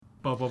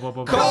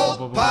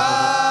Cold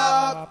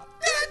Pop!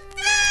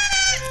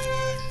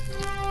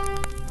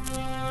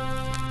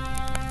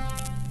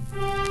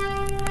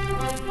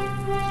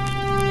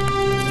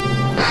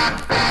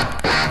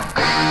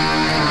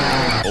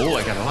 Oh,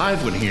 I got a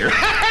live one here.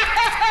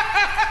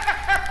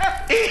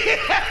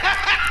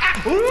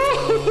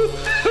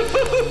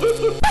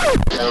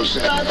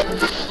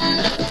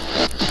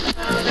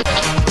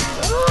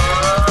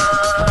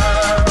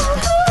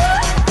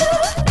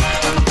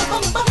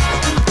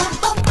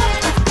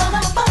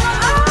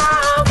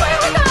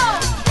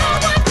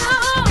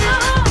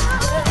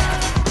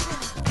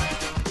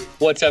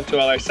 What's up to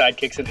all our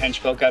sidekicks and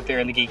henchfolk out there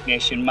in the Geek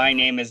Nation? My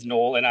name is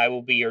Noel, and I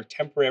will be your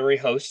temporary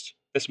host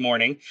this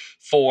morning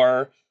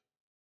for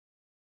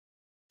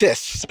this.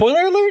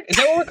 Spoiler alert? Is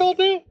that what we're called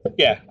now?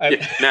 Yeah.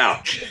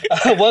 Now.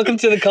 Welcome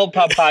to the Cult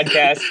Pop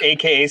Podcast,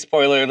 a.k.a.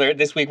 Spoiler Alert.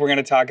 This week, we're going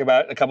to talk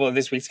about a couple of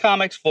this week's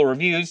comics, full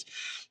reviews,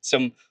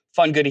 some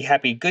fun, goody,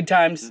 happy, good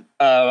times.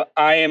 I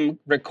am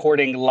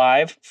recording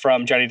live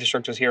from Johnny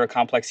Destructo's Hero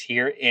Complex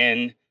here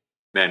in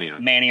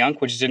Manayunk,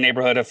 which is a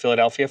neighborhood of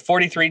Philadelphia,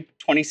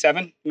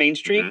 4327 Main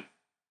Street.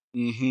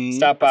 Mm-hmm.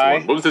 Stop by.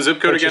 What was the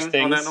zip code again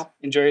things, on that? No?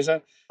 Enjoy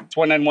yourself. It's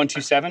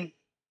 19127.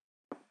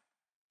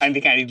 I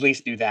think I at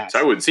least knew that.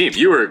 So I would seem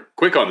you were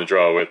quick on the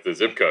draw with the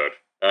zip code.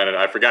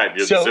 I forgot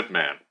you're the zip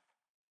man.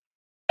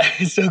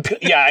 So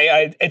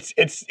yeah,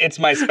 it's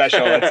my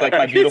special. It's like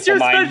my beautiful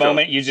mind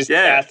moment. You just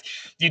ask,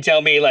 you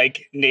tell me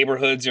like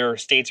neighborhoods or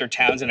states or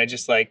towns, and I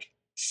just like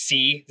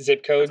see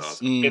zip codes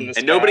awesome. in the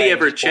sky. And nobody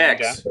ever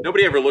checks.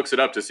 Nobody ever looks it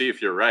up to see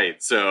if you're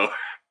right. So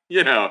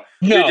you know,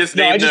 I just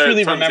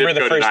really remember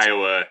the first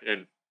Iowa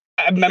and.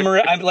 I'm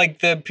like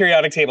the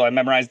periodic table. I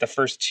memorized the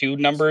first two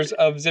numbers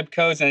of zip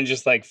codes and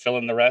just like fill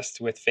in the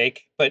rest with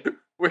fake. But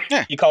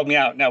you called me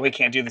out. No, we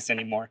can't do this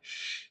anymore.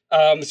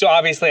 So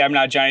obviously I'm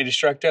not Johnny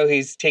Destructo.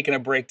 He's taking a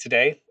break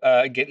today,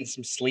 getting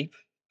some sleep.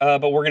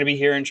 But we're going to be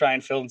here and try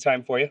and fill the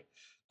time for you.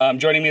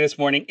 Joining me this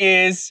morning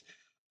is,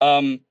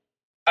 I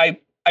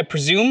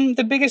presume,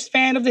 the biggest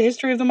fan of the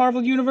history of the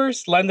Marvel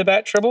Universe, Len the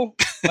Bat Tribble.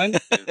 Len?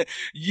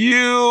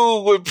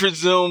 You would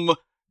presume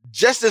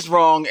just as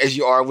wrong as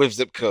you are with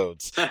zip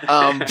codes.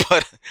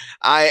 But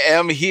I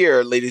am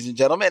here, ladies and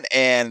gentlemen,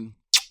 and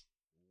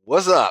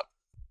what's up?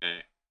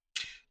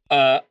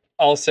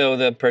 Also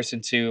the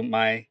person to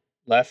my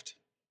left.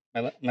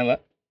 My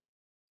left.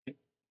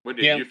 What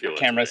did you feel?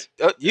 Cameras.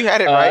 Oh, you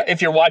had it right.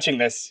 If you're watching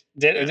this,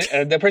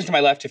 the person to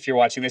my left, if you're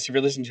watching this, if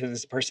you're listening to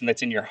this person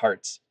that's in your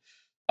hearts,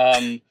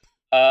 a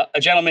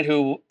gentleman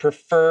who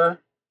prefer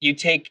you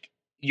take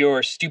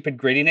your stupid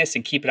grittiness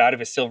and keep it out of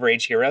his Silver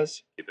Age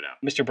heroes. Keep it out.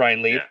 Mr.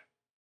 Brian Lieb. Yeah.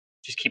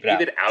 Just keep it out.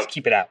 Just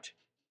keep it out.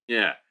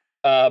 Yeah.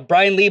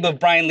 Brian Lieb of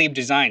Brian Lieb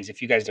Designs,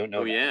 if you guys don't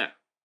know that. Yeah.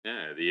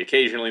 Yeah. The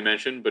occasionally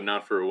mentioned, but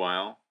not for a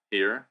while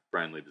here,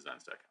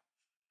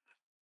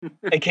 BrianLiebDesigns.com.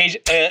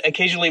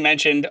 Occasionally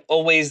mentioned,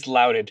 always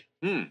lauded.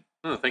 Oh,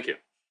 thank you.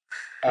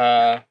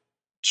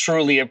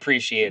 Truly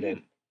appreciated.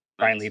 Nice.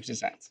 Brian Lieb's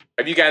Designs.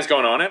 Have you guys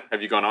gone on it?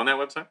 Have you gone on that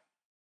website?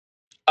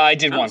 I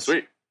did once.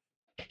 Sweet.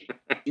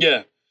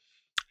 Yeah.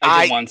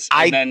 I did once.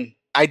 And then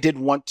I did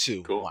want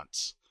to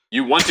once.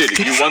 You once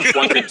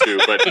wanted to,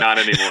 but not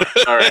anymore.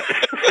 All right.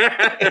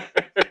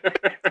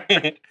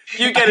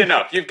 You get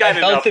enough. You've got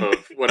enough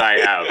of what I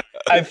have.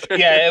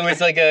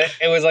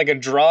 It was like a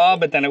draw,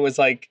 but then it was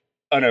like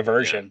an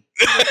aversion.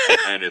 Yeah.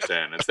 I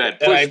understand. It's that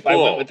push I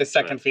went with the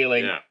second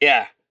feeling.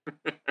 Yeah.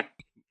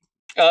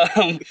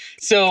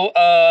 So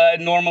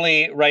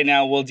normally right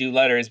now we'll do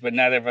letters, but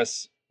none of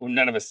us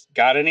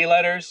got any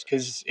letters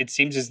because it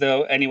seems as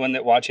though anyone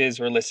that watches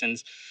or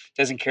listens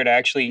doesn't care to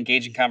actually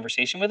engage in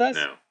conversation with us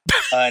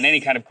in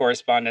any kind of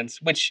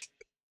correspondence, which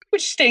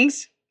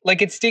stings.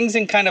 Like it stings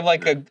in kind of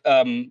like a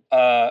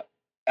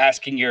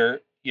asking your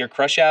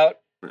crush out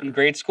in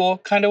grade school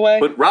kind of way.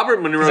 But Robert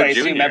Monroe Jr. I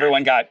assume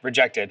everyone got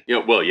rejected.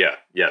 Yeah, well,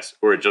 yes,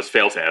 or just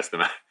failed to ask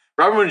them out.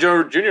 Robert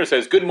Monroe Jr.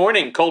 says, "Good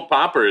morning, Cult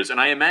Poppers,"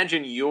 and I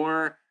imagine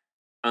your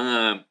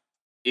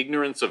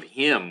ignorance of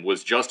him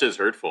was just as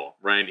hurtful,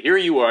 right? Here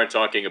you are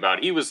talking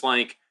about he was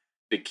like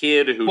the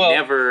kid who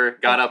never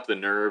got up the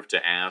nerve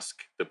to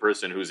ask the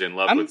person who's in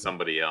love with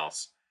somebody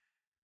else.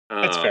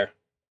 That's fair.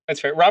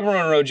 Robert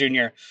Monroe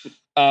Jr.,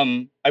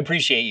 I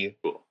appreciate you.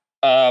 Cool.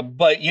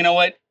 But you know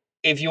what?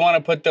 If you want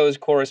to put those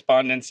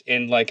correspondence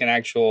in like an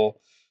actual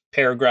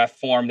paragraph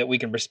form that we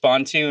can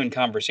respond to in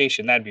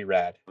conversation, that'd be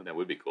rad. Oh, that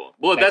would be cool.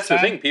 Well, that's the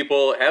thing.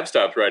 People have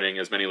stopped writing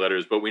as many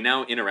letters, but we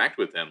now interact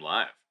with them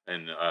live.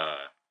 And I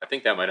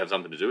think that might have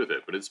something to do with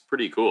it, but it's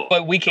pretty cool.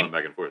 But we can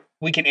back and forth.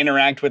 We can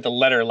interact with the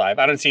letter live.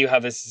 I don't see how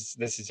this is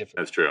different.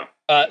 That's true.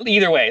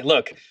 Either way,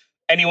 look,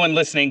 anyone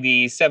listening,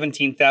 the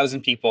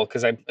 17,000 people,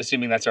 because I'm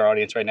assuming that's our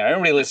audience right now.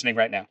 Everybody listening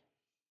right now.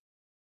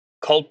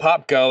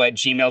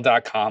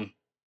 cultpopgo@gmail.com.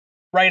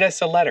 Write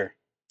us a letter.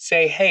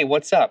 Say, hey,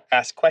 what's up?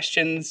 Ask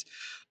questions.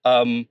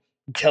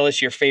 Tell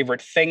us your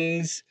favorite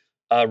things.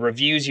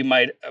 Reviews you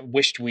might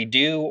wished we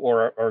do,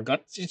 or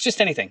it's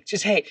just anything.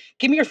 Just, hey,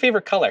 give me your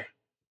favorite color.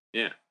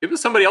 Yeah, give us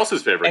somebody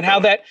else's favorite and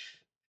color.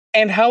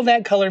 how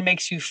that color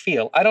makes you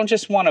feel. I don't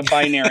just want a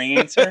binary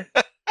answer.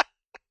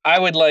 I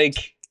would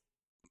like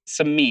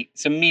some meat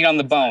on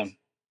the bone,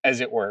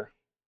 as it were.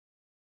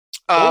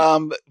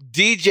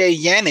 DJ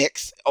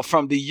Yannick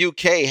from the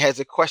UK has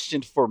a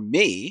question for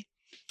me.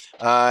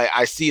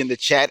 I see in the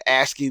chat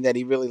asking that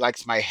he really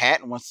likes my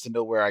hat and wants to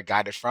know where I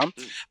got it from.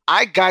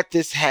 I got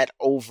this hat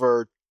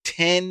over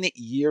 10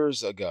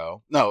 years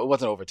ago. No, it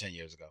wasn't over 10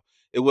 years ago.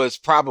 It was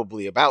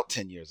probably about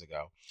 10 years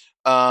ago.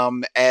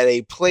 At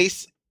a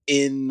place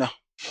in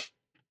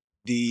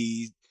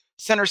the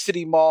Center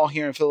City Mall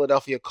here in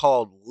Philadelphia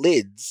called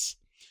Lids.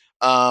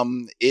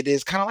 It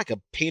is kind of like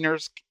a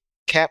painter's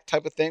cap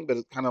type of thing, but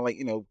it's kind of like,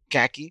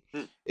 khaki.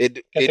 Got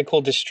the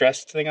cool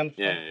distressed thing on.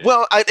 Yeah.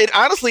 Well, it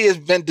honestly has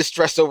been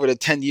distressed over the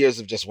 10 years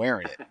of just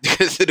wearing it.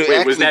 Because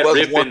Wait, was that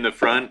rip in the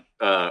front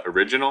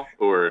original,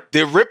 or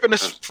the rip in the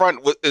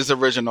front is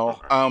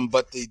original?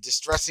 But the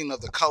distressing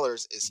of the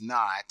colors is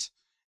not.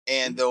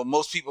 And though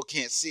most people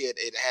can't see it,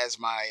 it has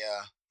my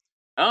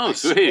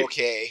sweet.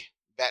 Okay,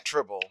 Bat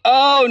Tribble.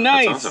 Oh,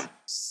 nice. That's awesome.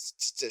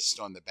 Stitched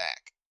on the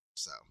back.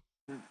 So,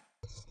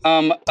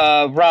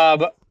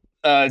 Rob.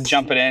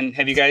 Jumping in,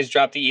 have you guys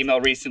dropped the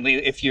email recently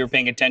if you're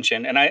paying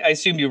attention? And I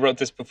assume you wrote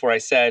this before I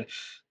said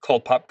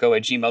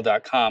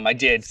cultpopgo@gmail.com. I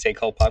did say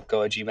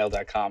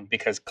cultpopgo@gmail.com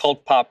because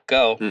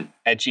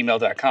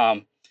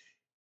cultpopgo@gmail.com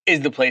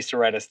is the place to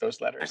write us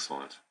those letters.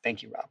 Excellent.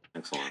 Thank you, Rob.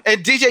 Excellent.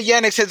 And DJ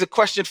Yannick has a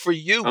question for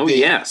you. Oh, B.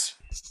 yes.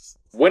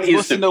 What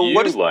is the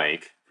view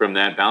like from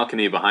that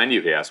balcony behind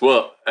you, he asked?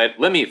 Well,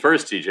 let me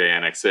first, DJ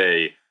Yannick,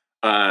 say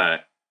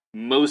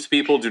most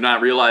people do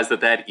not realize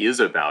that is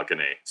a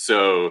balcony.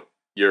 So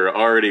you're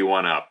already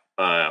one up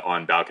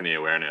on balcony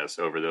awareness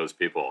over those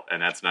people,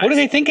 and that's nice. What do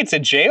they think? It's a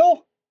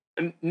jail?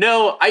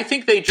 No, I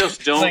think they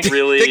just don't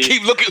really. They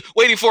keep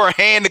waiting for a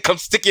hand to come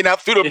sticking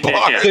out through the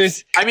bar. Yeah.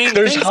 There's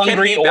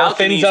hungry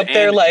orphans up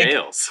there like,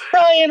 jails.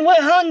 Brian,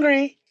 we're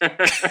hungry.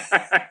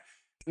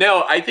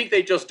 No, I think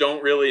they just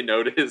don't really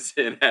notice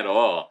it at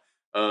all.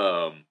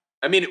 I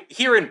mean,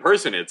 here in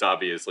person, it's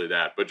obviously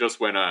that, but just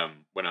when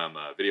I'm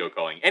video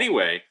calling.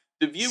 Anyway,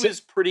 the view is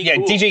pretty cool. Yeah,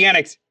 DJ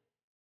Yannick,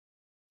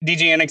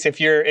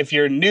 if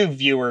you're a new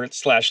viewer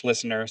 /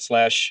 listener /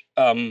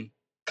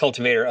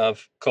 cultivator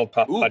of Cult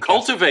Pop Podcast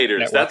cultivators.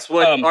 Network. That's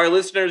what our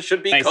listeners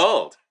should be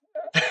called.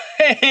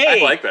 Hey,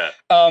 I like that.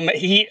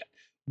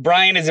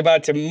 Brian is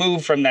about to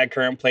move from that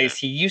current place.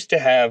 He used to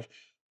have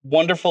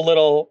wonderful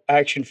little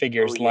action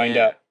figures lined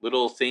up.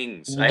 Little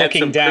things. Looking I have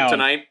some down.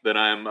 kryptonite that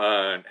I'm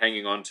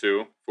hanging on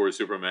to for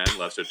Superman,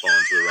 lest it fall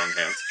into the wrong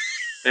hands.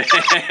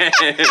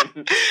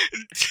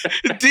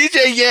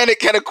 DJ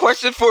Yannick had a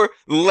question for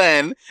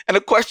Len and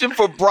a question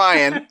for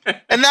Brian,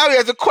 and now he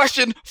has a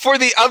question for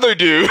the other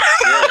dude.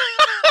 Yeah.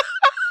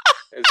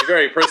 It's a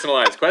very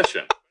personalized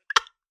question.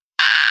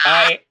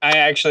 I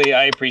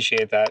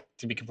appreciate that,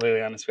 to be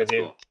completely honest with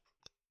you.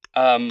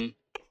 Cool.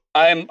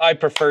 I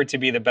prefer to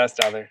be the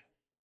best other.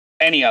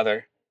 Any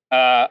other.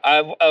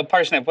 A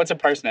parsnip. What's a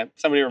parsnip?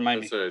 Somebody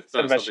remind me. It's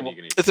not something you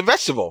can eat. It's a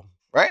vegetable,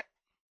 right?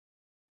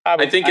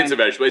 I think it's a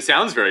vegetable. It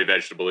sounds very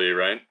vegetable-y,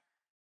 right?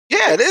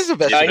 Yeah, it is a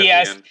vegetable. He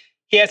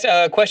asked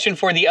a question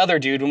for the other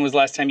dude. When was the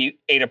last time you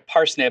ate a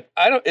parsnip?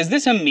 Is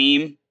this a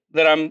meme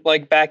that I'm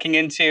like backing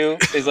into?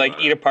 Is like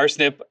eat a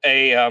parsnip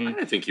I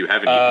don't think you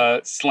have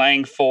any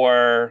slang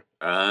for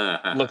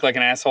look like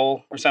an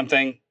asshole or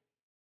something?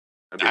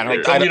 I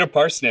don't eat a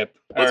parsnip.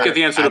 Let's get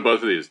the answer to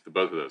both of those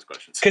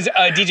questions. Because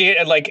DJ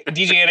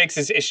Yannick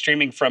is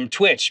streaming from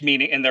Twitch,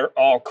 and they're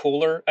all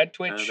cooler at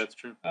Twitch. That's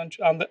true.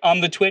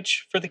 On the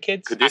Twitch for the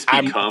kids. Could this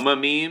become a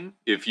meme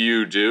if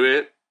you do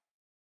it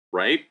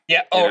right?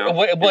 Yeah.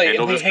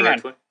 Wait, hang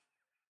on.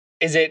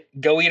 Is it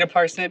go eat a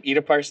parsnip? Eat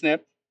a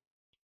parsnip.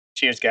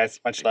 Cheers, guys.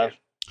 Much love.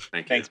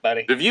 Thanks,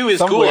 buddy. The view is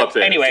cool up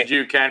there. Anyway. Did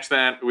you catch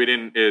that? We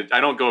didn't.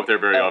 I don't go up there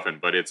very often,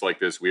 but it's like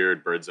this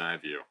weird bird's eye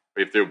view.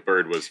 If the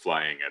bird was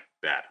flying at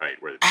that height,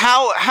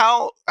 how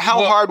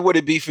hard would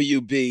it be for you,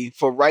 B,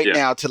 for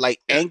now to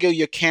angle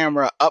your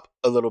camera up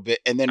a little bit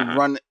and then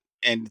run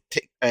and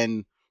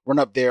run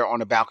up there on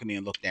the balcony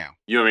and look down?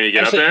 You want me to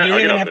get up there? You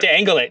don't even have to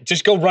angle it.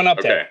 Just go run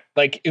up there.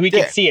 Like we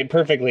can see it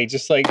perfectly.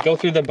 Just like go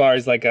through the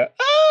bars like a.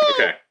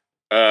 Okay.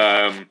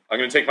 I'm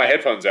gonna take my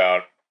headphones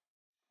out.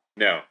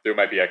 No, there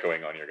might be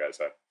echoing on your guys'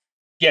 side.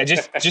 Yeah,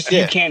 just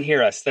you can't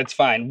hear us. That's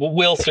fine.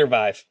 We'll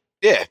survive.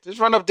 Yeah, just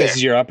run up there. This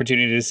is your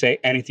opportunity to say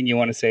anything you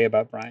want to say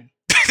about Brian.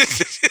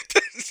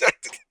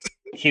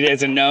 He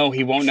doesn't know.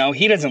 He won't know.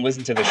 He doesn't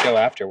listen to the show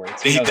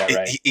afterwards. You know that,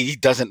 right? He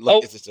doesn't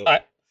look.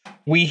 I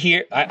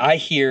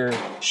hear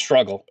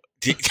struggle.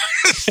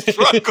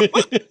 Struggle.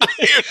 I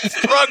hear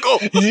struggle.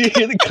 Did you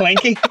hear the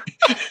clanking?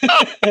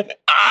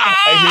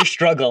 I hear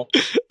struggle.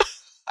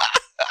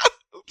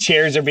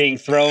 Chairs are being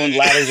thrown.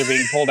 Ladders are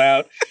being pulled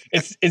out.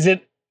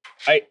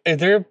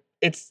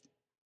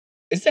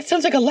 That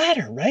sounds like a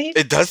ladder, right?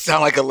 It does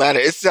sound like a ladder.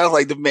 It sounds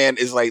like the man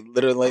is like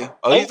literally.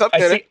 He's up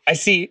there. I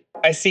see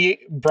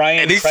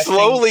Brian, and he's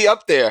slowly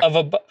up there.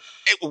 Oh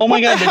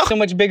my God, that's so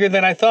much bigger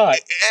than I thought.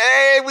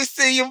 Hey, we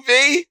see you,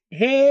 B.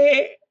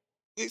 Hey,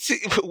 look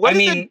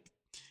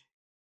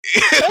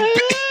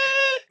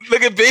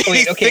at B.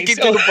 He's sticking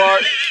to the bar.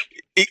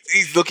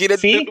 He's looking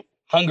at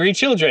hungry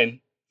children.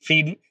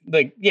 Feed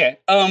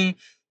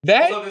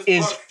That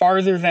is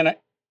farther than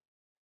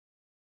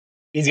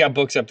he's got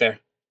books up there.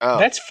 Oh.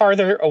 That's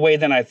farther away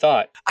than I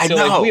thought. I know.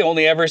 Like, we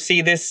only ever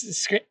see this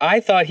screen. I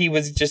thought he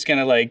was just going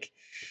to like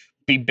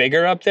be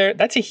bigger up there.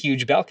 That's a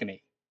huge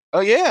balcony.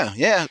 Oh, yeah.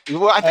 Yeah.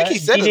 Well, I think he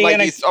said it like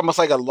it's almost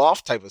like a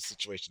loft type of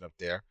situation up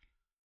there.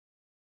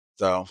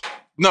 So,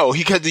 no,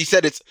 because he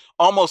said it's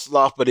almost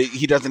loft, but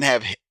he doesn't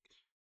have,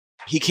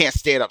 he can't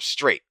stand up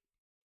straight.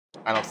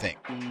 I don't think.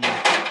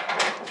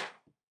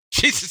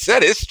 Jesus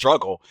said his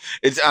struggle.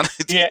 It's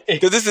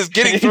because this is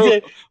getting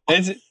through.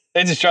 It's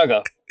a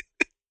struggle.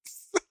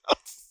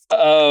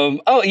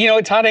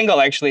 Todd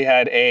Engel actually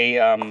had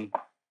a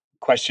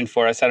question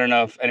for us. I don't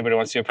know if anybody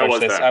wants to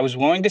approach this. I was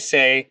willing to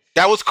say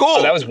that was cool.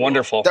 Oh, that was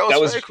wonderful. That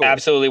was cool.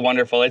 Absolutely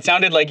wonderful. It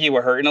sounded like you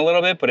were hurting a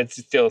little bit, but it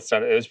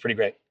was pretty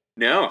great.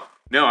 No,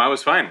 I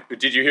was fine.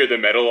 Did you hear the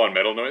metal on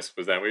metal noise?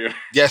 Was that what you?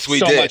 Yes, we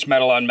did. So much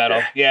metal on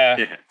metal.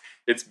 Yeah.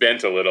 It's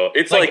bent a little.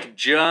 It's like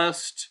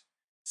just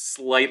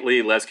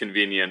slightly less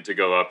convenient to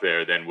go up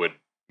there than would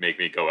make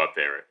me go up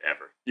there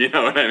ever. You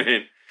know what I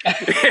mean?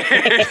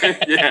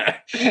 Yeah.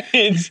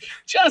 It's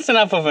just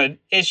enough of an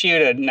issue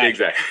to not.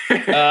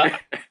 Exactly.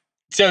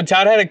 So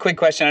Todd had a quick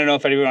question. I don't know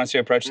if anyone wants to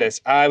approach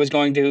this. I was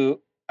going to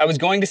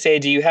say,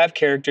 do you have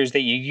characters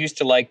that you used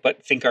to like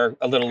but think are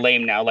a little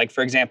lame now? Like,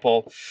 for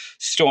example,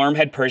 Storm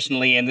had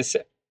personality in the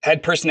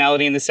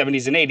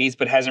 70s and 80s,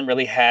 but hasn't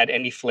really had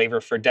any flavor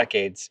for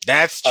decades.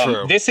 That's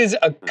true. This is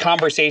a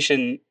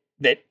conversation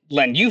that,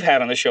 Len, you've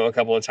had on the show a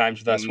couple of times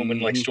with us when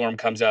like Storm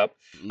comes up.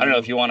 I don't know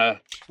if you want to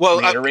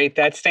reiterate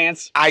that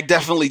stance. I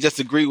definitely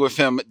disagree with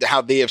him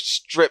how they have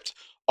stripped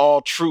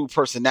all true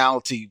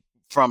personality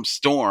from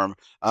Storm.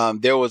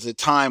 There was a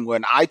time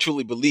when I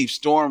truly believe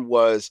Storm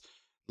was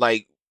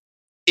like,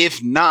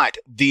 if not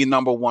the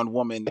number one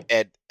woman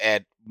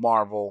at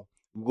Marvel,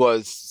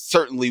 was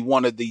certainly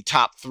one of the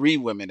top 3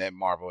 women at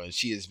Marvel. And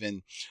she has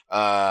been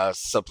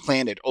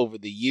supplanted over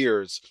the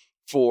years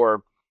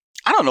for,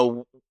 I don't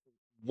know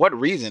what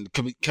reason,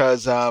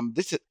 because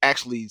this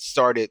actually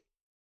started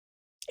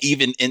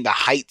even in the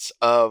heights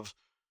of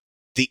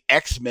the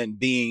X-Men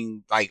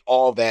being like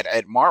all that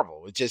at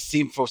Marvel. It just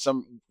seemed for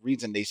some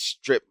reason they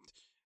stripped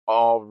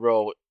all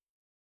real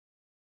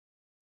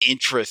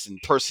interest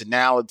and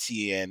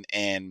personality and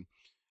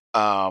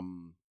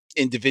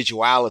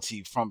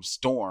individuality from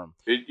Storm.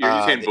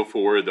 You're saying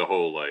before the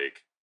whole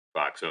like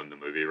Fox owned the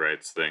movie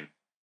rights thing?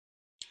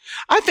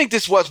 I think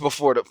this was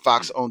before the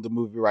Fox owned the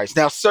movie rights.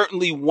 Now,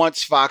 certainly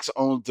once Fox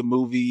owned the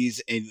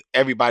movies and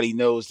everybody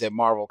knows that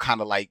Marvel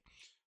kind of like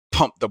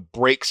pumped the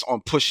brakes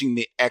on pushing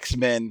the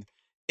X-Men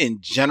in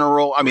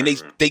general. I mean,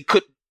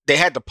 they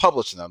had to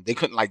publish them. They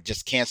couldn't like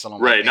just cancel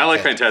them. Right. Not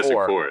like Fantastic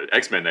Four.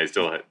 X-Men, they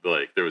still had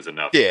like, there was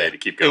enough. Yeah. They had to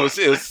keep going.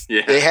 It was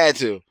they had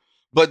to,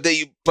 but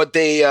they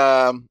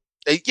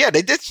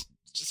did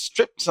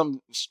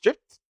strip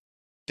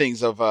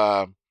things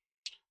of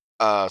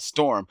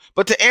Storm.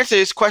 But to answer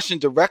his question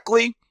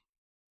directly,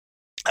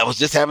 I was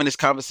just having this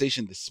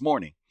conversation this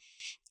morning.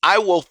 I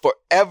will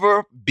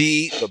forever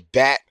be the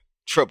Bat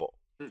Tribble.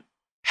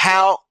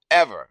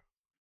 However,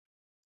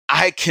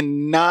 I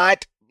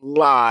cannot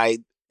lie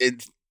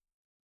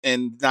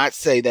and not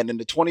say that in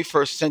the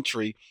 21st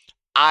century,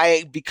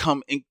 I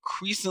become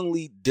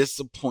increasingly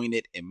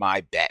disappointed in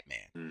my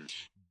Batman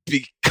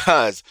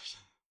because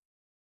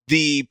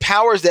the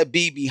powers that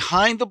be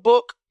behind the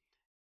book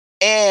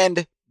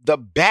and the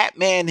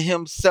Batman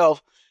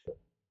himself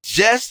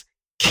just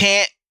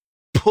can't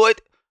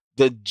put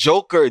the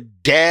Joker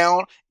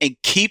down and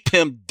keep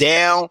him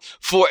down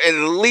for at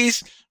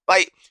least,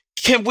 like,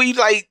 can we,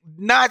 like,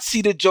 not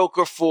see the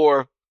Joker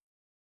for,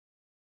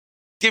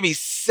 give me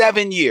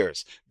 7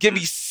 years. Give me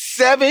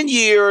 7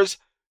 years,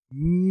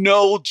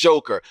 no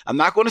Joker. I'm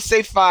not going to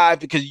say 5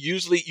 because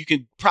usually you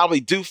can probably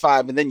do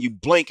 5 and then you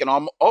blink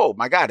and oh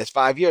my God, it's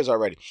 5 years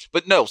already.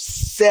 But no,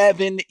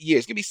 7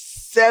 years. Give me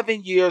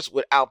 7 years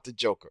without the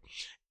Joker.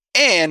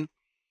 And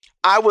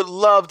I would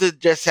love to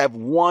just have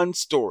one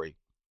story.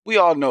 We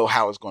all know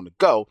how it's going to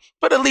go,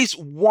 but at least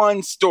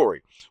one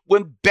story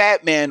when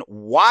Batman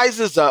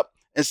wises up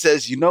and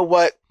says, you know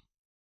what?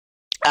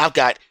 I've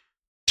got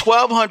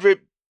 1,200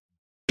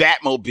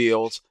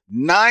 Batmobiles,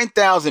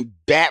 9,000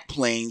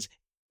 Batplanes,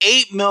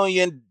 8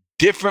 million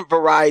different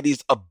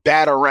varieties of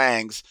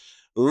Batarangs.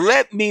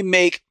 Let me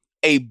make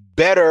a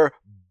better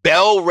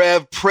Bell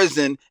Rev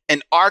prison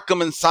and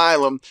Arkham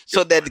Asylum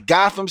so that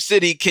Gotham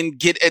City can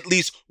get at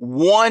least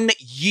 1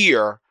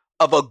 year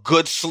of a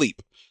good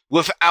sleep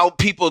without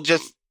people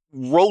just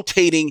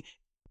rotating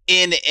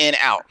in and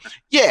out.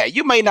 Yeah,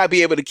 you may not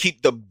be able to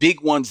keep the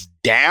big ones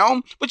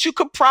down, but you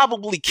could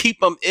probably keep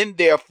them in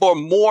there for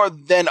more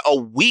than a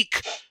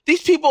week.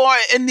 These people are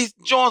in these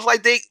joints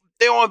like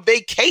they're on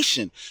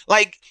vacation.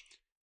 Like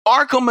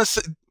Arkham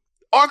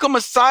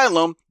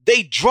Asylum,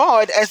 they draw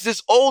it as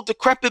this old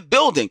decrepit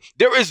building.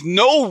 There is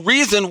no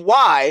reason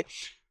why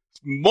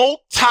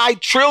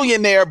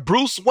multi-trillionaire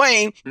Bruce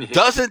Wayne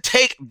doesn't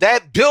take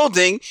that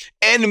building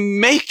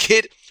and make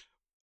it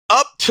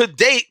up to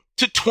date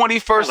to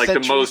 21st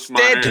century the most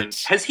standards. Modern.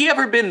 Has he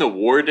ever been the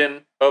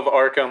warden of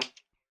Arkham?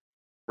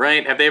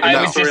 Right? Have they ever?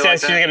 I was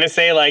just going to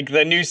say, like,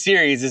 the new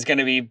series is going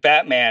to be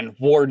Batman,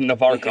 Warden of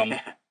Arkham,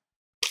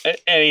 and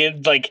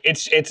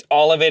it's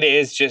all of it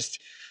is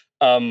just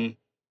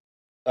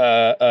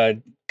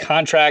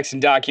contracts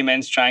and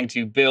documents trying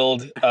to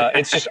build.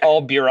 It's just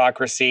all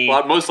bureaucracy.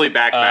 Well, mostly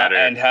back matter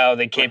and how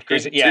they keep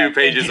 2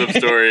 pages of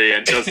story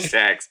and just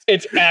text.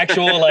 It's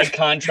actual like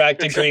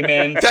contract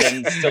agreements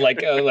and still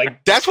like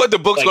that's what the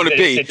book's going to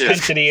be. The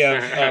intensity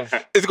of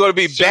it's going to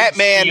be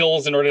Batman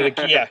deals in order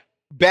to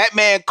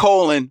Batman :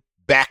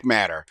 back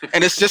matter,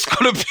 and it's just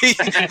going to be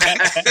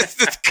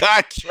this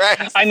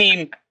contract. I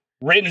mean,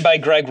 written by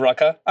Greg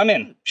Rucka. I'm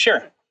in.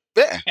 Sure.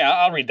 Yeah,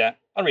 I'll read that.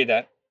 I'll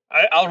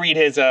read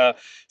his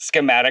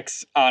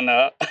schematics on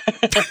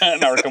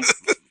Arkham.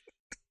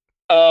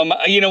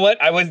 You know what?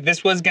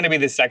 This was going to be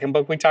the second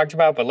book we talked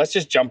about, but let's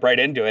just jump right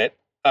into it.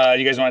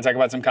 You guys want to talk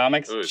about some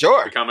comics? Ooh,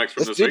 sure. The comics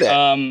from let's do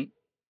that.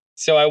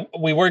 So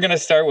we were going to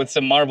start with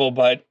some Marvel,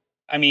 but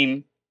I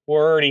mean,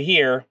 we're already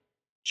here.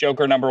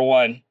 Joker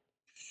 #1.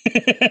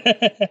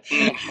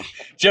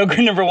 Joker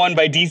 #1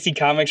 by DC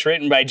Comics,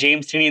 written by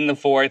James Tynion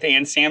IV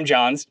and Sam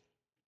Johns,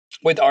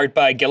 with art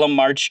by Gillum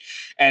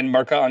March and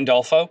Mirka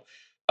Andolfo.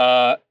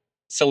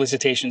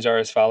 Solicitations are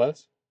as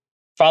follows.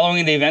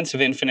 Following the events of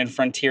Infinite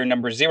Frontier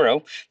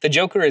 #0, the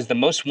Joker is the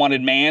most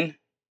wanted man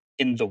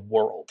in the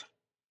world.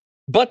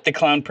 But the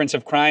Clown Prince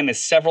of Crime is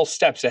several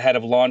steps ahead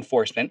of law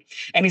enforcement,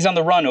 and he's on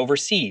the run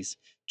overseas.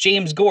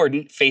 James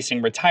Gordon,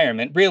 facing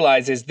retirement,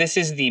 realizes this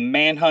is the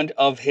manhunt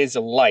of his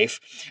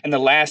life and the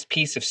last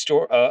piece of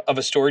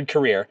a storied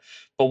career.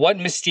 But what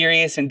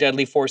mysterious and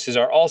deadly forces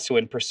are also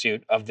in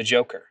pursuit of the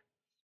Joker?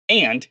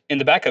 And, in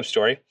the backup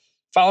story,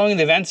 following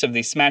the events of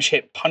the smash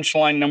hit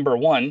Punchline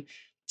 #1,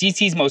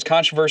 DC's most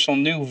controversial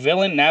new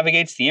villain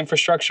navigates the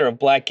infrastructure of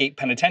Blackgate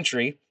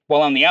Penitentiary,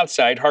 while on the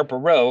outside, Harper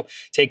Row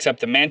takes up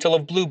the mantle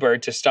of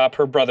Bluebird to stop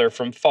her brother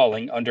from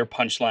falling under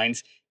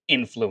Punchline's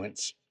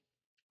influence.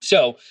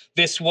 So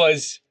this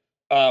was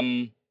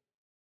all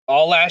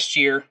last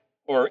year,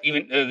 or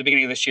even the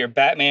beginning of this year.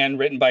 Batman,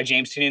 written by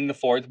James Tynion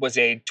IV, was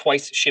a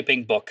twice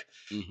shipping book,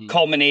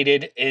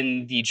 culminated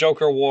in the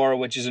Joker War,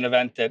 which is an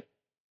event that,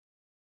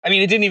 I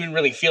mean, it didn't even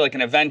really feel like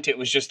an event. It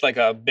was just like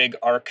a big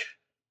arc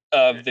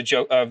of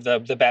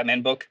the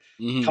Batman book.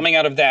 Coming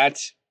out of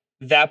that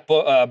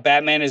book,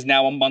 Batman is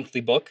now a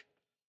monthly book,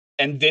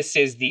 and this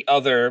is the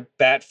other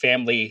Bat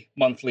Family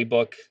monthly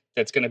book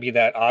that's going to be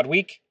that odd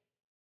week.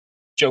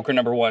 Joker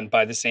 #1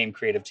 by the same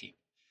creative team.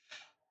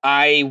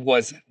 I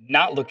was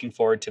not looking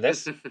forward to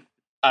this.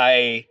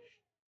 I'm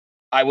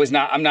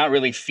not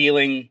really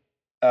feeling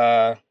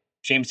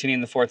James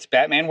Tynion IV's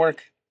Batman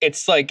work.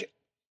 It's like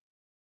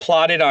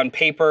plotted on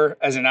paper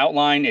as an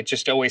outline. It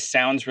just always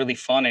sounds really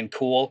fun and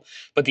cool,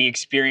 but the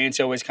experience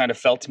always kind of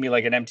felt to me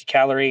like an empty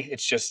calorie.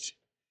 It's just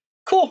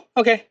cool.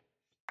 Okay.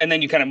 And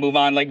then you kind of move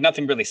on, like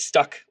nothing really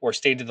stuck or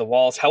stayed to the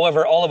walls.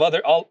 However, all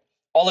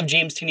of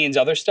James Tynion's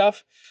other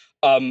stuff,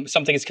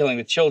 Something is Killing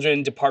the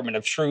Children, Department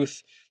of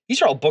Truth,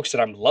 these are all books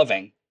that I'm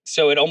loving.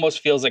 So it almost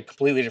feels like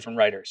completely different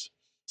writers.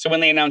 So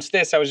when they announced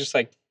this, I was just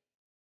like,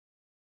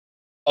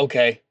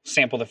 okay,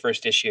 sample the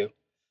first issue.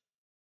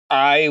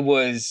 I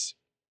was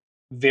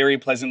very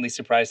pleasantly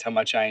surprised how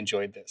much I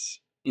enjoyed this.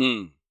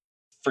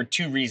 For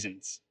 2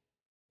 reasons.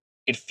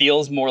 It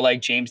feels more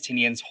like James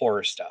Tynion's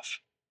horror stuff.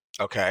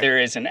 Okay. There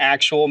is an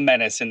actual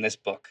menace in this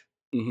book.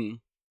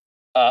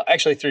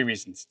 Actually, 3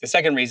 reasons. The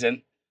second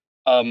reason,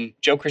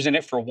 Joker's in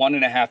it for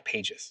 1.5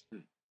 pages.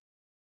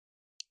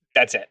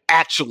 That's it.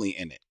 Actually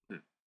in it.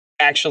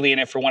 Actually in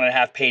it for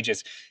 1.5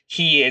 pages.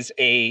 He is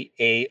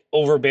a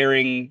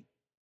overbearing,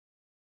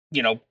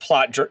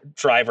 plot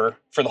driver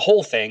for the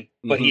whole thing,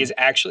 but he's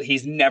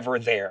never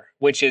there,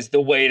 which is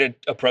the way to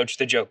approach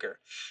the Joker.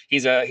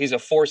 He's a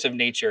force of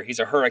nature. He's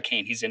a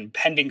hurricane. He's an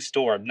impending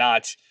storm,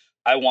 not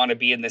I want to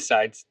be in this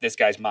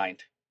guy's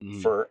mind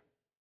for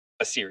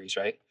a series,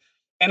 right?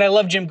 And I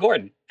love Jim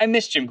Gordon. I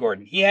miss Jim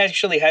Gordon. He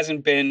actually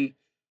hasn't been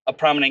a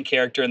prominent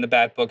character in the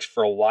Bat books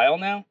for a while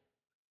now.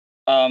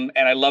 And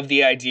I love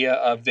the idea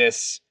of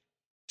this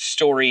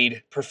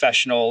storied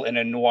professional in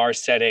a noir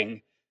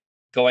setting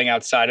going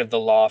outside of the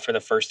law for the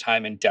first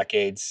time in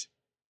decades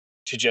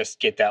to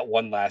just get that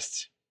one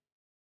last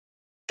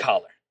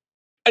collar.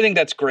 I think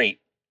that's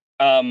great.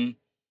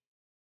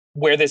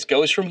 Where this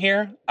goes from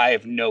here, I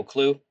have no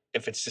clue.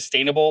 If it's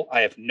sustainable,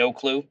 I have no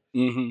clue.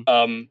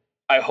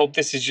 I hope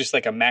this is just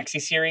like a maxi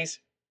series.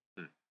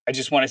 I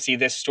just want to see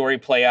this story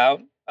play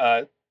out.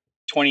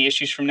 20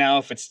 issues from now,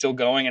 if it's still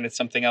going and it's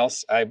something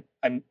else, I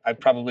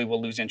probably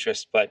will lose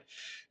interest. But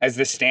as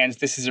this stands,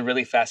 this is a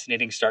really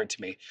fascinating start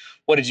to me.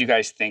 What did you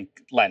guys think,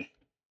 Len?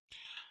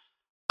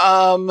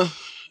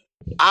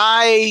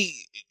 I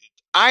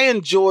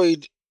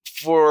enjoyed,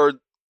 for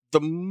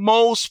the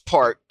most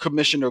part,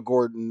 Commissioner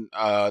Gordon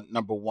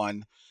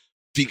 #1,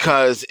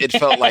 because it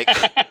felt like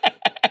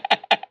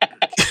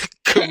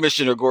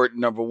Commissioner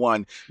Gordon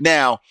 #1.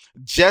 Now,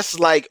 just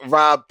like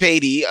Rob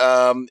Patey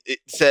it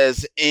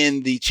says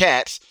in the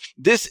chats,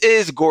 this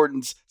is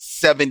Gordon's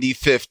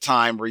 75th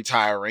time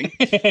retiring.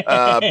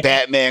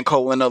 Batman: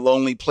 A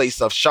Lonely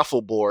Place of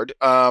Shuffleboard.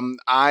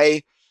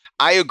 I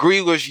I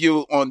agree with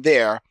you on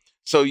there.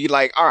 So you're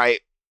like, all right,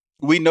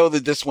 we know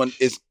that this one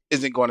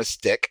isn't going to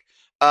stick.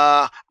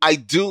 I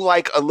do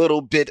like a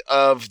little bit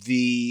of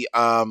the,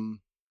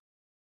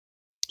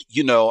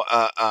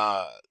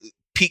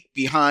 peek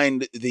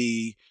behind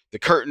the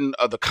curtain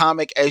of the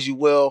comic, as you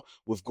will,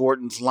 with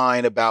Gordon's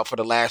line about, for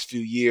the last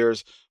few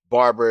years,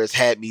 Barbara has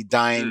had me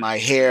dyeing my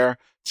hair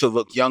to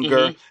look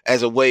younger,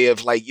 as a way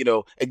of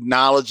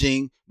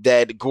acknowledging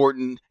that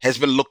Gordon has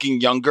been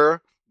looking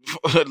younger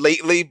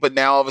lately, but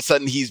now all of a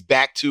sudden he's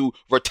back to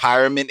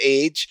retirement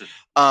age.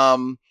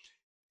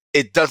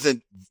 It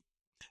doesn't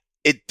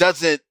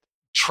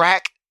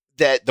track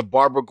that the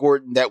Barbara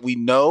Gordon that we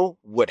know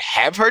would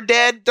have her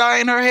dad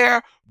dyeing her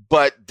hair,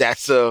 but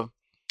that's a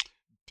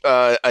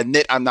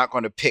nit I'm not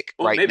going to pick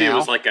right now. Maybe it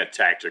was like a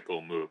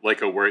tactical move,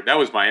 like a word. That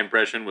was my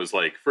impression, was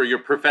like, for your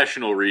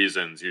professional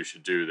reasons, you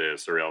should do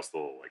this, or else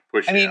they'll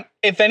push you. I mean,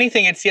 if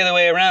anything, it's the other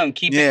way around.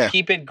 Keep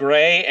it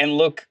gray and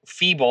look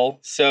feeble.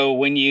 So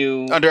when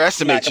you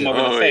underestimate them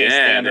over the face,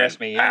 they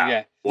underestimate you.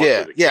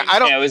 Yeah. I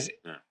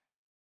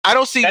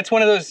don't see. That's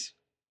one of those.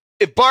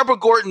 If Barbara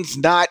Gordon's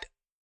not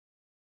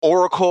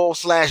Oracle /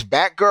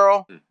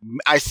 Batgirl,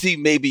 I see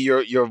maybe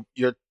your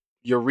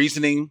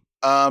reasoning,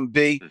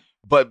 B.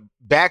 But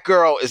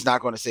Batgirl is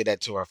not going to say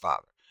that to her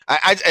father.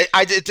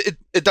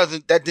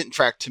 That didn't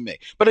track to me.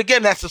 But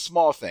again, that's a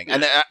small thing,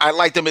 and I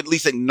like them at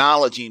least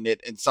acknowledging it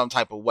in some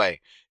type of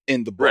way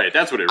in the book. Right,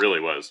 that's what it really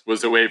was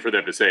a way for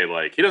them to say,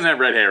 he doesn't have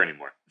red hair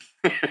anymore.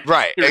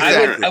 Right,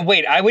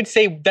 exactly. I would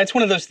say that's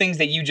one of those things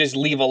that you just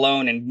leave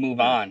alone and move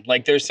on.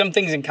 There's some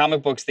things in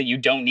comic books that you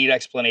don't need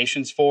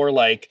explanations for,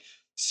 like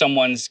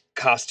someone's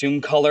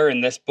costume color in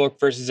this book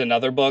versus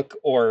another book,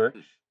 or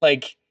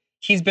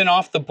he's been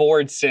off the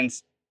board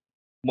since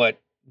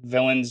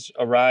Villains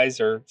Arise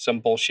or some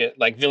bullshit,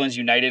 Villains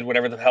United,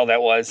 whatever the hell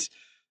that was,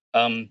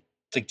 2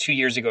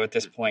 years ago at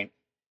this point.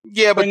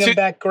 Yeah, bring him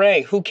back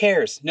gray. Who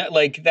cares? No,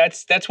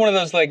 that's one of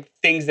those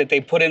things that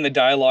they put in the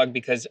dialogue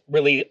because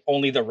really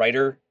only the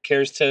writer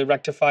cares to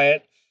rectify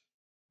it.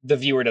 The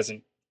viewer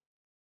doesn't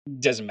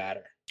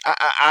matter.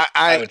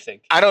 I would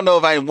think. I don't know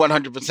if I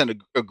 100%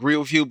 agree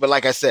with you, but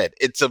like I said,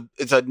 it's a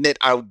nit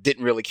I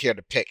didn't really care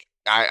to pick.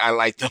 I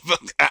like them.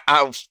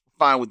 I was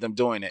fine with them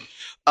doing it.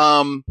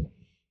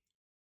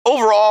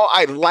 Overall,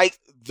 I like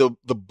the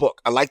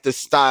book. I like the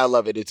style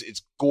of it.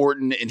 It's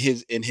Gordon in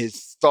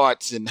his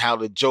thoughts, and how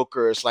the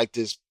Joker is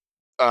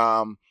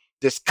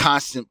this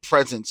constant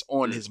presence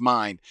on his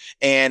mind.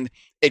 And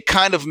it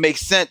kind of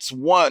makes sense,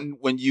 one,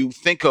 when you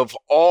think of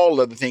all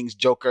of the things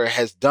Joker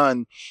has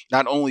done,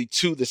 not only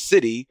to the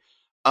city,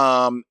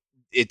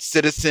 its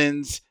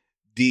citizens,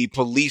 the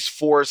police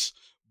force,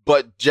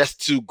 but just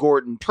to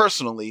Gordon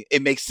personally.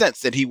 It makes sense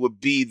that he would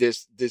be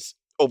this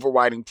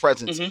overriding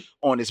presence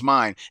on his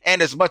mind.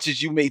 And as much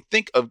as you may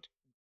think of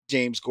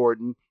James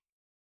Gordon,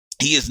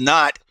 he is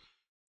not,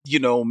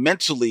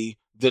 mentally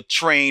the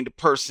trained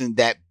person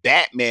that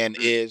Batman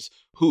is,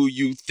 who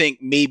you think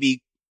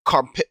maybe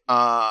puts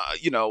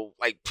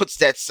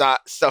that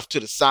stuff to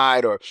the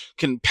side or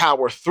can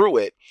power through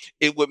it.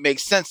 It would make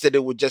sense that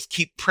it would just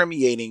keep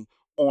permeating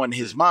on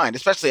his mind,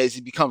 especially as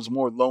he becomes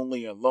more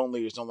lonely and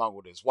lonely. He's no longer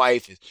with his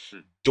wife. His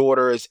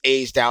daughter is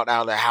aged out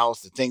of the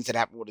house, the things that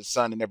happen with his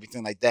son and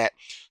everything like that.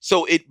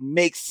 So it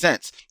makes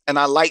sense. And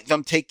I like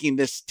them taking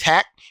this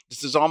tack.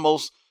 This is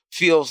almost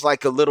feels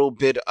like a little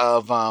bit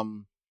of,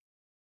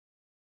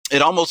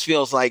 it almost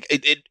feels like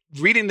it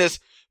reading this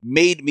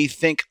made me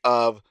think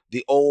of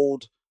the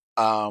old,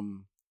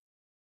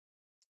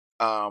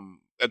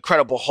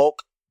 Incredible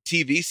Hulk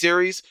TV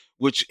series,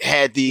 which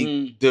had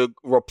the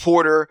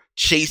reporter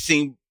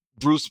chasing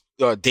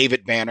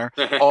David Banner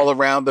all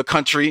around the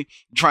country,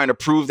 trying to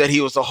prove that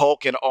he was a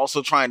Hulk and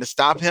also trying to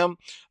stop him.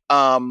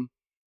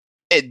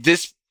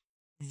 This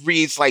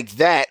reads like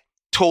that,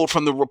 told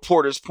from the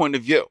reporter's point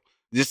of view.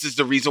 This is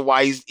the reason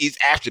why he's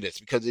after this,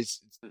 because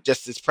it's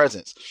just his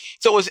presence.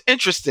 So it's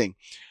interesting.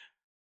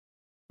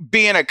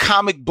 Being a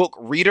comic book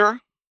reader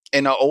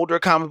and an older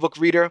comic book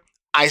reader,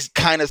 I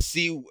kind of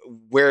see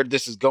where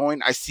this is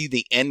going. I see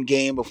the end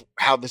game of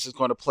how this is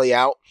going to play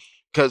out,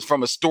 because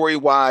from a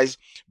story-wise,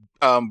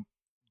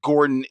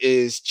 Gordon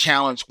is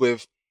challenged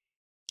with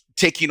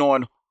taking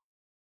on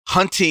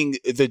hunting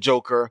the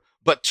Joker,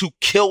 but to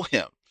kill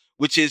him,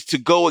 which is to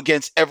go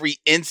against every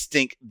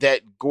instinct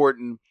that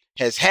Gordon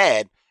has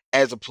had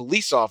as a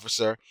police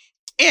officer.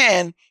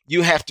 And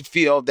you have to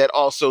feel that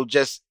also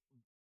just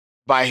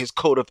by his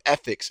code of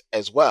ethics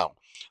as well.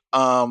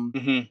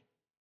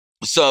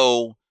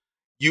 So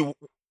you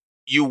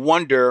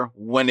wonder,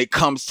 when it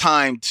comes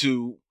time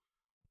to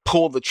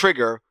pull the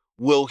trigger,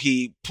 will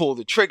he pull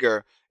the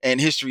trigger? And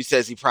history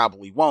says he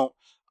probably won't.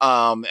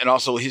 And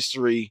also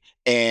history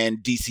and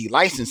DC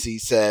licensing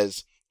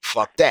says,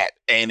 fuck that,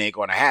 and ain't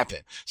going to happen.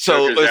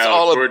 So Joker's it's out,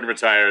 all Gordon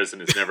retires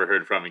and is never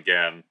heard from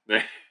again.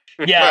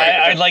 Yeah,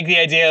 right. I like the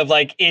idea of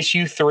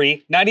issue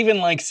 3, not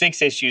even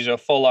 6 issues or a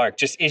full arc,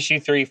 just issue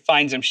 3,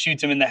 finds him,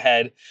 shoots him in the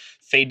head,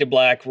 fade to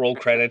black, roll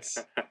credits.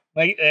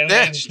 And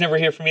I just never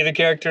hear from either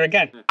character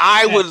again.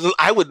 I would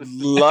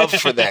love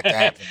for that to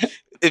happen.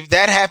 if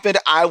that happened,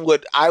 I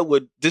would.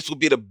 This would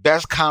be the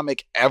best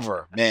comic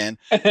ever, man.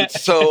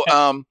 So,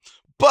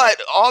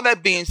 but all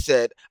that being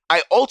said,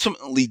 I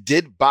ultimately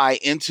did buy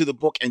into the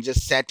book and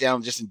just sat down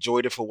and just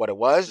enjoyed it for what it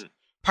was,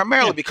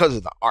 primarily because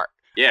of the art.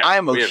 Yeah,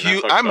 I'm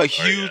a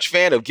huge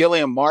fan of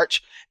Gilliam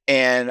March,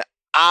 and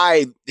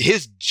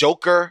his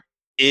Joker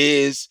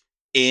is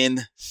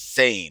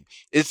insane.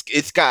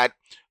 It's got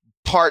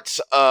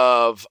parts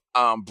of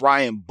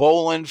Brian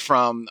Boland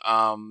from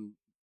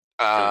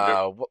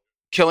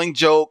Killing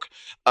Joke.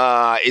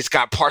 It's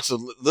got parts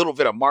of a little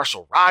bit of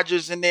Marshall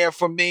Rogers in there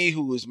for me,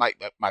 who is my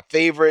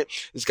favorite.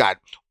 It's got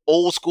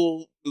old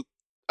school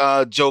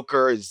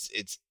Joker.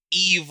 It's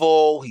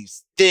evil.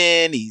 He's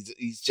thin.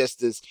 He's just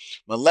this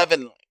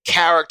malevolent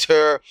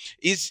character.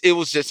 It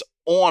was just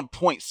on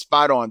point,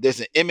 spot on.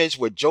 There's an image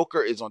where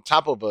Joker is on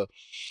top of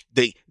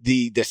the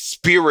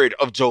spirit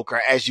of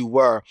Joker, as you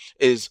were,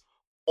 is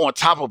on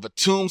top of a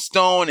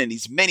tombstone, and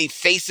these many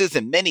faces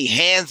and many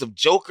hands of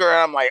Joker. And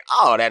I'm like,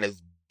 oh, that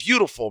is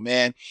beautiful,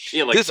 man.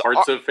 Yeah, like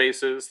parts of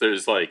faces.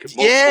 There's like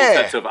multiple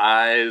sets of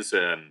eyes,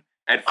 and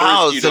at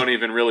first you don't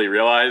even really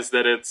realize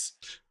that it's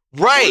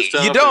right.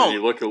 You don't.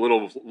 You look a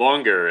little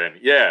longer, and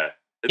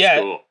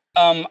it's cool.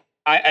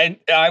 I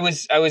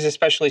was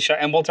especially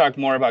shocked, and we'll talk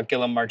more about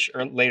Gilliam March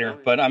later.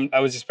 But I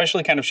was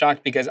especially kind of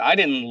shocked because I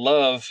didn't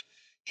love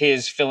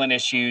his fill-in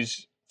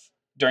issues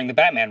during the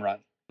Batman run.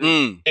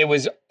 It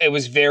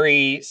was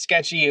very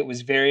sketchy. It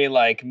was very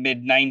like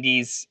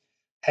mid-90s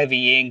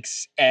heavy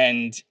inks,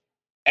 and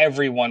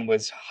everyone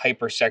was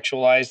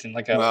hypersexualized in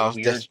like a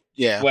weird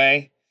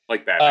way.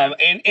 Like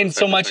Batman. And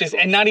so much as,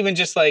 and not even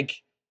just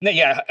like,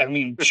 I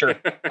mean, sure.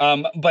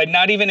 But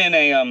not even in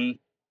a,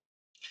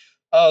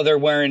 they're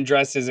wearing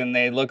dresses and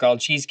they look all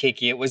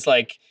cheesecakey. It was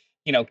like,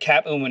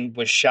 Catwoman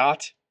was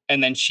shot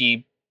and then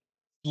she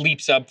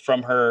leaps up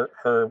from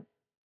her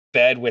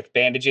bed with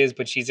bandages,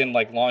 but she's in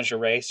like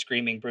lingerie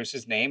screaming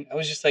Bruce's name. I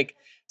was just like,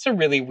 it's a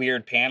really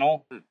weird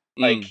panel.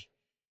 Like,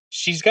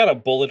 she's got a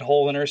bullet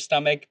hole in her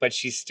stomach, but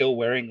she's still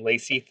wearing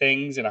lacy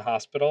things in a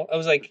hospital. I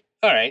was like,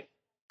 all right,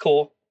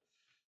 cool.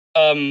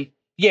 I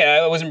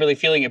wasn't really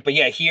feeling it, but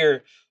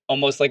here,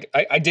 almost like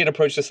I did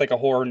approach this like a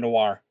horror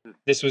noir.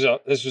 This was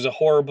a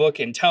horror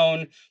book in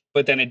tone,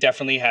 but then it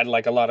definitely had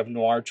like a lot of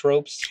noir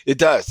tropes. It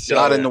does. So a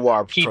lot of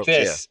noir keep tropes.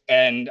 This,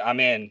 and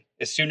I'm in.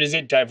 As soon as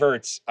it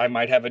diverts, I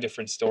might have a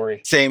different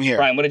story. Same here.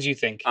 Brian, what did you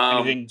think?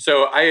 Anything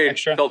so I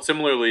extra? Felt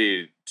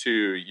similarly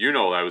to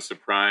Noel. I was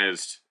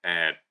surprised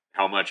at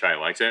how much I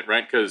liked it,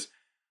 right? Because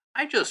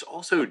I just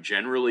also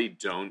generally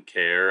don't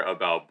care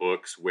about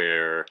books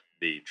where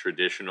the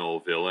traditional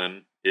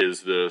villain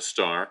is the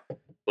star.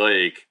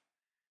 Like,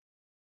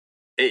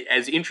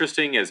 as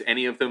interesting as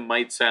any of them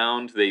might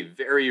sound, they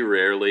very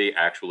rarely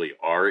actually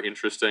are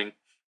interesting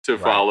to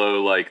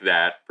follow like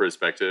that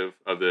perspective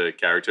of the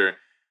character.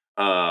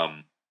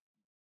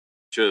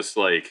 Just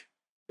like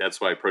that's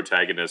why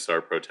protagonists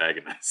are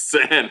protagonists,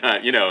 and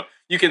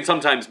you can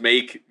sometimes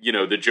make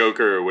the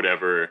Joker or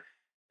whatever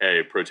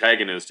a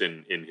protagonist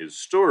in his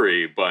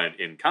story, but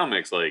in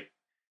comics, like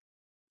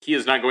he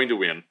is not going to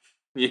win,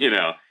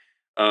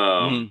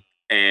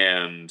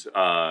 and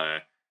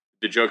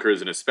the Joker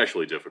is an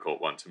especially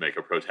difficult one to make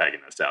a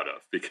protagonist out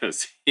of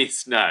because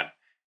he's not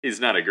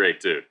a great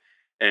dude.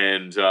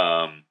 And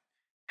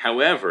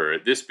however,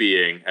 this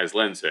being, as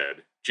Len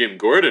said, Jim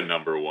Gordon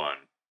 #1,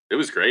 it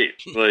was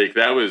great. Like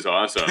that was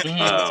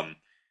awesome.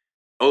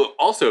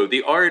 Also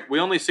the art, we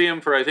only see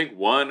him for I think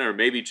 1 or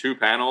maybe 2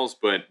 panels,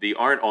 but the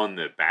art on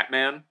the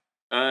Batman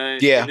in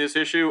this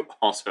issue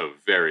also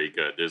very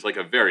good. There's like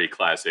a very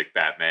classic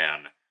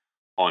Batman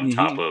on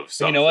top of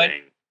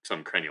something.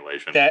 Some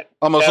crenulation. That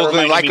almost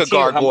looking like a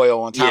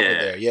gargoyle on top of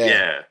there.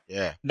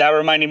 Yeah. That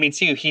reminded me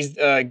too. He's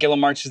Gilliam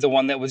March is the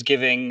one that was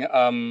giving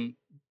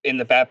in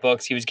the Bat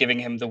books. He was giving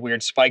him the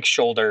weird spike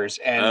shoulders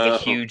and the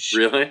huge,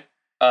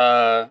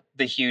 the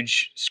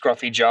huge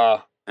scruffy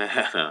jaw.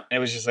 And it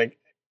was just like,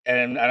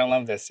 and I don't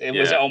love this. It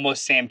was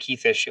almost Sam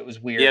Keithish. It was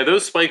weird. Yeah,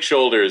 those spike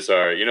shoulders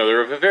are,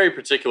 they're of a very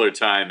particular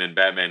time in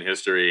Batman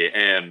history,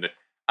 and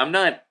I'm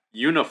not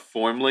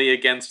uniformly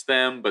against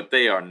them, but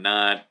they are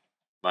not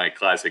my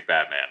classic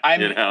Batman,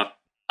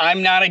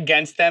 I'm not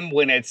against them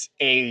when it's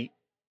a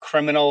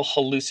criminal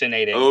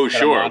hallucinating. Oh,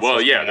 sure.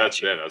 Well,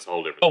 that's a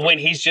whole different. But when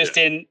he's just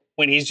in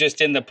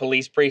the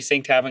police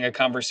precinct having a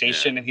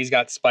conveation and he's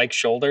got spiked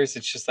shoulders,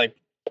 it's just like,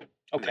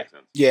 okay.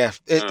 Yeah,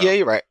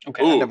 you're right.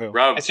 Okay. Ooh,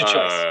 it's a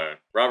choice.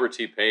 Robert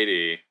T.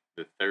 Patey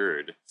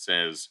III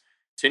says,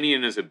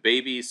 Tinian is a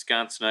baby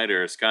Scott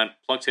Snyder. Scott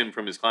plucked him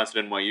from his class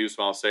at NYU,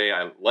 so I'll say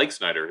I like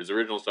Snyder. His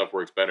original stuff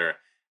works better.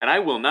 And I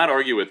will not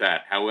argue with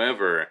that.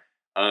 However,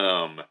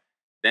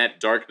 that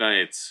Dark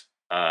Knight's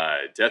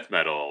death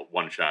metal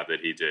one-shot that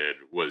he did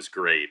was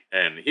great.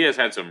 And he has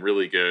had some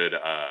really good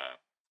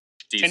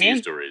DC Tinian?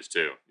 Stories,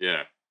 too.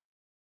 Yeah.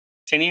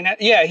 Tinian?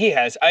 Yeah, he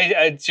has.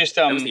 I just...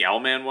 that was the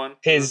Owlman one?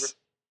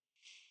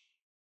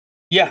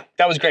 Yeah,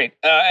 that was great.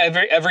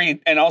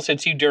 Every and also,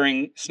 too,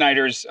 during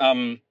Snyder's...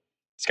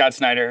 Scott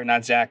Snyder,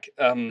 not Zach.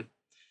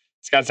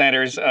 Scott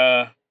Snyder's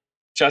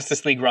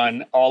Justice League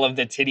run, all of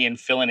the Tynion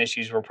fill-in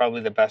issues were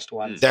probably the best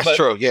ones. That's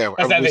true. Yeah,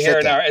 that's neither here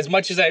nor there. As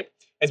much as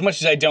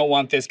I don't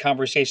want this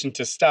conversation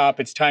to stop,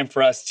 it's time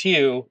for us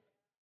to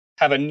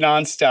have a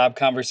nonstop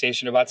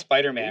conversation about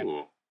Spider-Man.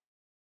 Ooh.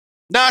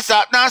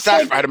 Nonstop,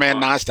 Spider-Man,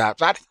 nonstop.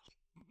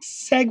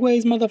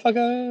 Segways,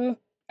 motherfucker.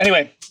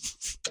 Anyway,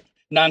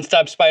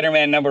 Nonstop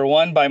Spider-Man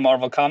 #1 by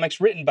Marvel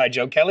Comics, written by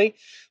Joe Kelly,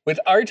 with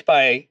art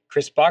by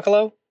Chris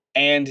Bachalo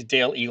and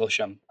Dale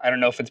Eaglesham. I don't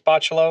know if it's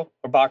Bachalo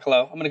or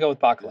Bachalo. I'm going to go with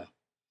Bachalo.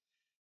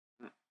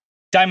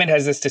 Diamond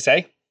has this to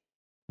say.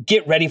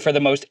 Get ready for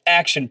the most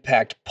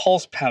action-packed,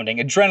 pulse-pounding,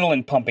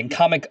 adrenaline-pumping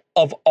comic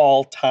of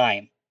all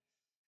time.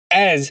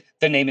 As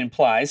the name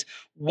implies,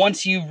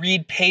 once you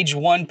read page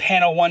 1,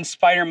 panel 1,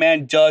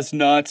 Spider-Man does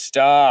not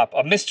stop.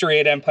 A mystery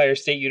at Empire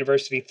State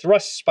University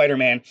thrusts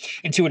Spider-Man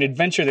into an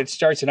adventure that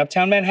starts in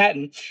Uptown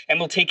Manhattan and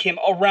will take him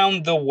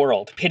around the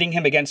world, pitting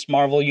him against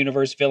Marvel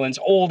Universe villains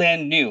old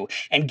and new,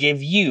 and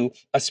give you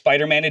a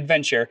Spider-Man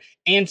adventure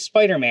and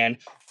Spider-Man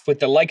with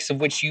the likes of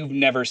which you've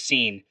never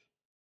seen.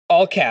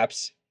 All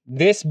caps,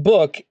 this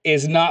book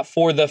is not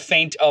for the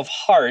faint of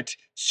heart,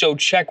 so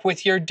check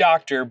with your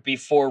doctor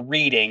before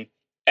reading! !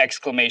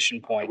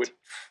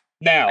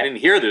 Now, I didn't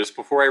hear this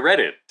before I read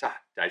it.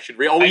 I should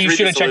always read the solicits. You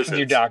should have checked with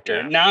your doctor.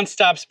 Yeah.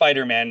 Nonstop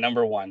Spider-Man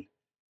 #1.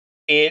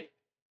 It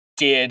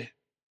did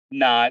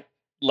not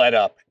let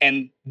up.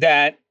 And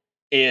that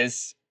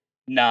is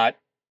not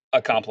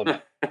a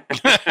compliment.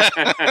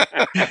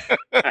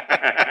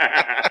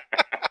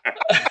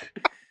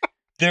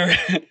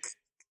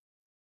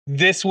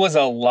 This was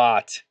a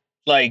lot.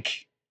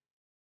 Like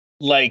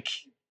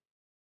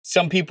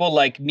some people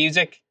like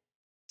music.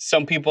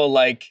 Some people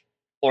like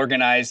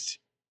organized,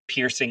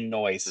 piercing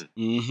noise.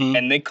 Mm-hmm.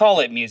 And they call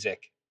it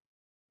music.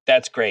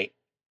 That's great.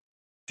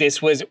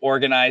 This was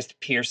organized,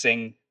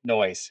 piercing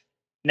noise.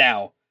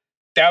 Now,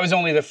 that was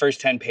only the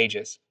first 10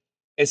 pages.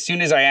 As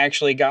soon as I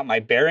actually got my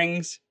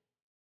bearings,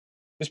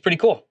 it was pretty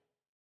cool.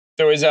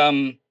 There was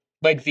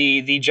like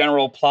the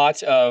general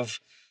plot of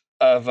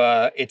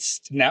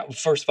it's now,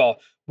 first of all,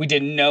 we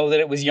didn't know that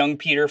it was young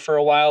Peter for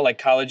a while, like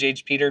college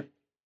age Peter.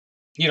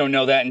 You don't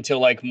know that until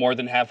like more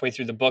than halfway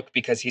through the book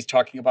because he's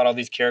talking about all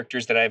these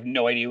characters that I have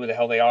no idea who the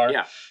hell they are.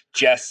 Yeah.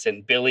 Jess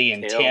and Billy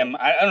and Kale. Tim.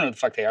 I don't know who the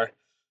fuck they are.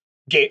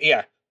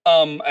 Yeah.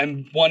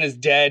 And one is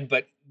dead,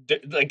 but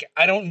like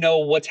I don't know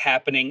what's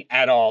happening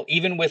at all.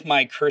 Even with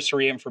my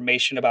cursory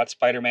information about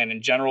Spider-Man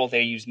in general,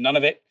 they use none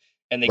of it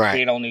and they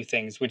create all new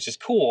things, which is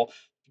cool.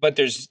 But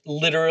there's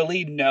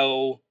literally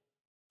no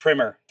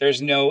primer.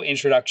 There's no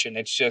introduction.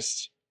 It's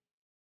just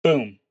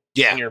boom.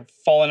 Yeah. And you're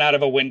falling out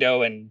of a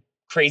window and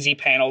crazy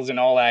panels and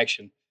all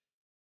action.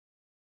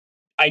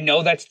 I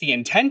know that's the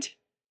intent.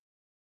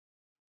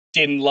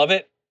 Didn't love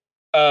it.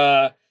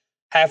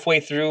 Halfway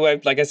through, I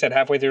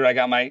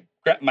got my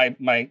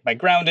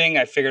grounding.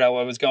 I figured out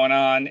what was going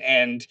on,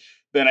 and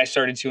then I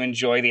started to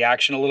enjoy the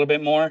action a little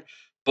bit more.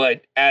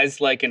 But as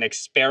like an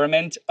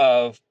experiment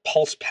of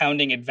pulse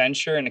pounding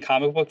adventure in a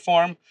comic book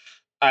form,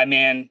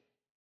 it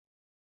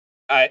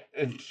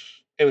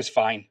was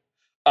fine.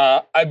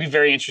 I'd be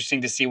very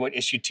interesting to see what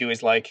issue 2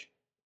 is like.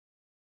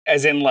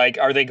 As in, like,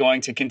 are they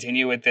going to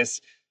continue with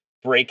this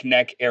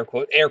breakneck, air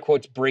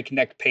quotes,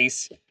 breakneck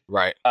pace?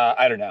 Right.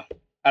 I don't know.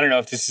 I don't know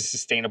if this is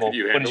sustainable.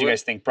 What did you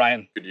guys think,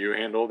 Brian? Could you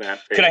handle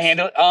that pace? Could I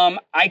handle it?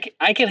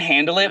 I can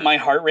handle it. My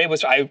heart rate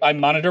was, I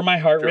monitor my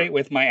heart rate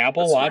with my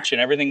Apple Watch, and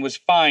everything was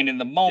fine in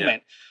the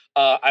moment.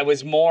 Yeah. I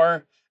was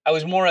more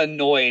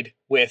annoyed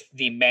with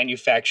the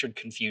manufactured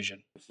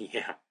confusion.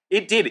 Yeah.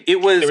 It did. There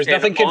was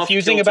nothing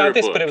confusing about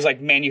this, but it was like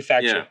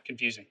manufactured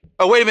confusing.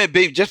 Oh, wait a minute,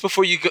 babe. Just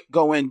before you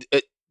go in,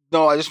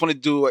 no, I just want to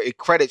do a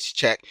credits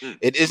check.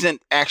 It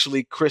isn't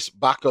actually Chris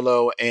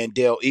Bachalo and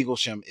Dale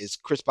Eaglesham. It's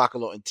Chris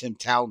Bachalo and Tim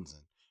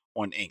Townsend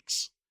on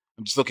inks.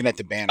 I'm just looking at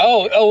the banner.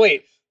 Oh,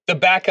 wait. The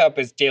backup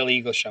is Dale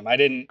Eaglesham. I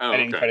didn't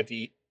credit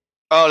the.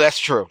 Oh, that's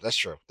true.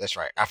 That's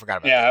right. I forgot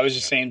about that. Yeah, I was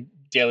just saying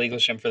Dale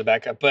Eaglesham for the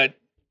backup, but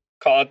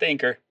call out the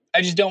inker.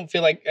 I just don't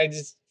feel like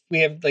we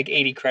have like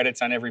 80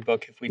 credits on every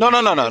book. If we no,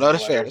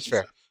 that's fair. That's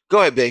fair.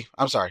 Go ahead, B.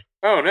 I'm sorry.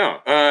 Oh no.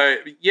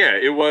 Yeah,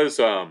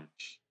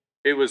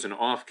 it was an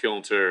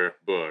off-kilter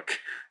book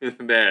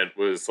that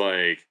was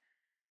like,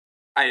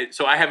 I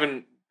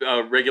haven't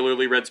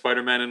regularly read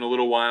Spider-Man in a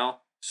little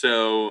while.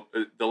 So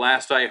the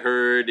last I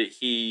heard,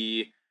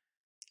 he,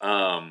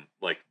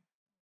 like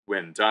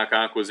when Doc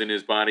Ock was in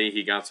his body,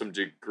 he got some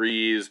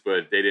degrees,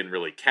 but they didn't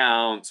really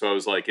count. So I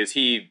was like, is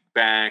he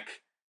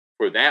back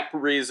for that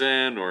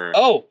reason or?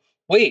 Oh,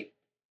 wait,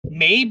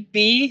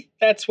 maybe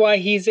that's why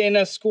he's in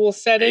a school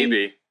setting.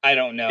 Maybe. I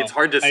don't know. It's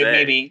hard to say,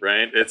 maybe.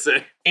 Right?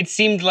 It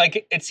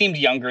seemed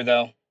younger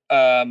though.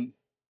 I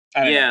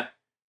don't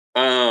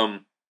know.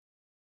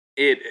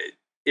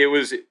 It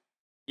was,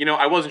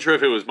 I wasn't sure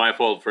if it was my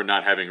fault for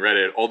not having read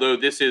it, although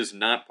this is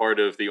not part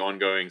of the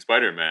ongoing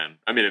Spider-Man.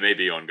 I mean, it may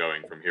be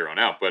ongoing from here on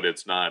out, but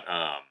it's not,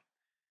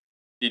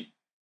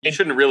 you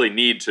shouldn't really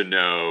need to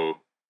know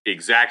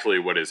exactly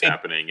what is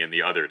happening in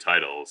the other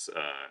titles.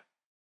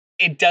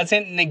 It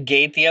doesn't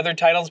negate the other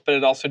titles, but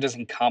it also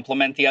doesn't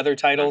complement the other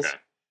titles. Okay.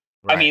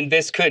 Right. I mean,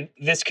 this could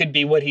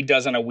be what he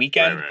does on a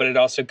weekend, but it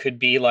also could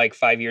be like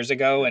 5 years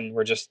ago, and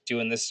we're just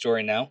doing this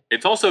story now.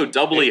 It's also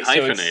doubly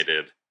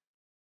hyphenated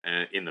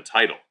in the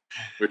title,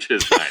 which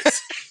is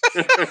nice.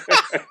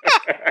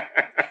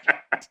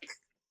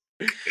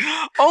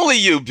 Only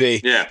you,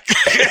 B. Yeah.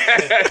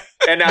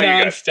 And now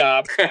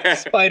nonstop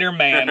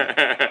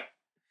Spider-Man.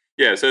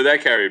 Yeah, so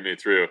that carried me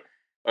through.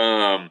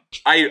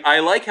 I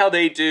like how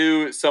they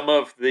do some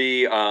of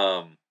the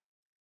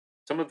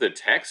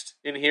text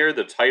in here.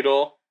 The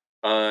title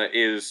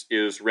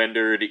is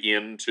rendered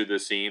into the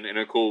scene in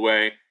a cool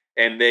way,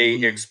 and they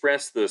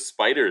express the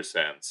spider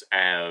sense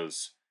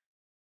as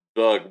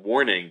the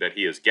warning that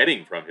he is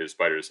getting from his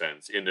spider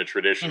sense in the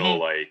traditional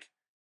like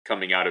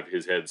coming out of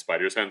his head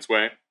spider sense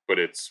way, but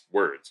it's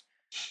words,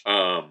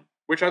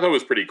 which I thought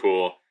was pretty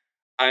cool.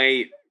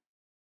 I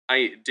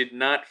did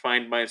not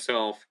find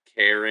myself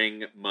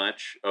caring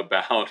much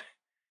about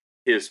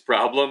his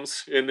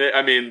problems in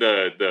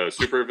the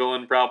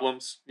supervillain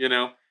problems. You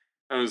know,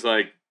 I was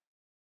like,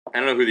 I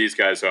don't know who these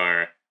guys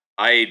are.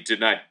 I did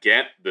not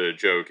get the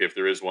joke, if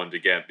there is one to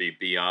get, the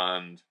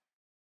Beyond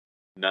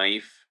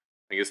knife.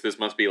 I guess this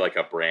must be like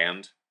a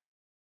brand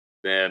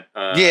that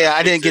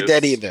I didn't get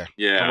that either.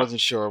 Yeah, I wasn't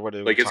sure what it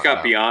was. Like it's got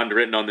about. Beyond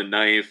written on the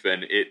knife,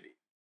 and it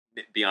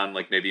Beyond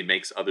like maybe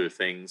makes other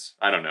things.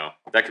 I don't know.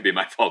 That could be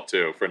my fault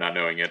too for not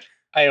knowing it.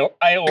 I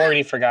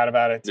already forgot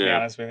about it, to be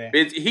honest with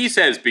you. He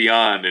says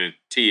Beyond and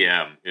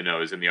TM,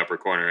 is in the upper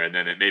corner, and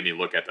then it made me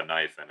look at the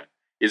knife. And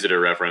is it a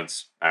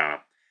reference? I don't know.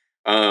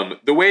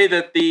 The way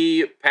that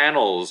the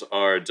panels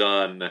are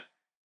done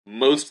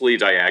mostly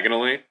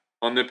diagonally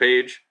on the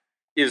page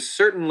is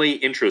certainly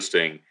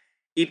interesting.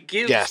 It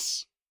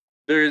gives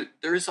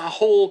there's a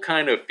whole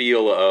kind of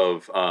feel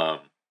of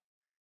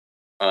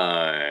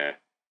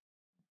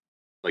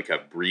like a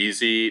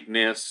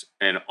breeziness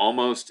and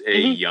almost a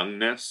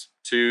youngness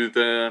to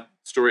the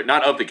story,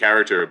 not of the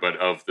character, but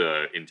of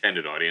the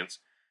intended audience.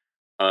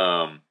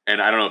 And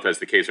I don't know if that's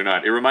the case or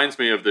not. It reminds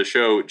me of the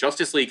show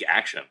Justice League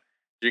Action.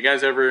 Did you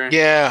guys ever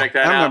check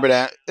that out? I remember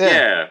that.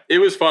 Yeah, it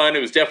was fun. It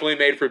was definitely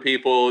made for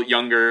people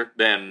younger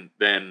than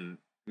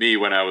me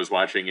when I was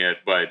watching it.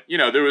 But,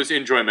 there was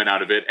enjoyment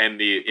out of it. And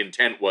the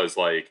intent was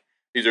like,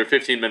 these are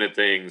 15-minute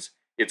things.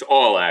 It's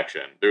all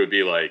action. There would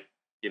be like,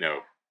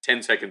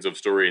 10 seconds of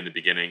story in the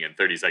beginning and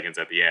 30 seconds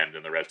at the end.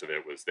 And the rest of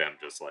it was them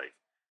just like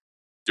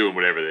doing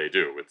whatever they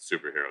do with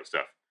superhero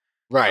stuff.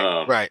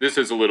 Right, right. This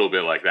is a little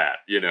bit like that,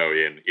 in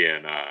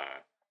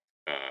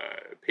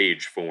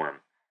page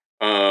form.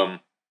 The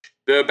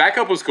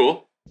backup was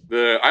cool.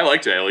 I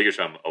liked Eli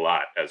Gisham a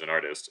lot as an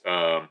artist.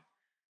 I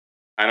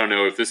don't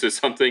know if this is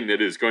something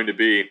that is going to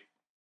be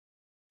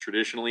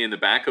traditionally in the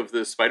back of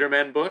the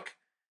Spider-Man book,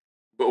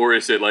 or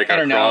is it like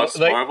across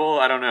Marvel?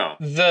 I don't know.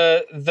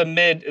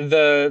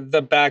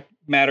 The back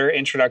matter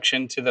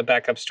introduction to the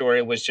backup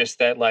story was just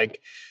that, like,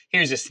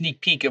 here's a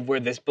sneak peek of where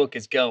this book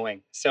is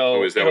going.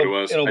 So is that what it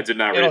was? I did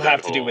not read it'll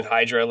have to do with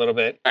Hydra a little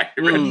bit. I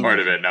read part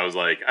of it and I was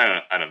like,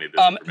 I don't need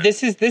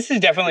this. This is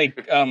definitely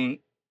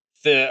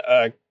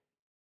the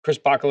Chris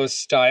Bachalo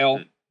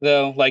style,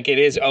 though. Like, it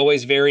is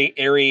always very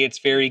airy. It's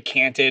very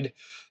canted.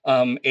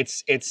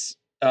 It's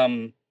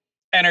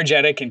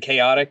energetic and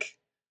chaotic.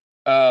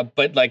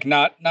 But like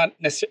not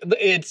necessarily.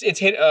 It's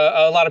hit.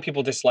 A lot of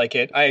people dislike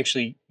it. I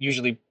actually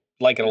usually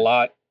like it a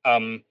lot.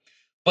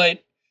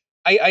 But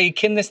I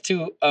akin this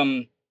to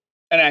an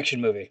action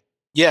movie.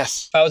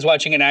 Yes. If I was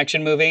watching an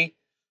action movie,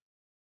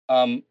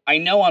 I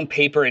know on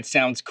paper it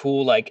sounds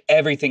cool, like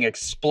everything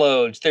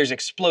explodes. There's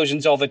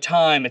explosions all the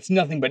time. It's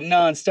nothing but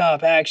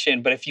nonstop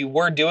action. But if you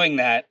were doing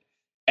that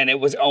and it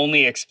was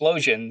only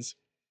explosions,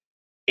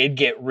 it'd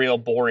get real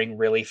boring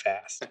really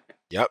fast.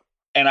 Yep.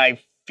 And I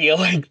feel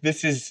like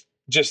this is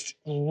just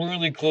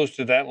really close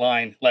to that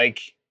line.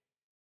 Like,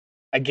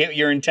 I get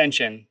your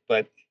intention,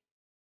 but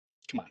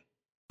come on.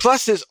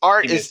 Plus, his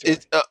art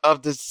is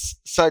of this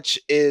such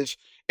is,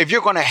 if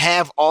you're going to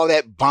have all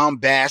that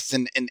bombast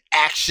and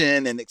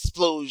action and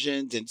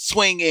explosions and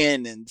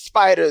swinging and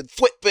spider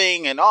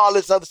flipping and all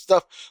this other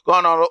stuff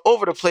going on all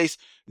over the place,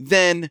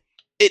 then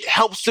it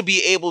helps to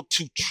be able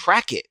to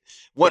track it.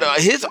 What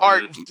his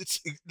art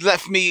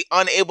left me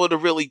unable to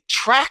really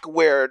track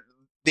where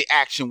the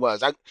action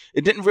was.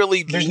 It didn't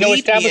really. There's no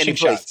establishing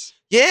shots.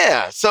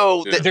 Yeah,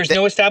 so there's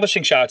no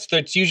establishing shots.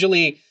 It's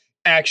usually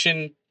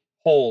action,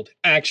 hold.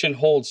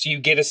 So you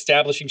get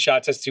establishing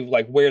shots as to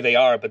like where they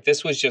are, but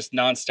this was just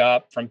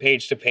nonstop from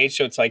page to page.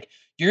 So it's like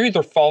you're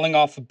either falling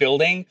off a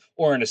building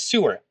or in a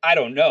sewer. I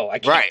don't know. I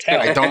can't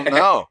tell. I don't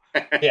know.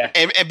 Yeah,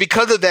 and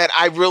because of that,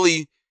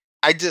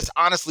 I just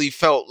honestly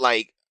felt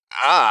like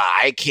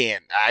I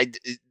can't.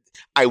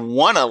 I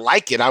want to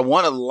like it. I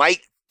want to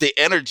like the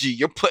energy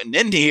you're putting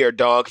into here,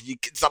 dog.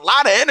 It's a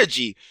lot of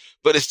energy,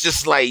 but it's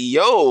just like,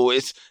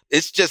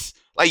 it's just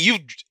like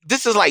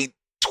this is like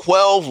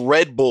 12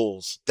 Red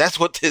Bulls. That's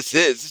what this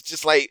is. It's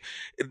just like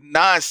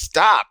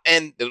nonstop.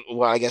 And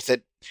well, like I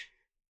said,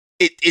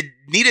 it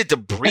needed to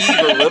breathe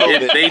a little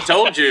bit. They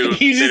told you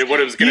that what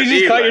it was going to be. You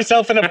just caught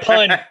yourself in a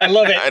pun. I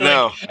love it. I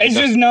know. It's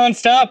just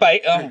nonstop.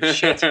 Oh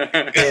shit!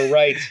 You're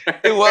right.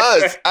 It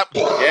was.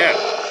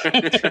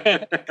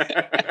 Yeah.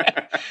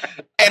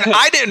 And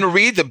I didn't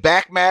read the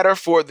back matter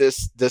for the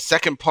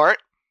second part,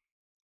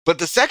 but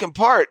the second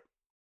part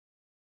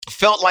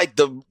felt like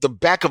the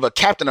back of a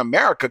Captain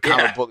America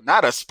comic book,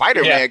 not a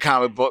Spider-Man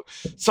comic book.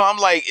 So I'm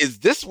like, is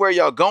this where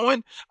y'all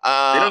going? They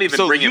don't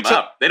even bring him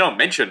up. They don't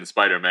mention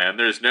Spider-Man.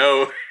 There's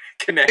no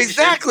connection.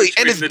 Exactly.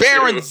 And it's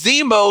Baron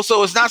Zemo,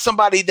 so it's not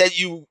somebody that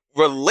you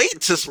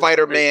relate to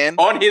Spider-Man.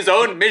 On his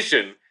own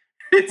mission.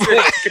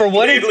 For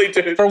what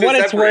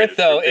it's worth,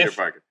 though,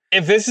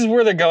 if this is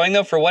where they're going,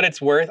 though, for what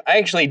it's worth, I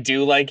actually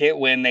do like it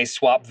when they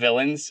swap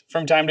villains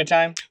from time to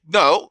time.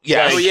 No,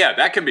 yeah. Like,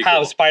 that can be how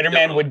cool.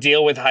 Spider-Man would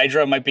deal with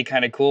Hydra might be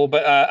kind of cool.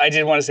 But I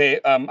did want to say,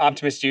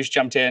 Optimus Juice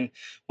jumped in.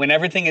 When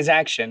everything is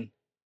action,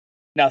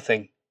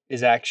 nothing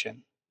is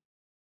action.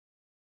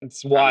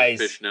 It's wise.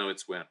 How does fish know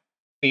it's when?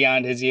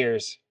 Beyond his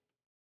ears.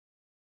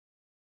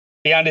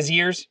 Beyond his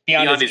ears?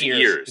 Beyond his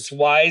ears. It's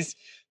wise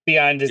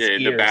beyond his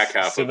ears. In the back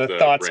half so of the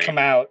thoughts brain. Come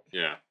out.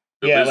 Yeah.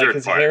 Like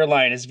his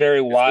hairline is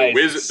very wise.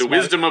 The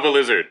wisdom of a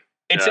lizard.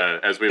 As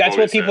we've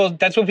always said.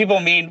 That's what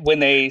people mean when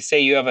they say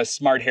you have a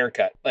smart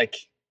haircut. Like,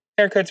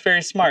 haircut's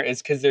very smart.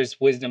 It's because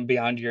there's wisdom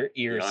beyond your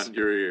ears. Beyond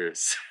your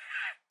ears.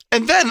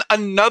 And then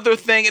another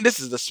thing, and this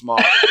is the small.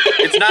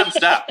 It's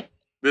nonstop.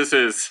 This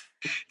is.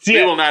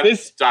 We will not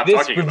stop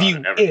talking about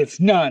it ever. It's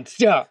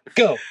nonstop.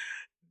 Go.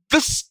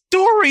 The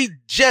story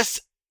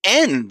just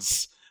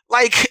ends.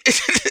 Like,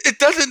 it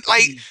doesn't,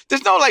 like,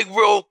 there's no, like,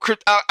 real,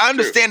 I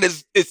understand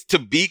it's to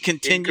be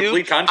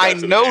continued. I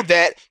know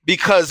that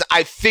because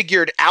I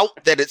figured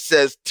out that it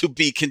says to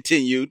be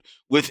continued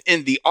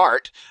within the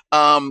art.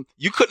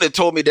 You couldn't have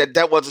told me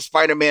that wasn't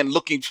Spider-Man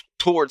looking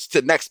towards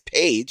the next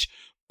page,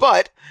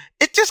 but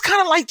it just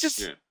kind of like,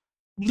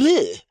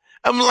 bleh.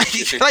 I'm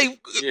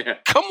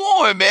like, come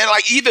on, man.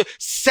 Like, either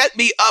set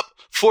me up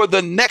for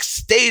the next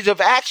stage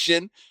of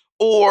action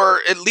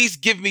or at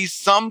least give me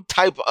some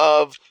type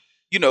of,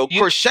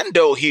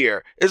 crescendo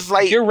here. It's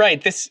like, you're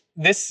right. This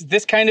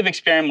kind of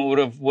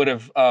experiment would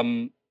have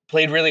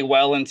played really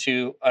well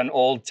into an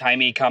old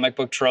timey comic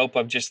book trope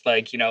of just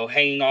like,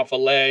 hanging off a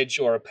ledge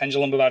or a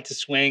pendulum about to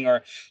swing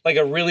or like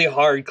a really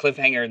hard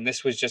cliffhanger. And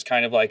this was just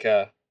kind of like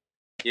a.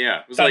 Yeah.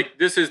 It was like,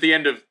 this is the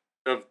end of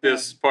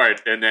this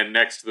part. And then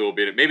next there will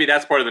be, maybe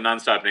that's part of the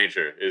nonstop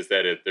nature is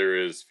that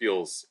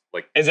feels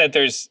like. Is that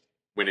there's.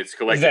 When it's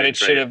collected, is that it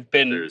should have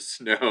been. There's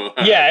no.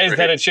 Is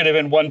that it should have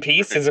been one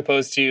piece as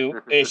opposed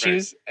to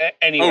issues.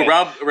 Anyway.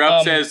 Oh,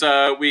 Rob says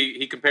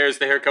he compares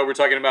the haircut we're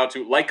talking about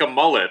to like a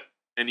mullet,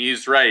 and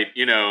he's right.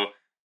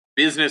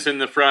 Business in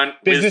the front,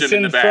 wisdom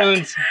in the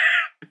back.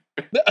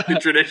 The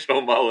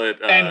traditional mullet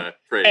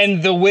phrase,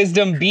 and the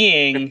wisdom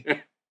being,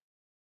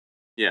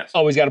 yes,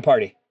 always got a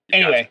party.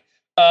 Anyway,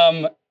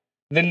 the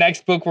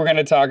next book we're going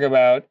to talk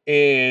about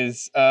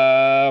is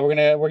we're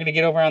gonna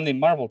get over on the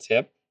Marvel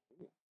tip.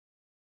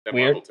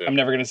 Weird. I'm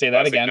never going to say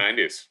that again.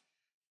 90s.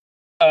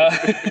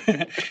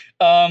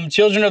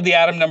 Children of the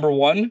Atom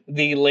 #1,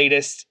 the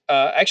latest.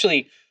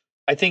 Actually,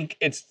 I think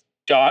it's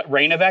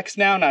Reign of X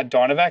now, not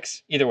Dawn of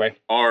X. Either way.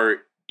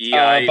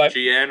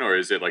 EIGN, or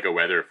is it like a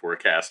weather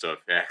forecast of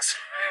X?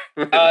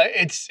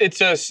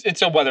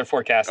 It's a weather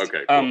forecast.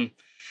 Okay. Cool.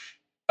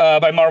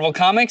 By Marvel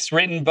Comics,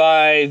 written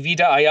by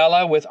Vita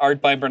Ayala with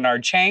art by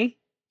Bernard Chang.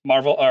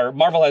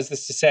 Marvel has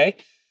this to say: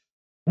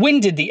 when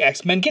did the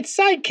X-Men get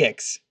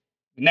sidekicks?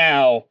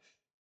 Now,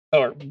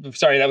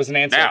 sorry, that was an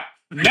answer. Now.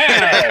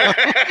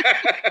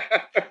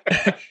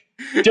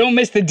 Don't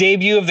miss the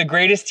debut of the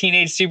greatest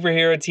teenage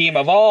superhero team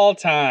of all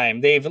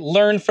time. They've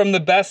learned from the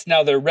best.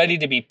 Now they're ready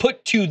to be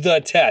put to the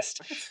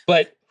test.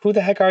 But who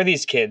the heck are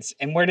these kids,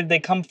 and where did they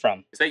come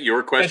from? Is that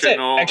your question,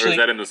 Noel, or is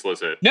that in the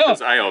solicit? No,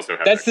 I also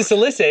have. That's the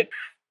solicit.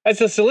 That's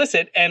the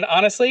solicit, and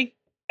honestly.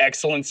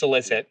 Excellent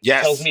solicit.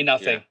 Yes. Tells me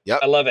nothing. Yeah. Yep.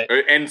 I love it.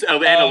 And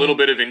a little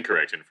bit of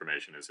incorrect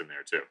information is in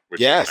there too. Which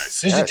is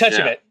nice. There's a touch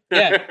of it.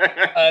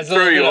 Yeah.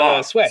 Throw you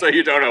off so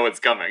you don't know what's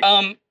coming.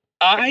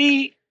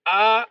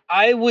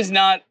 I was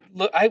not.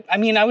 I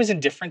mean, I was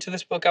indifferent to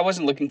this book. I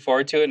wasn't looking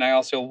forward to it, and I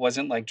also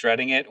wasn't like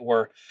dreading it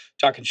or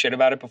talking shit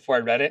about it before I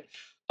read it.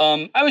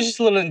 I was just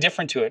a little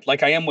indifferent to it,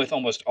 like I am with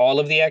almost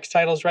all of the X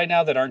titles right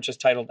now that aren't just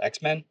titled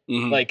X-Men.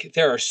 Mm-hmm. Like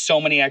there are so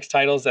many X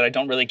titles that I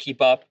don't really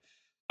keep up.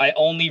 I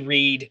only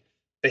read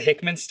the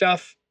Hickman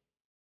stuff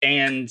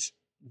and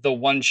the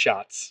one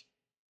shots.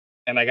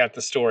 And I got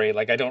the story.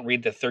 Like I don't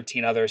read the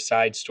 13 other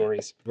side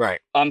stories. Right.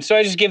 So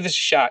I just give this a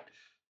shot.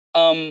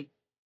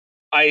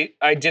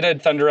 I did a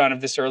Thunder Round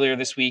of this earlier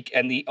this week,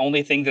 and the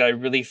only thing that I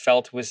really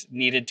felt was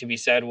needed to be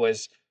said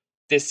was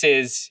this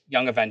is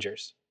Young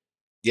Avengers.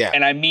 Yeah.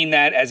 And I mean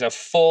that as a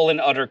full and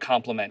utter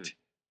compliment. Mm-hmm.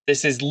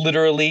 This is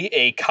literally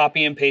a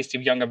copy and paste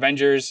of Young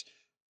Avengers,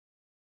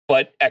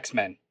 but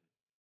X-Men.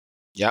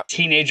 Yep.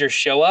 Teenagers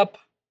show up,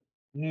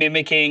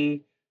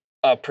 mimicking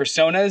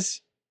personas.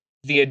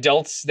 The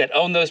adults that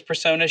own those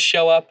personas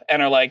show up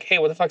and are like, hey,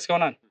 what the fuck's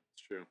going on?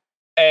 That's true.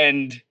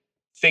 And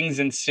things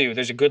ensue.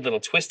 There's a good little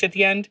twist at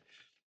the end,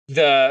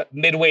 the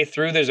midway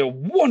through, there's a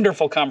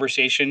wonderful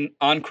conversation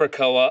on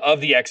Krakoa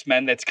of the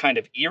X-Men that's kind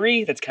of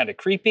eerie, that's kind of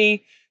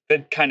creepy,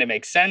 that kind of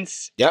makes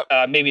sense. Yep.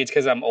 Maybe it's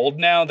because I'm old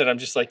now that I'm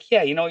just like,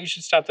 yeah, you know what? You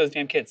should stop those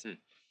damn kids.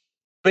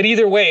 But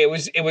either way,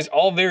 it was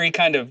all very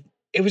kind of,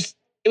 it was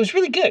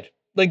really good.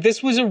 Like,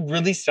 this was a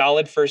really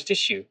solid first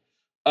issue.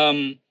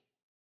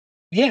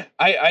 Yeah,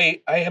 I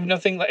have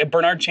nothing like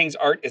Bernard Chang's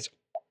art is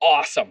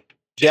awesome.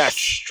 Yes.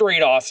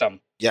 Straight awesome.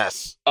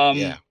 Yes.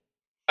 Yeah.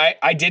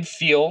 I did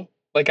feel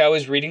like I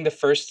was reading the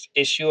first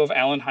issue of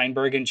Alan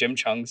Heinberg and Jim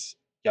Chung's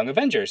Young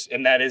Avengers,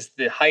 and that is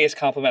the highest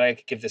compliment I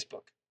could give this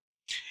book.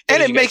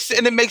 And it makes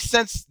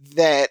sense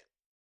that,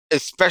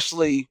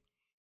 especially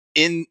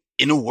in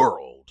a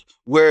world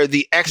where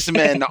the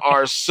X-Men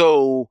are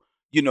so,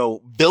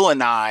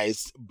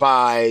 villainized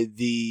by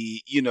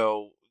the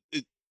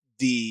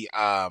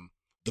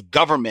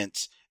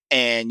government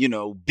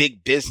and,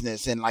 big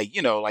business and like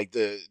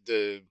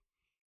the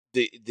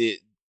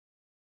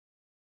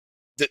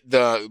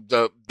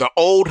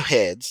old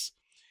heads,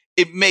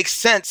 it makes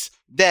sense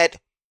that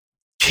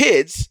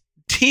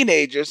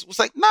teenagers was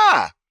like,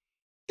 nah,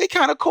 they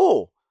kind of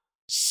cool.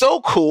 So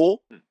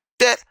cool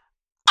that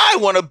I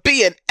want to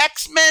be an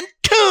X-Men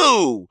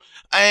too.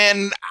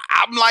 And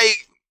I'm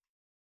like,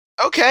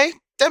 okay,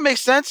 that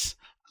makes sense.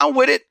 I'm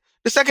with it.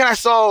 The second I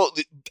saw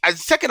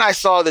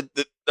that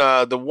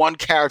the one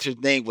character's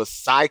name was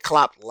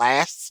Cyclops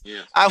Last,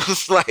 I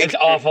was like, it's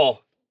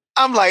awful.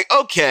 I'm like,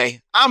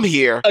 okay, I'm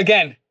here.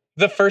 Again,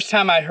 the first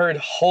time I heard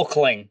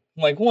Hulkling,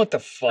 I'm like, what the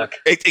fuck?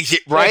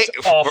 Right?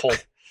 That's awful.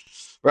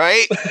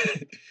 Right?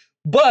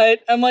 But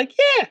I'm like,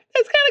 yeah,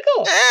 that's kind of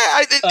cool.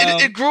 Yeah,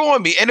 it grew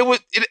on me, and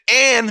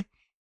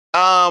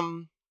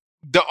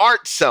the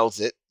art sells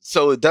it,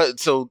 so it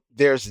does. So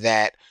there's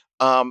that.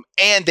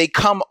 And they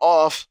come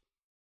off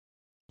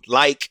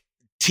like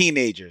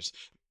teenagers.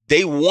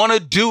 They want to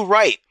do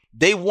right.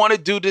 They want to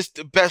do this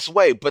the best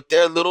way, but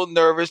they're a little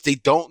nervous. They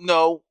don't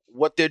know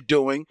what they're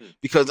doing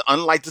because,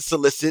 unlike the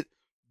Solicit,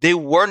 they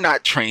were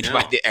not trained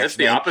by the X-Men. That's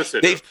the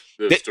opposite of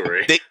the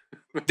story.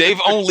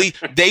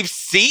 They've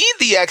seen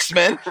the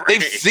X-Men. Right.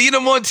 They've seen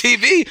them on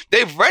TV.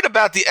 They've read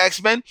about the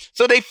X-Men,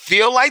 so they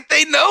feel like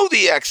they know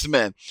the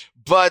X-Men.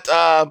 But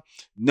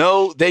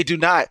no, they do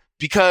not,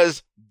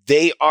 because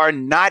they are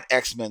not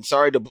X-Men.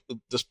 Sorry to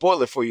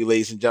spoil it for you,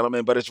 ladies and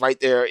gentlemen, but it's right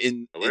there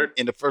in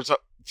the first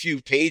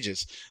few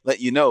pages. Let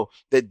you know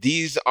that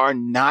these are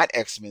not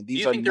X-Men.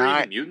 These are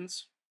not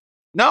mutants.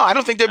 No, I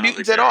don't think they're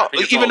mutants at all.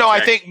 Even though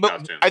I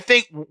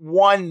think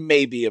one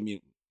may be a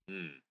mutant.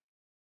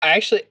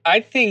 I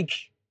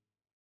think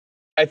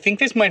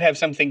this might have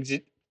something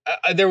to.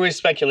 There was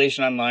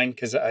speculation online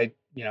because I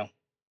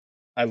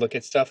look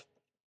at stuff.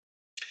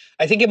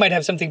 I think it might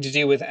have something to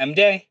do with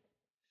M-Day.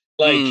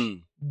 Like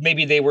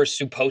maybe they were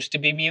supposed to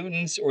be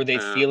mutants, or they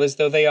feel as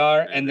though they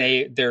are, and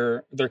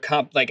they're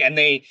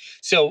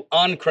so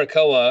on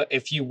Krakoa,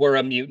 if you were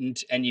a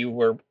mutant and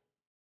your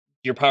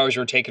powers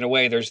were taken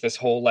away, there's this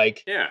whole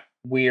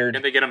weird.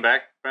 Can they get them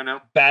back by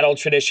now? Battle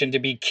tradition to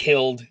be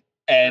killed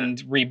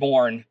and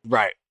reborn.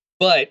 Right.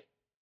 But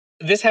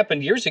this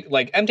happened years ago.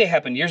 Like M-Day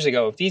happened years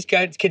ago. If these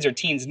kids are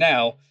teens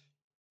now,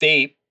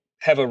 they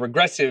have a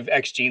regressive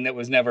X gene that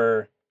was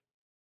never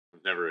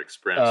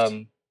expressed.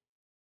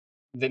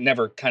 That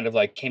never kind of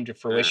came to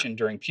fruition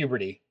during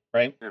puberty,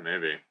 right? Yeah,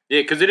 maybe.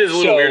 Yeah, because it is a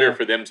little weirder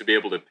for them to be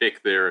able to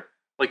pick their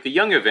the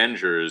Young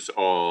Avengers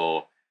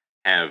all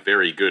have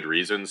very good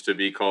reasons to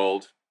be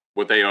called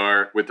what they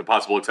are, with the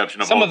possible exception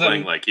of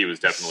Hulkling. Like he was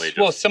definitely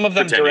just some of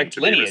them direct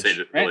lineage,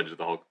 right? To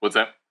the Hulk. What's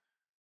that?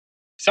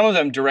 Some of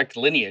them direct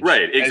lineage,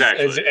 right?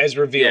 Exactly, as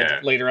revealed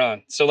later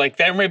on. So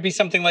there may be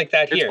something like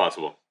that here. It's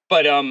possible,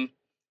 but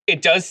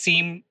it does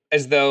seem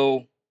as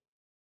though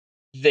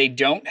they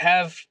don't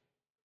have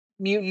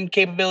mutant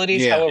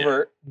capabilities.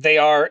 However, they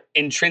are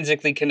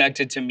intrinsically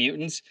connected to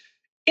mutants,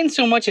 in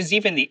so much as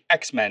even the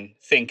X-Men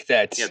think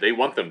that they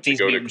want them to these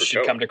mutants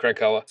should come to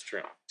Krakoa. That's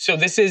true. So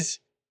this is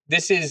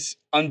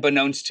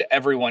unbeknownst to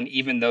everyone,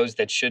 even those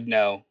that should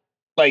know.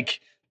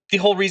 Like, the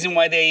whole reason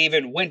why they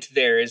even went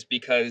there is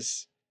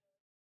because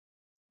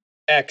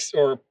X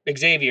or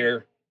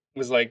Xavier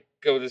was like,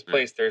 go to this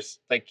place. There's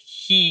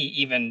he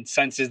even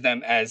senses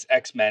them as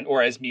X-Men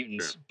or as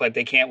mutants, but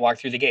they can't walk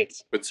through the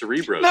gates. But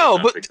Cerebro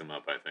does not pick them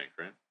up, I think,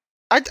 right?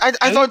 I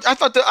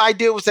thought the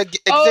idea was that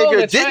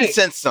Xavier didn't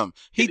sense them.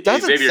 He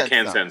doesn't. Xavier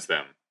can't sense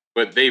them,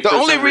 but they for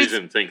some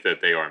reason think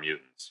that they are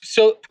mutants.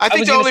 So I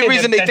think the only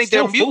reason they think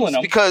they're mutants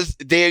is because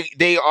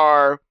they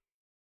are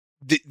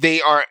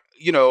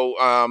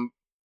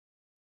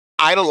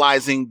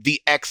idolizing the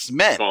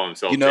X-Men. Call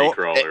themselves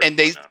and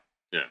they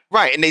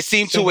right, and they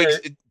seem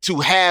to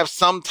have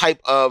some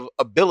type of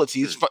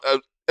abilities,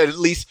 at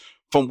least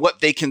from what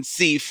they can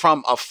see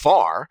from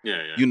afar.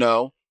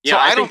 So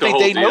I don't think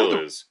they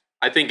know.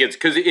 I think it's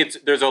because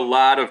there's a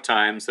lot of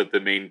times that the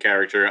main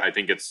character, I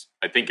think it's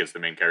the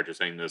main character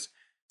saying this,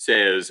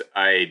 says,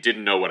 I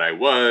didn't know what I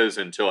was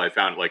until I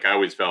found, I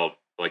always felt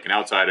like an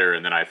outsider,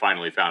 and then I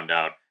finally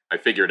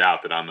figured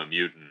out that I'm a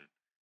mutant,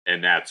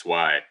 and that's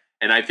why.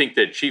 And I think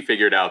that she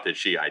figured out that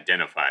she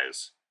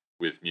identifies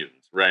with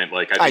mutants. right?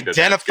 Like I think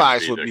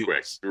identifies with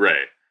mutants,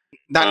 right?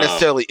 Not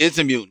necessarily is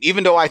a mutant,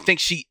 even though I think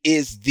she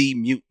is the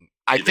mutant.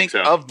 I think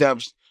so? Of them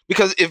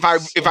because if I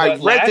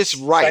read this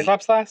right,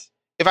 Cyclops last?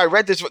 If I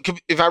read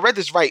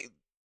this right,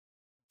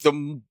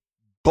 the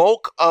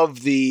bulk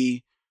of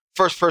the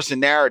first person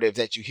narrative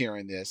that you hear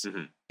in this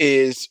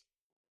is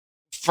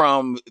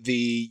from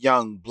the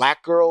young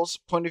black girl's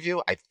point of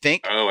view, I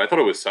think. Oh, I thought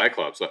it was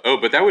Cyclops. Oh,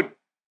 but that would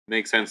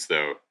make sense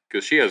though,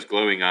 because she has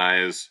glowing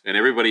eyes, and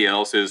everybody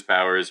else's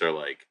powers are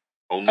like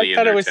only. I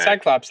thought it was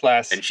Cyclops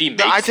last, and she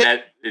makes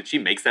that. She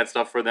makes that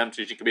stuff for them,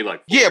 so she can be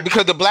like, yeah,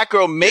 because the black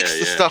girl makes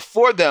the stuff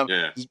for them,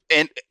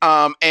 and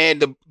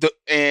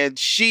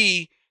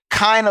she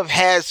kind of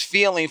has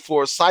feeling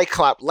for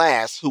Cyclops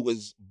last, who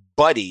was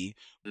Buddy,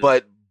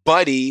 but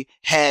Buddy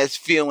has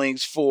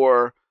feelings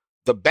for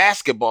the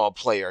basketball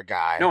player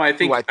guy. No, I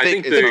think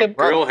the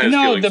girl has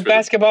feelings. The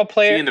basketball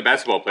player. She and the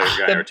basketball player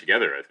guy are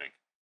together. I think.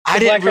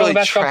 The black girl and the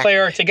basketball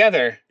player are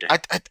together.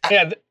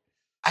 Yeah.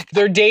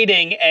 They're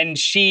dating, and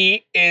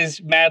she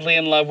is madly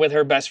in love with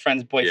her best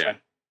friend's boyfriend.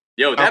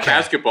 Yeah. Yo, that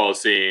basketball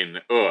scene.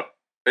 Ugh.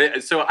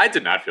 So I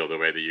did not feel the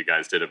way that you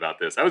guys did about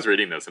this. I was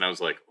reading this, and I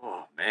was like,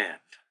 oh man,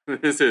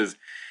 this is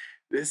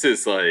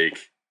like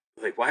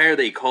why are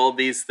they called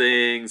these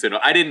things? And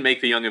I didn't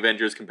make the Young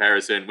Avengers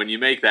comparison. When you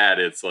make that,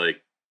 it's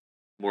like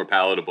more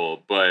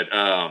palatable. But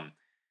I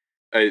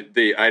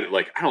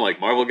don't like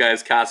Marvel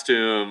guy's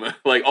costume.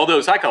 Like,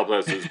 although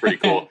Cyclops is pretty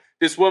cool.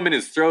 This woman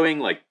is throwing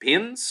like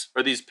pins.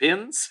 Are these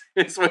pins?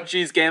 Is what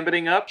she's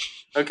gambiting up.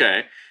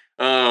 Okay.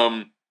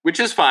 Which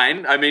is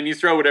fine. I mean, you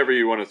throw whatever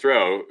you want to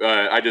throw.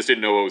 I just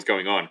didn't know what was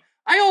going on.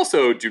 I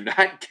also do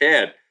not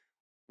get,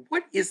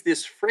 what is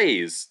this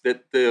phrase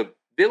that the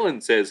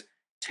villain says,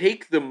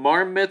 take the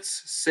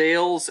marmot's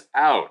sails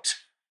out?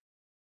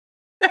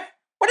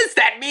 What does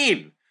that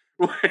mean?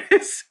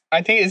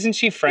 I think, isn't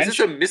she French? Is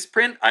this a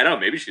misprint? I don't know.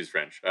 Maybe she's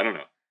French. I don't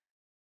know.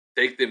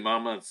 Take the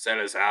marmot's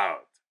sails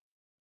out.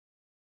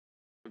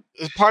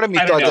 Part of me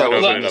thought that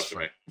was a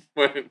misprint.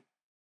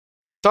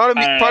 Part of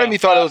me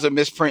thought it was a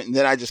misprint, and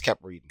then I just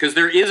kept reading. Because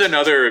there is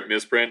another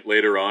misprint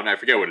later on. I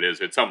forget what it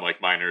is. It's some like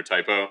minor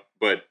typo.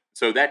 But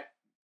so that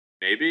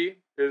maybe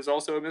is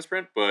also a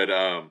misprint. But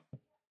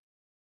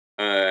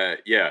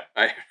yeah,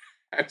 I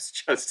was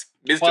just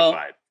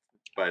mystified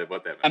by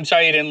what that meant. I'm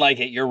sorry you didn't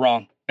like it. You're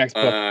wrong. Next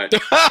book. No, I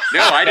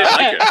didn't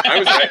like it. I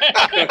was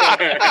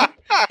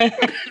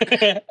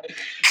right.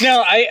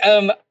 No,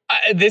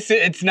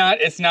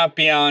 it's not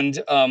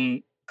beyond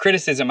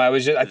criticism.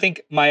 I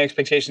think my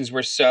expectations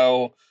were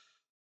so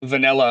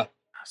vanilla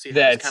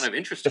that kind of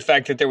interesting. The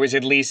fact that there was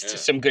at least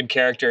some good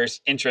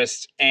characters,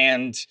 interest,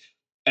 and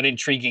an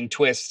intriguing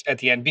twist at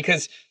the end.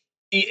 Because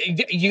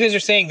you guys are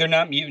saying they're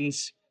not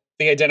mutants.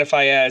 They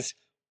identify as.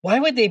 Why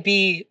would they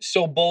be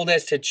so bold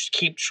as to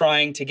keep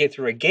trying to get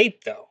through a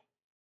gate, though?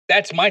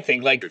 That's my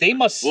thing. Like, they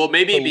must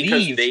maybe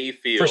because they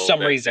feel for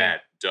some reason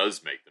that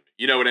does make them.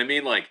 You know what I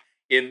mean? Like,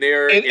 in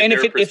their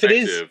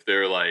perspective,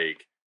 they're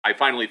like, I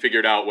finally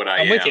figured out what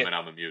I am, and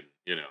I'm a mutant.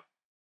 You know,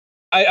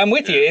 I'm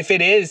with you. If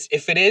it is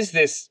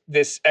this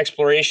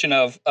exploration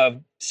of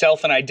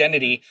self and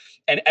identity,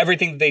 and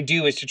everything that they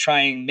do is to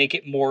try and make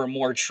it more and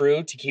more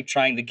true to keep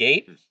trying the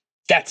gate,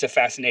 that's a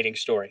fascinating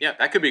story. Yeah,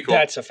 that could be cool.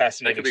 That's a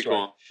fascinating story.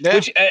 Cool.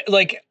 Yeah.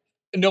 Which,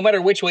 no matter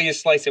which way you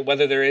slice it,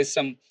 whether there is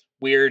some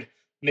weird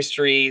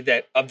mystery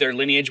that of their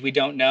lineage we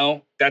don't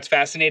know, that's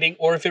fascinating,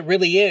 or if it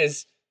really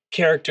is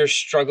characters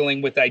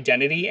struggling with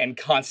identity and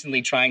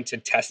constantly trying to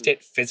test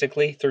it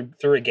physically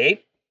through a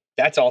gate,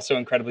 that's also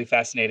incredibly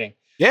fascinating.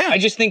 Yeah, I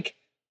just think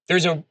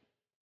there's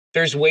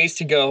ways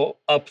to go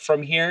up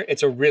from here.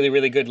 It's a really,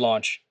 really good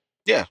launch.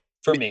 Yeah,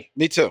 for me.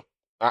 Me too.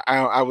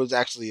 I was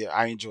actually,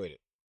 I enjoyed it.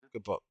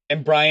 Good book.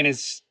 And Brian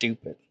is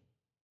stupid.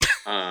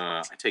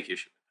 I take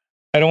issue.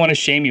 I don't want to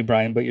shame you,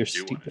 Brian, but you're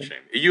stupid.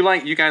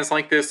 You guys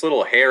like this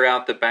little hair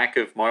out the back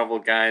of Marvel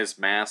guy's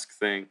mask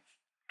thing?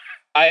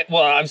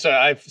 I'm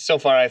sorry. So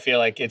far, I feel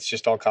like it's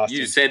just all costumes.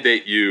 You said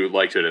that you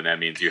liked it, and that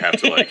means you have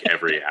to like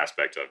every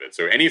aspect of it.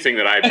 So anything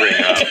that I bring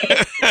up,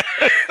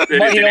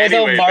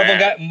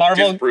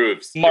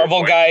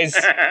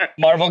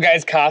 Marvel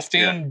guy's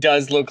costume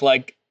does look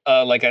like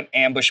an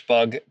ambush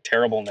bug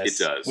terribleness.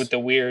 It does with the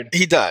weird.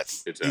 He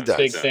does.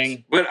 Big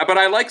thing. But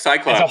I like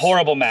Cyclops. It's a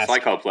horrible mask.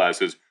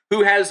 Cyclops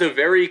who has a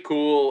very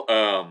cool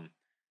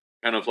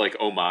kind of like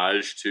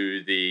homage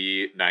to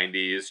the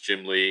 90s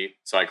Jim Lee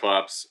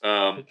Cyclops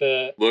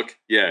look.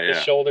 Yeah. The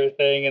shoulder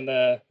thing and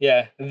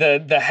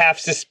the half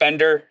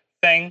suspender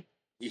thing.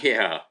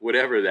 Yeah,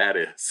 whatever that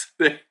is.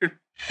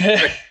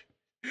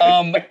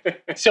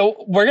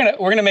 So we're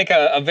gonna make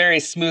a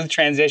very smooth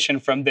transition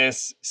from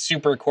this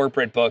super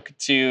corporate book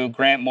to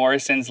Grant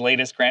Morrison's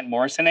latest Grant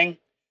Morrisoning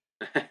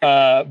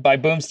by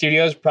Boom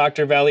Studios,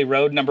 Proctor Valley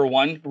Road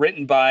 #1,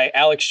 written by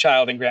Alex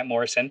Child and Grant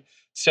Morrison.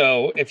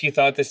 So if you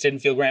thought this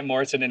didn't feel Grant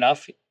Morrison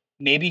enough,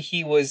 maybe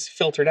he was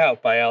filtered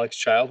out by Alex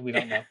Child. We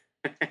don't know.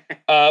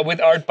 With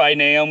art by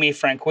Naomi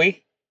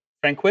Franqui.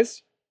 Why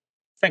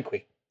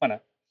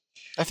not?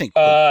 I think.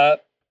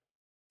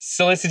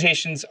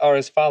 Solicitations are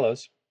as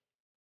follows.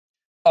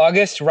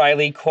 August,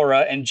 Riley,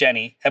 Cora, and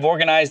Jenny have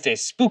organized a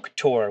spook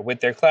tour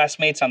with their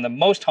classmates on the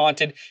most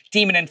haunted,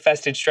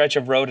 demon-infested stretch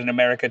of road in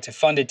America to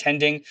fund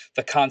attending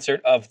the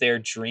concert of their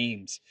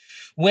dreams.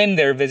 When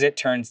their visit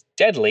turns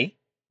deadly,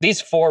 these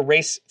four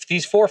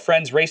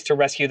friends race to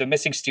rescue the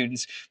missing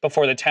students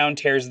before the town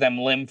tears them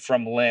limb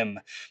from limb.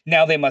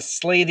 Now they must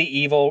slay the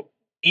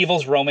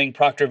evils roaming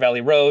Proctor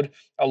Valley Road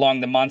along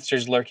the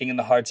monsters lurking in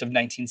the hearts of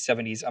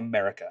 1970s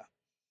America.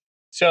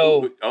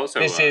 So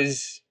this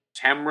is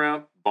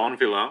Tamra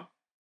Bonvillain.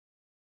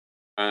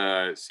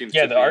 Seems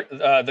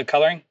the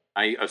coloring.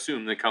 I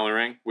assume the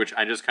coloring, which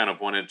I just kind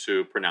of wanted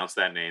to pronounce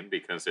that name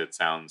because it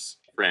sounds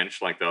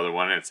French like the other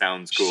one. It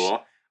sounds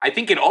cool. I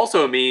think it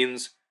also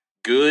means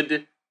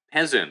good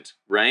peasant,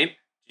 right?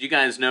 You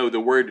guys know the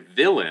word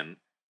villain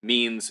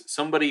means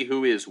somebody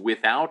who is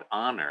without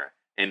honor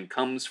and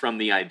comes from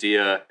the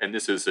idea, and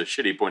this is a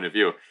shitty point of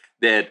view,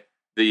 that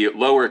the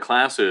lower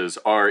classes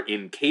are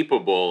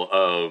incapable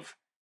of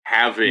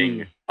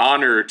having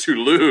honor to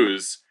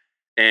lose.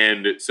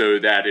 And so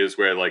that is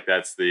where, like,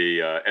 that's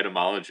the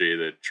etymology,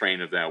 the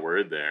train of that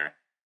word there.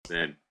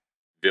 That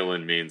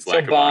villain means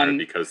lack of honor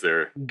because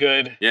they're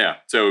good. Yeah,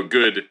 so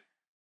good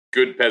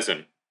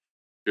peasant.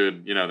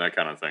 Good, that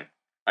kind of thing.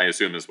 I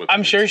assume is what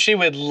I'm sure she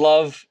would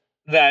love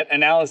that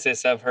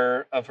analysis of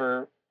her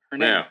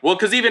name. Yeah, well,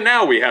 because even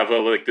now we have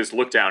this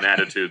look down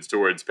attitudes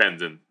towards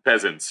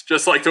peasants,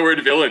 just like the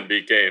word villain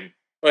became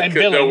like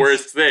the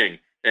worst thing.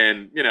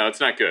 And it's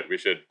not good. We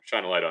should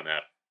shine a light on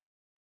that.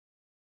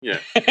 Yeah.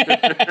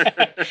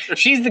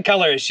 She's the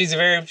colorist. She's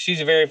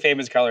a very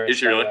famous colorist. Is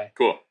she really?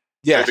 Cool.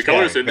 Yeah. The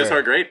colors in this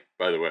are great,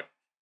 by the way.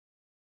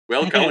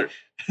 Well colored.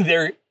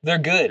 They're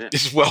good. Yeah.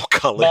 It's well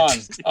colored.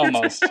 Bond,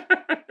 almost.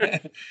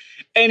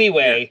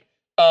 Anyway,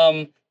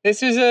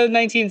 this is a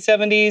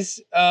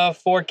 1970s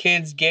 4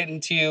 kids get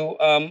into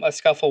a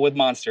scuffle with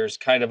monsters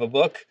kind of a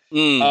book.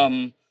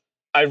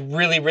 I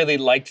really, really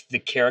liked the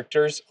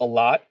characters a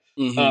lot.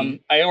 Mm-hmm.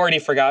 I already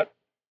forgot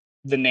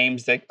the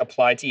names that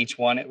apply to each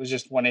one. It was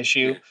just one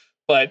issue,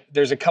 but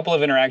there's a couple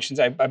of interactions.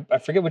 I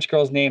forget which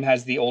girl's name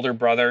has the older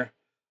brother,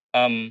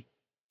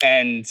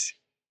 and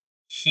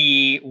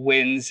he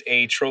wins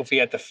a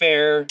trophy at the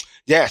fair.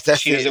 Yes,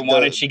 that's she doesn't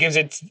want it. She gives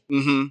it.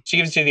 Mm-hmm. She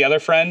gives it to the other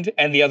friend,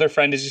 and the other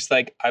friend is just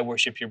like, "I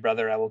worship your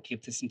brother. I will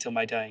keep this until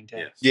my dying day."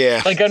 Yes.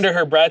 Yeah, like under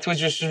her breath,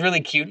 which was just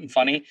really cute and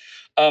funny.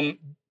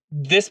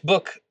 This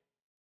book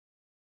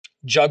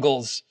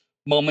juggles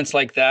moments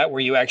like that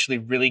where you actually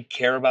really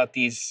care about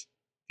these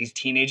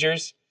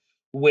teenagers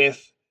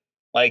with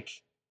like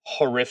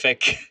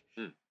horrific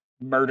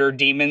murder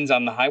demons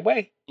on the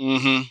highway.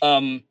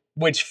 Mm-hmm.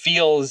 Which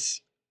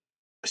feels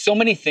so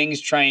many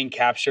things try and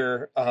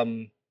capture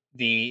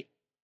the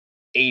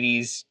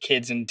 80s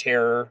kids in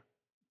terror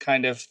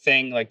kind of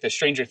thing, like the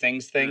Stranger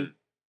Things thing,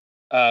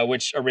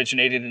 which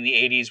originated in the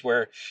 80s,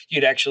 where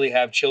you'd actually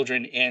have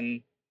children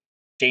in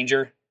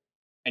danger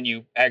and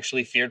you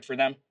actually feared for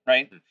them,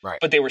 right?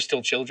 But they were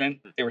still children.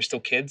 They were still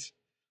kids.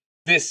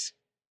 This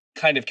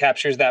kind of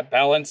captures that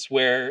balance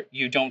where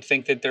you don't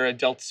think that they're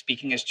adults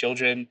speaking as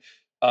children.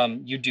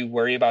 You do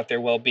worry about their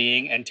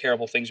well-being and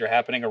terrible things are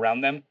happening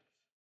around them.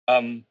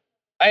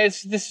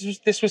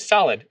 This was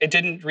solid. It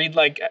didn't read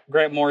like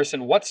Grant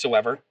Morrison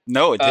whatsoever.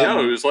 No, it didn't.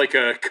 No, it was like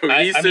a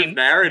cohesive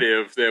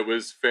narrative that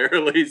was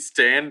fairly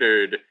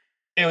standard.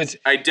 It was.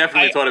 I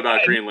definitely thought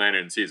about Green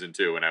Lantern season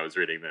 2 when I was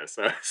reading this.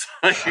 I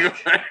was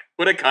like,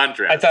 what a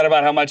contrast! I thought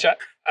about how much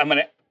I'm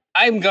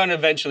gonna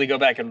eventually go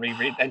back and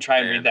reread and try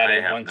and read that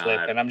in one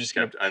clip, and I'm just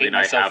gonna hate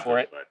myself for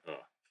it.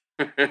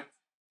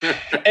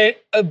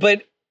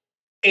 But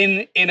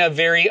in a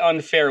very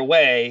unfair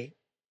way,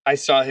 I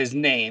saw his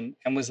name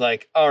and was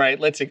like, all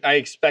right, I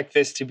expect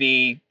this to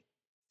be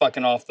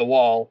fucking off the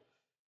wall.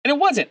 And it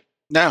wasn't.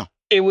 No.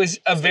 It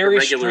was a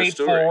very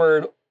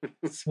straightforward,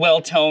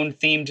 well-toned,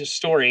 themed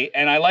story,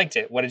 and I liked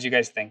it. What did you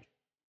guys think?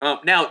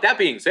 Now, that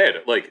being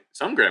said, like,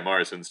 some Grant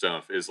Morrison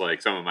stuff is,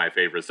 like, some of my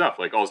favorite stuff.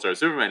 Like, All-Star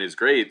Superman is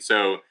great,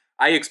 so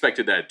I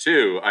expected that,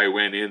 too. I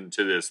went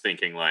into this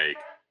thinking, like,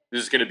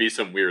 this is going to be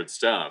some weird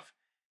stuff.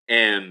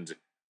 And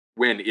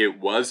when it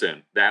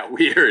wasn't that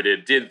weird,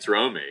 it did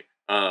throw me.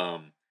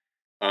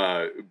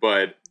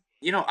 But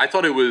I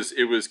thought it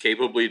was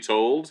capably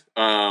told.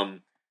 I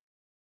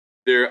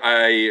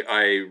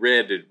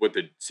read what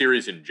the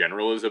series in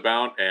general is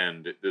about,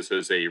 and this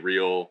is a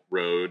real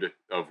road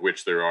of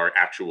which there are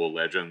actual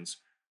legends.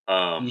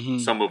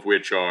 Some of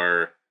which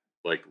are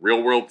like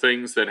real world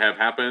things that have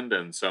happened,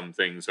 and some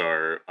things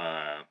are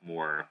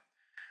more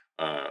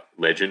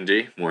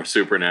legendy, more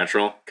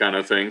supernatural kind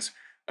of things.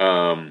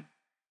 And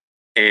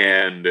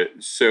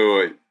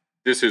so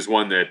this is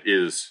one that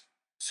is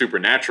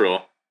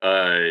supernatural.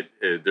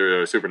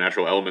 There are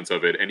supernatural elements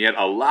of it, and yet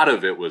a lot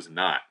of it was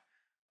not.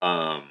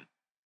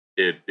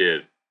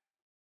 It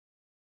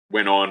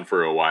went on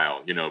for a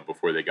while,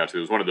 before they got to it.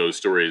 It was one of those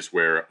stories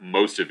where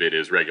most of it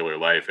is regular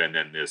life, and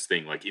then this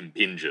thing like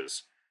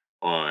impinges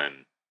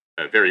on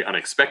very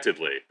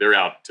unexpectedly. They're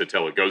out to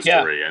tell a ghost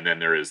story, and then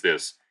there is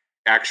this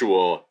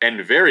actual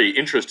and very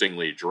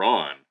interestingly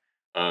drawn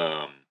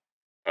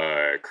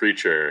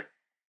creature.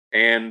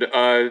 And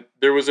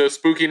there was a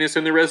spookiness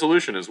in the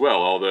resolution as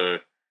well. All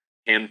the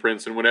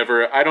handprints and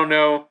whatever. I don't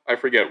know. I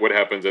forget what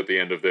happens at the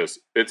end of this.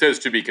 It says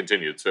to be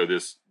continued. So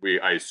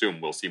I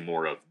assume we'll see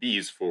more of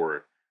these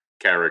 4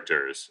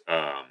 characters.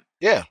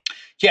 Yeah.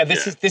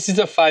 This is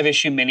a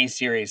 5-issue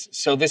miniseries.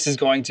 So this is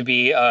going to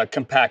be a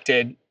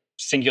compacted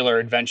singular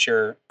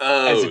adventure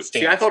as it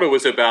stands. See, I thought it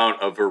was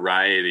about a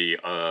variety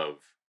of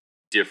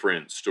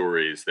different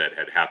stories that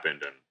had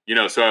happened.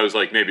 And, so I was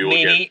like, maybe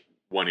we'll get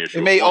one issue.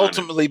 It may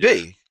ultimately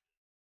be.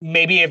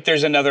 Maybe if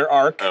there's another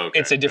arc,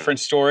 it's a different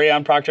story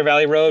on Proctor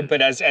Valley Road.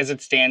 But as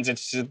it stands,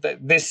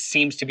 this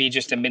seems to be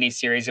just a mini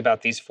series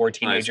about these 4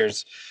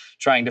 teenagers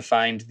trying to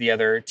find the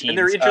other teens. And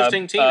they're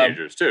interesting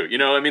teenagers too.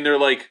 They're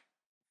like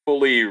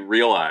fully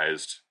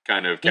realized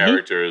kind of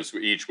characters,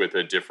 each with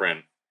a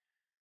different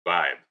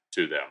vibe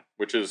to them,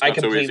 which is not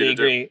so easy to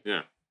agree. Do.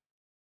 Yeah.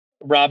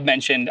 Rob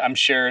mentioned, I'm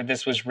sure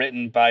this was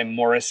written by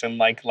Morrison,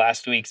 like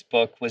last week's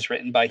book was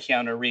written by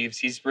Keanu Reeves.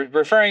 He's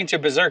referring to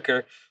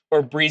Berserker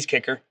or Breeze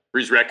Kicker.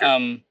 Breeze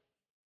Wrecker.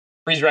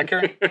 Breeze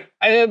Wrecker.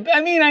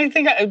 I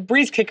think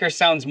Breeze Kicker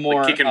sounds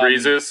more like kicking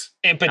breezes.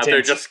 Impotent. Out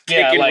there just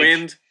kicking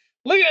wind.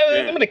 Look,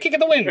 I'm going to kick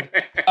at the wind.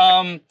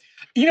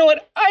 You know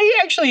what?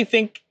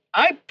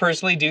 I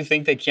personally do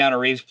think that Keanu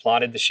Reeves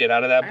plotted the shit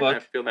out of that book, I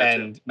feel that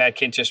and too. Matt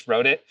Kindt just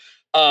wrote it.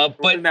 But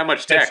that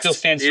much text that still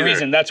stands to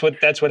reason. That's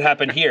what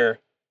happened here.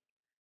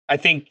 I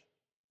think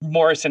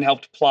Morrison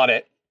helped plot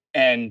it,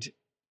 and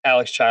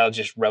Alex Child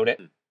just wrote it,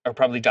 or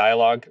probably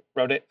Dialogue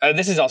wrote it.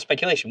 This is all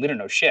speculation. We don't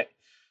know shit.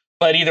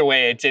 But either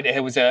way,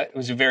 it was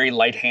a very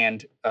light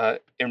hand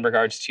in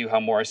regards to how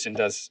Morrison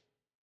does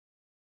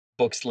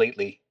books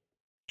lately.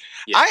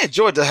 Yeah. I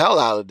enjoyed the hell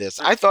out of this.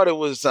 I thought it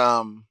was.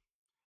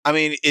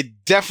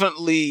 It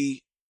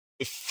definitely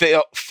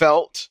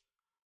felt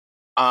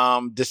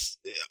this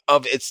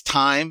of its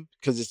time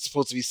because it's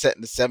supposed to be set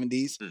in the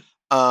 70s.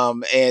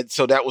 And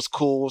so that was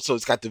cool. So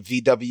it's got the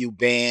VW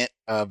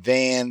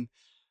van,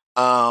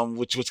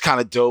 which was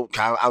kind of dope.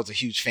 I was a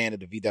huge fan of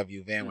the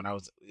VW van when I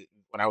was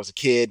a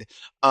kid.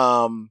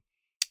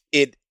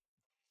 It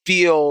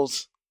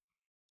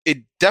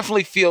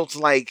definitely feels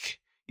like,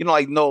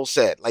 like Noel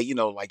said, like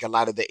a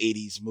lot of the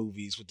 80s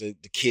movies with the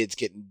kids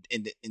getting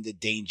into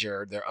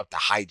danger, they're up to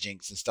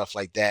hijinks and stuff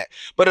like that.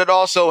 But it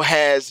also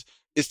is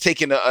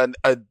taking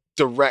a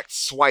direct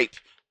swipe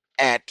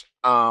at,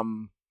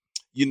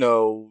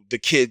 the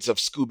kids of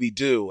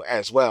Scooby-Doo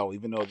as well,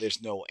 even though there's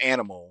no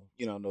animal,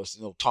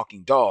 no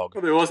talking dog.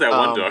 Well, there was that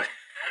one dog.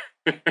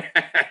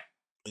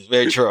 It's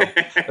very true.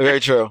 Very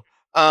true.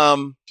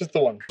 Just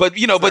the one. But,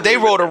 but they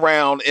rode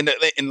around in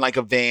like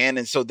a van.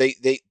 And so they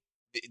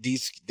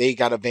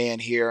got a van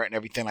here and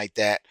everything like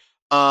that.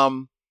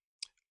 I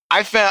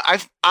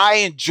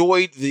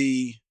enjoyed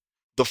the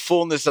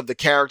fullness of the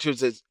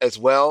characters as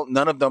well.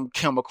 None of them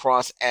come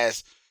across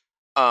as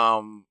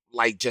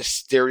like just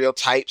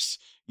stereotypes.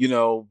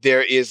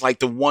 There is like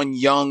the one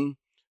young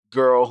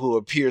girl who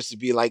appears to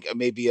be like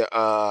maybe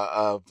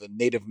of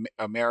Native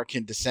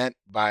American descent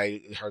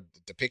by her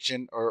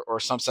depiction or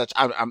some such.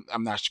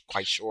 I'm not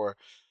quite sure.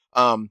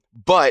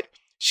 But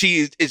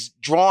she is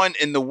drawn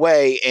in the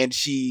way, and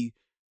she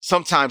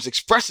sometimes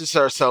expresses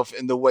herself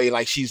in the way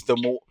like she's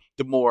the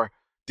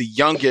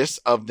youngest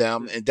of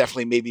them, and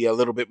definitely maybe a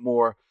little bit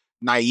more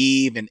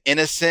naive and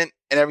innocent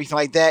and everything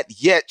like that.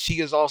 Yet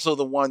she is also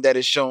the one that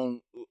is shown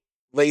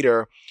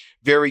later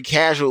very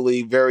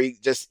casually, very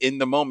just in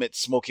the moment,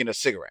 smoking a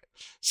cigarette.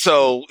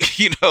 So,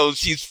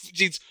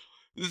 she's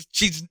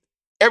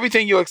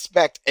everything you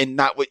expect and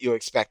not what you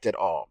expect at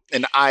all.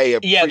 And I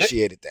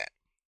appreciated that.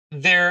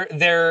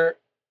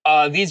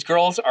 These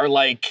girls are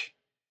like,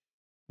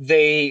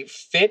 they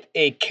fit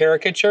a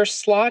caricature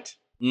slot,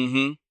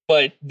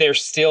 but they're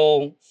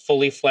still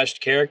fully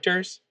fleshed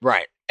characters.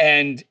 Right.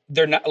 And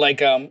they're not like,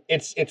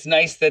 it's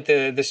nice that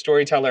the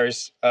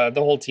storytellers, the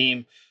whole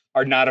team,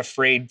 are not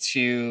afraid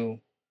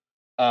to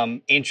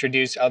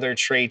introduce other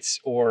traits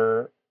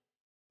or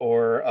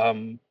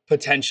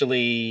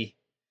potentially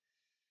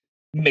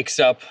mix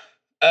up.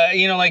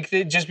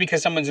 Just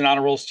because someone's an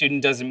honor roll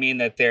student doesn't mean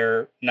that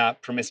they're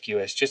not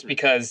promiscuous. Just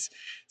because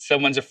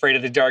someone's afraid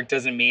of the dark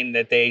doesn't mean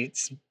that they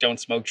don't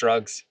smoke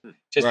drugs.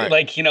 Just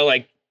right.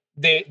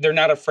 They're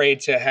not afraid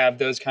to have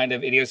those kind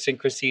of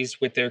idiosyncrasies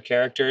with their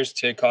characters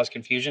to cause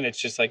confusion. It's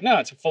just like, no,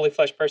 it's a fully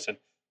fleshed person.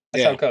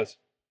 That's how it goes.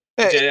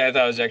 I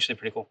thought it was actually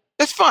pretty cool.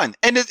 It's fun,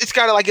 and it's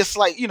got like a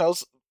slight,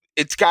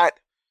 it's got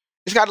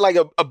like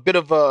a bit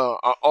of a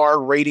R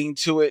rating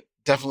to it.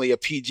 Definitely a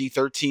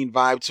PG-13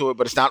 vibe to it,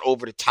 but it's not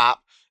over the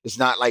top. It's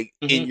not like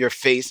in your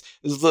face.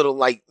 It's a little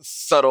like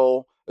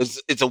subtle.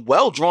 It's a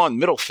well drawn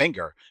middle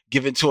finger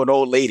given to an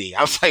old lady.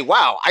 I was like,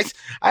 wow, I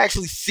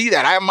actually see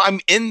that. I'm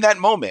in that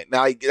moment.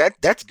 Now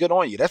that's good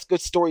on you. That's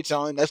good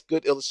storytelling. That's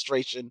good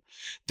illustration.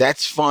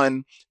 That's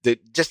fun.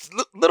 Just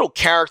little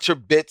character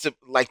bits of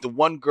like the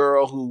one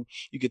girl who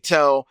you could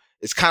tell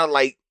is kind of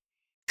like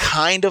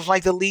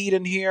the lead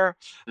in here.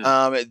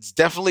 It's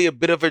definitely a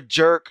bit of a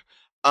jerk,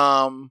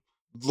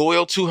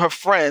 loyal to her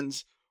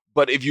friends,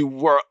 But if you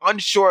were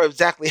unsure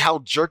exactly how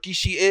jerky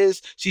she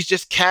is, she's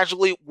just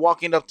casually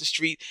walking up the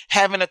street,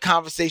 having a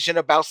conversation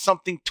about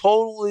something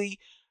totally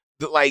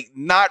like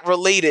not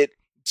related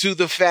to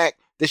the fact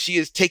that she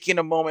is taking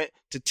a moment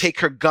to take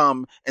her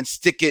gum and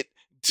stick it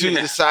to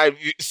the side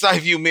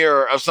view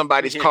mirror of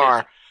somebody's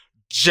car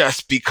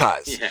just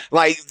because.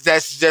 Like,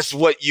 that's just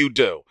what you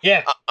do.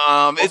 Yeah.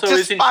 Also, it's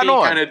just spot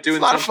on. Kind of doing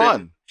it's a lot of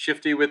fun.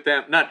 Shifty with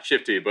them. Not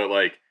shifty, but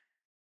like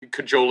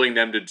cajoling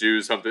them to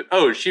do something.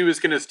 Oh, she was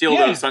going to steal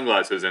those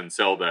sunglasses and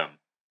sell them.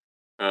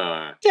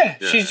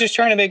 She's just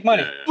trying to make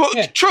money. Well,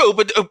 true,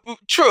 but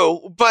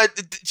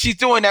she's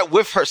doing that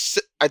with her,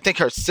 I think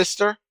her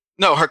sister.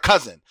 No, her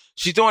cousin.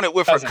 She's doing it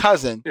with her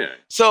cousin. Yeah.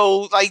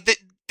 So, like,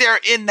 they're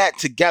in that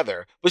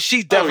together. But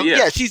she's definitely,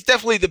 she's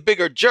definitely the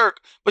bigger jerk.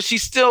 But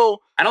she's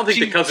still. I don't think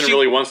the cousin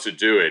really wants to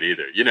do it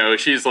either. You know,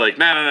 she's like,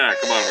 no,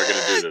 come on, we're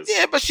going to do this.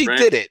 Yeah, but she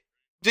did it.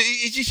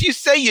 You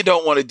say you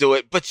don't want to do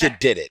it, but you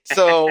did it.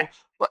 So, all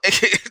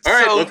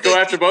right, let's go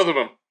after both of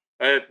them.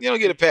 You don't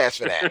get a pass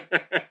for that.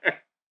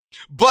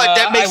 But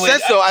that makes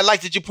sense, though. I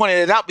like that you pointed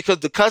it out because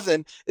the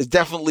cousin is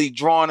definitely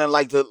drawn in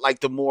like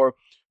the more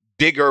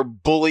bigger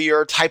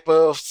bullier type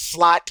of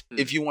slot,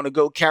 if you want to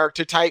go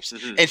character types,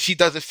 and she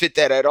doesn't fit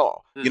that at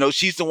all. You know,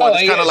 she's the one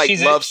that's kind of like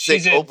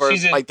lovesick over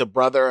like the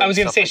brother. I was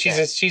gonna say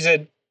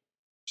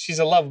she's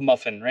a love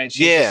muffin, right?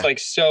 She's just like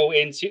so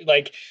into,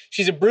 like,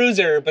 she's a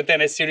bruiser, but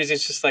then as soon as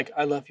it's just like,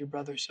 I love your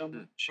brother so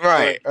much,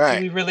 right?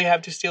 Do we really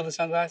have to steal the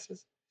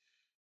sunglasses?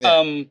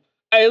 Yeah.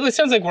 It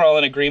sounds like we're all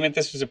in agreement.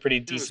 This was a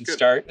pretty decent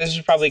start. This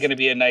is probably going to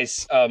be a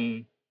nice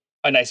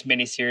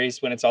mini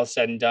series when it's all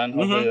said and done.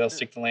 Hopefully they'll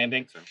stick the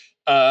landing.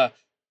 I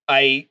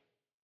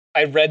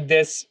read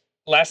this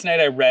last night.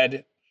 I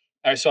read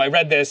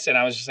this and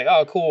I was just like,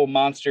 oh, cool,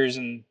 monsters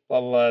and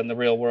blah blah blah in the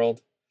real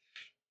world.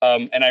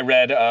 And I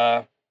read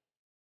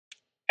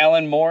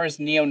Alan Moore's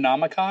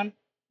Neonomicon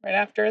right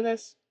after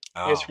this.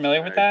 You guys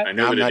familiar with that? I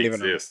know that it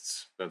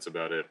exists. That's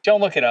about it.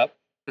 Don't look it up.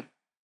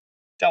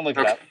 Don't look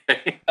it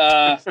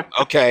up.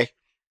 Okay.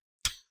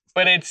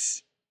 But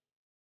it's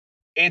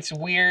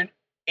weird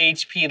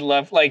H.P.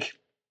 Lovecraft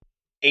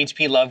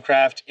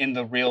in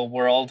the real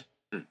world,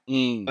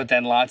 but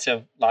then lots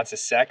of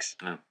sex.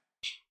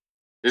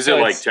 Is it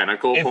like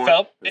tentacle porn?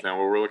 Is that what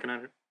we're looking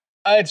at here?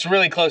 It's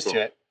really close to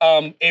it.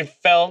 It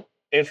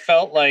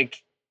felt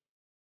like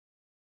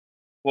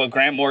what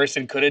Grant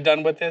Morrison could have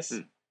done with this,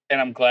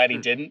 and I'm glad he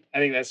didn't. I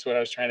think that's what I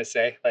was trying to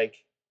say.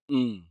 Like,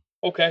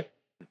 okay,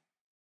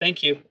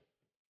 thank you.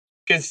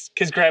 Because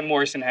Grant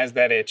Morrison has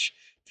that itch.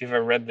 If you've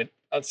ever read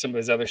some of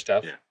his other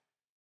stuff,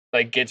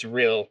 like gets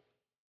real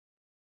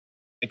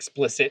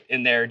explicit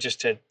in there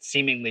just to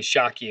seemingly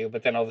shock you,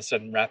 but then all of a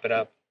sudden wrap it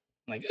up.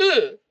 I'm like,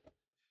 ugh.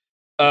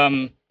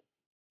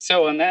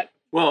 So on that,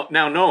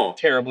 no,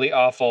 terribly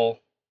awful.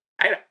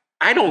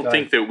 I don't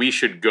think that we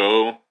should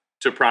go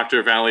to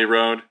Proctor Valley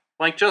Road.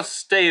 Like, just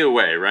stay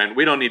away, right?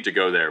 We don't need to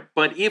go there.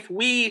 But if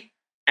we,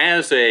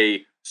 as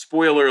a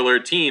spoiler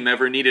alert team,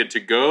 ever needed to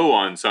go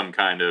on some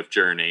kind of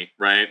journey,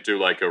 right? Do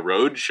like a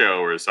road show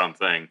or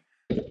something,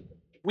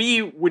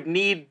 we would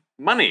need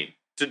money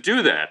to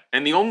do that.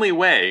 And the only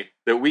way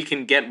that we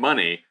can get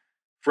money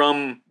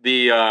from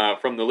the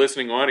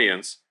listening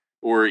audience,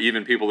 or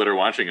even people that are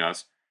watching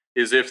us,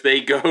 is if they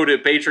go to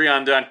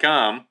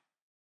patreon.com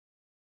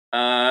 /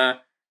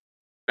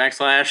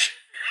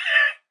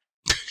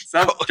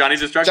 Johnny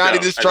Destructo. Johnny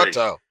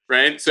Destructo.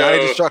 Right? So,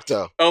 Johnny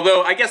Destructo.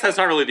 Although I guess that's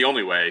not really the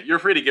only way. You're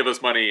free to give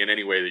us money in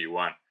any way that you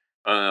want.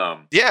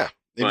 If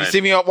you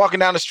see me walking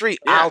down the street,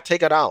 I'll take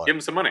 $1. Give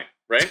him some money,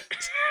 right?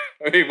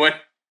 I mean,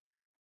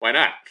 why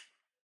not?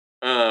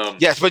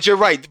 Yes, but you're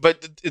right.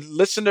 But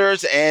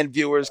listeners and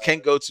viewers can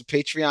go to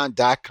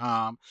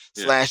patreon.com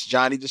 /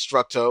 Johnny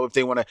Destructo if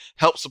they want to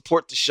help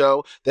support the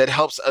show. That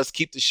helps us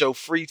keep the show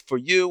free for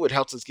you. It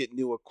helps us get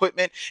new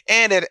equipment,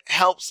 and it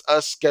helps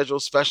us schedule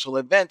special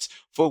events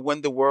for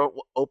when the world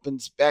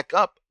opens back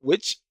up,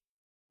 which,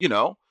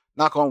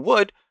 knock on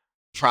wood,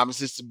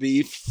 promises to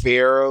be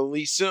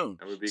fairly soon.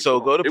 So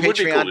go to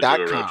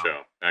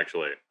patreon.com.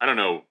 Actually, I don't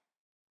know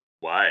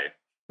why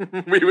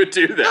we would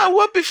do that. No, it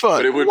would be fun.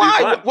 But it would be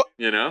fun,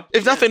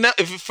 If nothing else,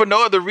 if for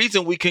no other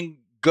reason, we can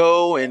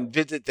go and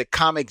visit the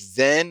Comic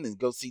Zen and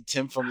go see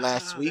Tim from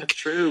last week. That's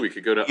true. We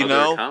could go to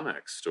other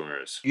comic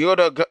stores. You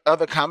go to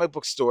other comic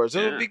book stores.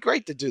 It would be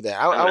great to do that.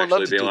 I would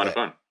love to do that. It would be a lot of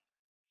fun.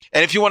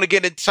 And if you want to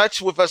get in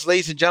touch with us,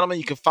 ladies and gentlemen,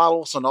 you can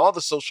follow us on all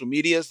the social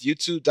medias,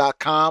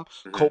 youtube.com,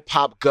 Cult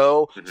Pop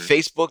Go,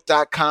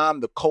 facebook.com,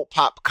 the Cult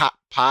Pop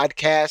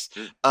Podcast.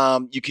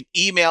 You can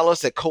email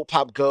us at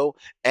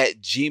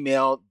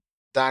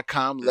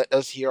cultpopgo@gmail.com. Let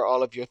us hear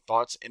all of your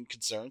thoughts and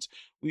concerns.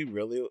 We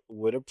really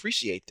would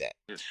appreciate that.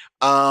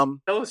 Tell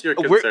us your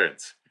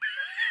concerns.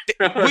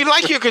 We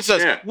like your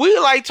concerns. Yeah. We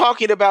like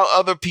talking about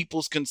other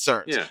people's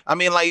concerns. Yeah. I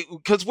mean, like,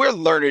 because we're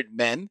learned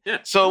men. Yeah.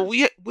 So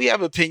we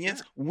have opinions.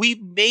 Yeah. We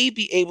may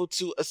be able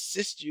to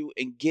assist you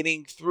in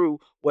getting through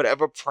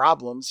whatever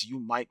problems you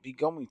might be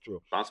going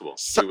through. Possible.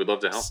 We would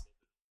love to help.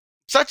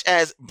 such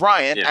as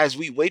Brian, as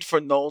we wait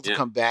for Noel to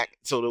come back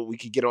so that we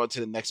can get on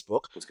to the next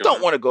book.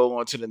 Don't want to go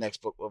on to the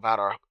next book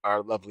without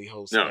our lovely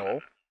host, Noel. No.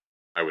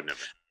 I would never.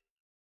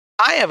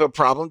 I have a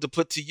problem to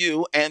put to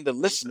you and the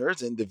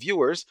listeners and the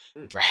viewers.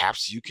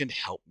 Perhaps you can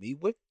help me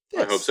with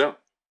this. I hope so.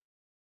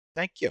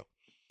 Thank you.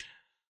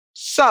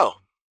 So,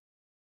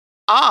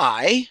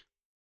 I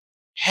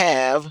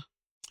have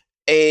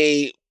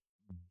a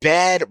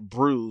bad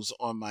bruise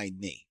on my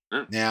knee.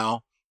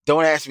 Now,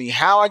 don't ask me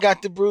how I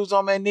got the bruise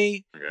on my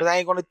knee, but I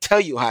ain't going to tell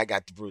you how I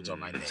got the bruise on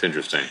my knee. It's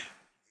interesting.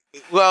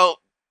 Well,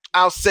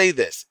 I'll say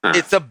this.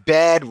 It's a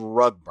bad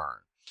rug burn.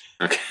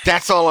 Okay.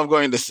 That's all I'm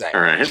going to say.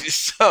 All right.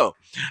 So,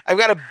 I've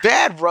got a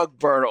bad rug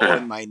burn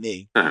on my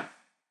knee.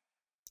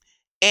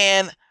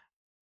 And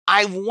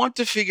I want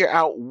to figure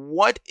out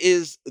what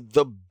is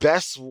the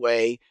best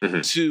way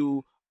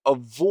to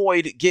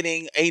avoid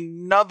getting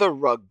another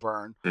rug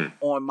burn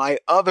on my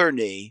other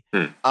knee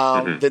the next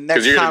time I do the thing.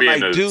 Because you're going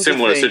to be in a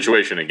similar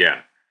situation again.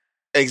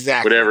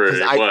 Exactly. Whatever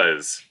it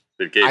was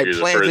that gave you the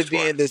first one. I plan to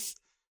be in this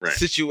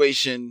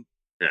situation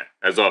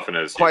as often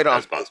as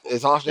possible.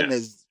 As often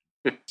as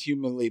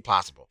humanly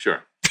possible.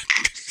 Sure.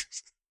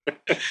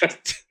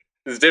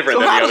 It's different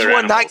than the other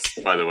animals,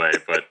 by the way,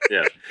 but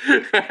yeah.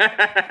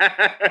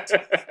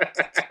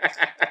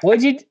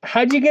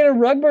 How'd you get a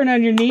rug burn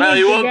on your knee? Well,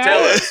 you won't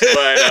tell us, but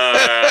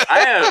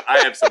I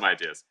have some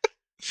ideas.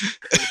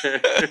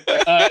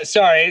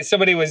 Sorry,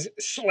 somebody was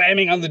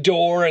slamming on the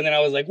door, and then I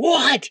was like,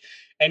 "What?"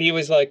 And he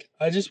was like,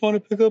 "I just want to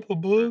pick up a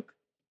book."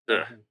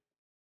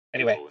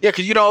 Anyway, yeah,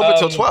 because you don't open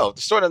till 12.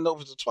 The store doesn't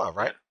open till 12,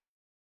 right?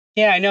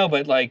 Yeah, I know,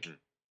 but like,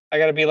 I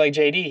got to be like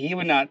JD. He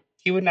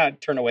would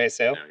not turn away a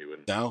sale. No, he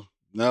wouldn't.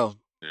 No.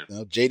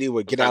 JD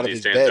would get out of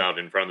his bed. He stands out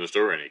in front of the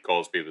store and he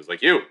calls people. He's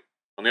like, "You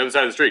on the other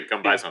side of the street,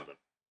 come buy something."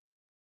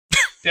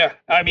 Yeah,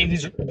 I mean,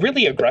 he's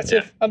really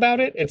aggressive about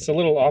it. It's a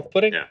little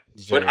off-putting. Yeah,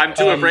 but I'm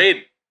too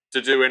afraid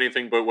to do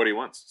anything but what he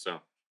wants.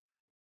 So,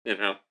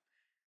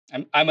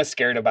 I'm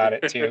scared about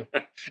it too.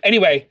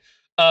 Anyway,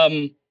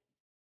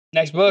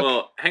 next book.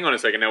 Well, hang on a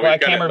second. Now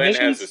Len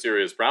has a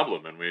serious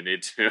problem, and we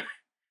need to.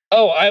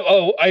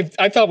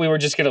 I thought we were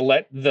just going to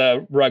let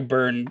the rug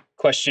burn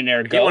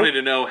questionnaire go. He wanted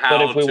to know how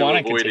to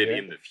avoid it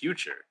in the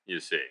future.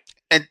 You see,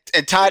 and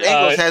Todd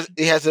Ingles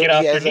has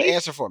an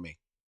answer for me.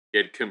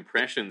 Get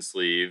compression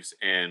sleeves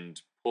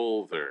and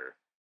pull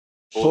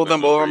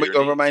them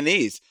over my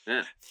knees.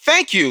 Yeah.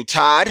 Thank you,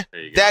 Todd.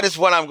 That is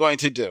what I'm going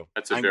to do.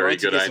 That's a very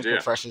good idea.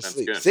 Compression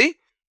sleeves. See,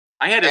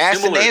 I had a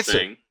similar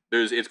thing.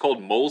 It's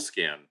called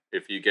moleskin.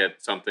 If you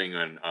get something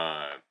on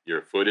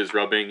your foot is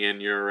rubbing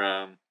in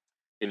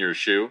your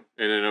shoe,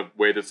 and in a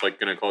way that's like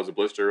going to cause a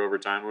blister over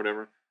time or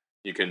whatever,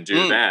 you can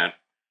do that,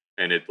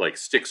 and it like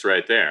sticks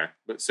right there.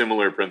 But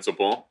similar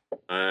principle.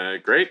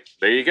 Great.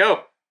 There you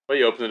go. Well,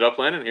 you open it up,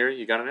 Len, and here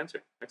you got an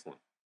answer. Excellent.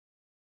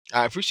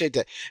 I appreciate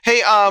that.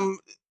 Hey,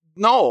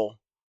 Noel.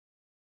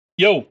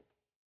 Yo.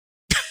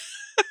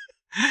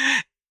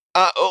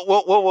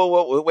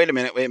 Whoa. Wait a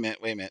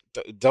minute.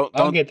 Don't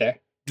I'll get there.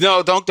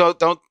 No, don't.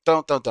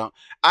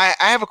 I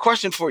have a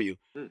question for you.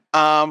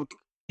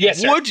 Yes,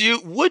 sir.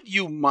 Would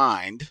you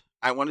mind?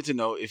 I wanted to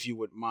know if you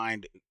would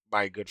mind,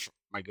 my good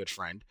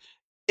friend,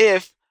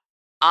 if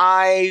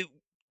I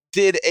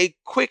did a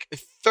quick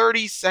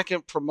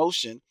 30-second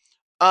promotion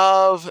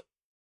of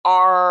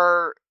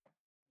our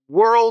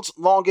world's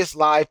longest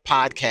live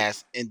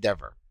podcast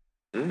endeavor.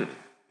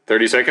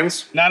 30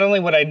 seconds? Not only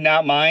would I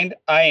not mind,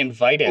 I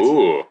invite it.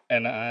 Ooh.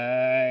 And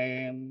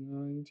I am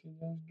going to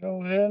just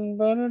go ahead and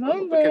put it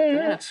on there.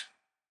 Look at that.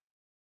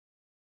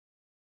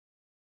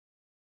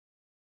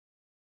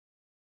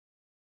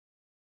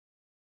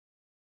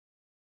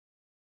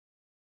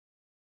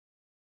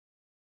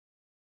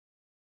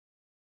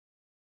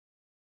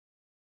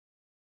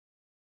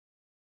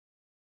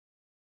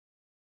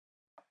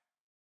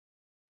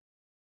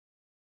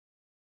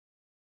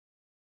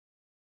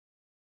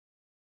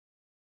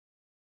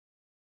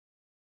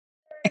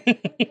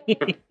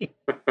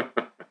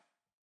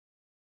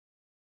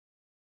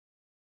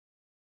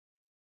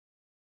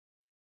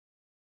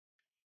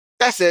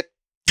 That's it.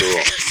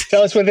 Cool.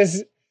 Tell us what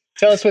this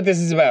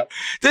is about.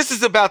 This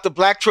is about the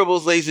Black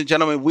Tribbles, ladies and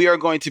gentlemen. We are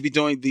going to be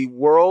doing the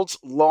world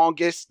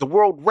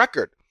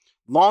record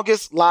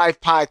longest live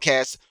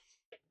podcast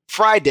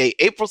Friday,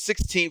 April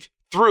 16th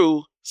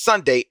through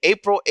Sunday,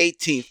 April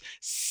 18th.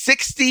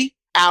 60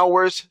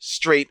 hours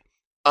straight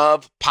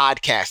of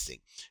podcasting.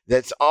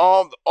 That's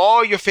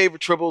all your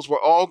favorite tribbles. We're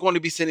all going to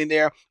be sitting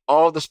there.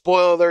 All the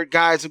spoiler alert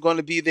guys are going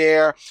to be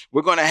there.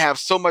 We're going to have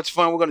so much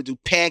fun. We're going to do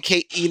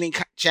pancake eating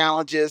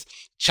challenges,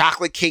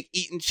 chocolate cake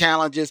eating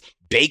challenges,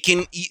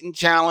 bacon eating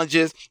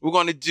challenges. We're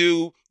going to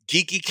do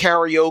geeky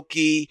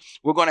karaoke.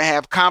 We're going to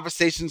have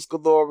conversations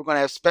galore. We're going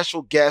to have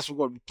special guests. We're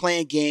going to be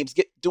playing games,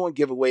 doing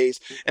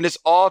giveaways. And it's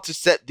all to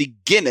set the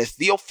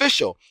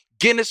official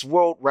Guinness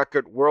World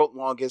Record, world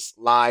longest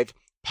live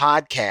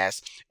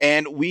podcast,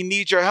 and we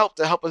need your help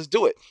to help us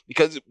do it,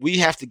 because we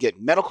have to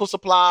get medical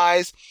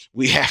supplies,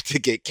 we have to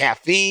get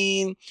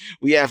caffeine,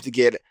 we have to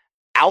get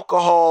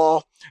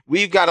alcohol,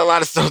 we've got a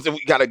lot of stuff that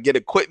we got to get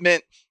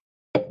equipment.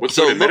 What's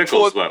so the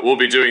medical spot? We'll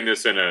be doing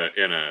this in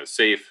a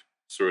safe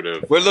sort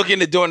of. We're looking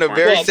to do it in a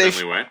very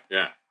safe way.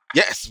 Yeah.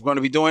 Yes, we're going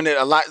to be doing it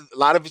a lot. A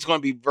lot of it's going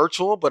to be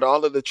virtual, but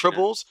all of the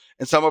triples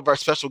and some of our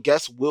special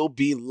guests will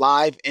be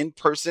live in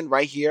person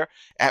right here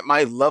at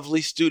my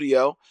lovely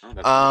studio.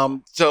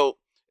 Cool. So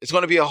it's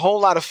going to be a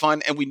whole lot of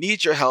fun, and we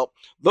need your help.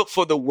 Look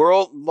for the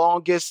world's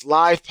longest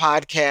live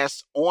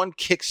podcast on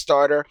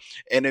Kickstarter,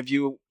 and if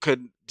you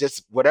could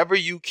just whatever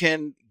you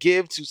can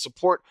give to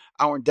support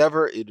our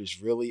endeavor, it is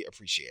really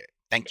appreciated.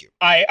 Thank you.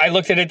 I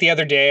looked at it the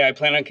other day. I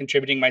plan on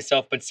contributing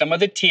myself, but some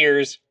of the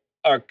tiers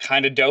are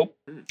kind of dope,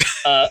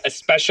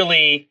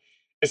 especially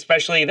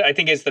I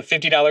think it's the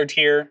 $50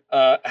 tier,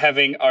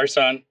 having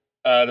Arson,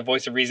 the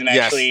voice of reason,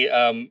 actually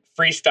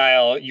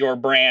freestyle your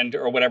brand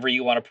or whatever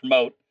you want to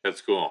promote.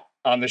 That's cool.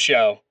 On the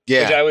show.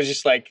 Yeah. Which I was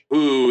just like,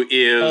 who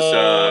is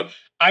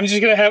I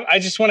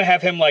just want to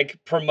have him like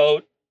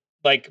promote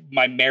like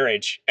my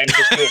marriage and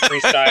just do a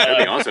freestyle. That'd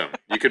be awesome.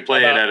 You could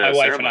play it at my a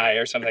wife ceremony. and I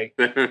or something.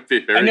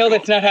 I know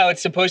that's not how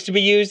it's supposed to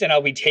be used, and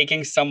I'll be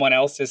taking someone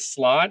else's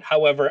slot.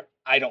 However,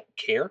 I don't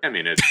care. I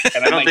mean, I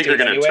don't think they're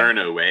going to turn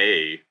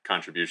away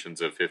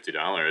contributions of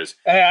 $50.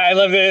 I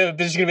love it.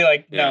 They're just going to be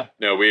like, no.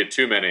 No, we had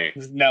too many.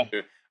 No.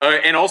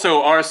 And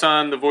also,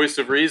 Arson, the voice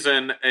of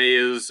reason,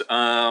 is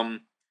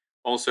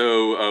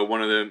also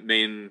one of the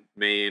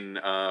main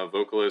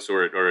vocalists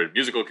or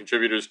musical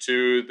contributors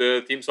to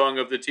the theme song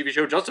of the TV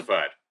show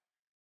Justified.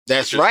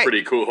 That's right.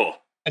 Pretty cool.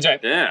 That's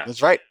right. Yeah.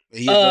 That's right.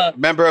 He's a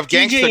member of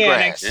Gangsta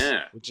Grass.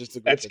 Yeah. Which is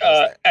the group that's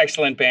that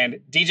excellent band.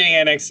 DJ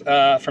Annex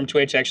from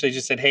Twitch actually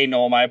just said, "Hey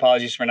Noel, my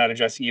apologies for not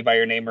addressing you by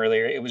your name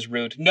earlier. It was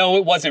rude." No,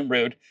 it wasn't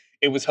rude.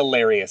 It was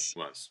hilarious. It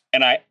was.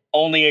 And I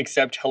only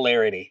accept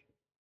hilarity.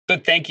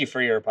 But thank you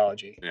for your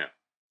apology. Yeah.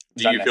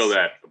 Do you feel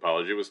that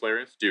apology was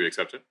hilarious? Do you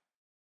accept it?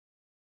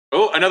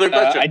 Oh, another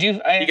question. I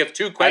do. He gets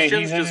two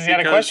questions. He had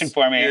a question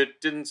for me. You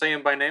didn't say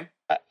him by name?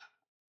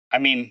 I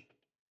mean,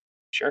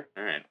 sure.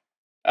 All right.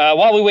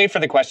 While we wait for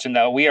the question,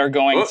 though, we are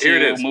going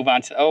to move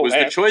on to... Was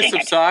the choice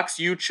of socks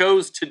you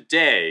chose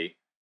today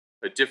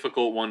a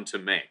difficult one to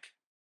make?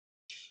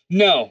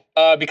 No,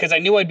 because I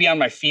knew I'd be on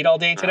my feet all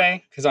day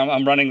today because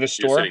I'm running the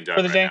store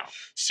for the day. Now.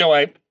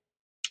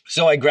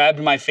 So I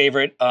grabbed my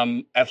favorite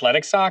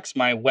athletic socks,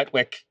 my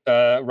Wetwick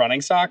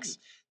running socks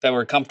that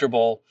were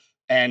comfortable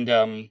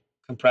and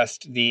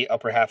compressed the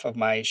upper half of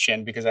my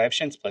shin because I have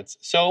shin splits.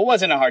 So it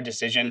wasn't a hard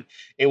decision.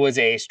 It was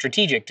a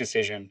strategic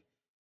decision.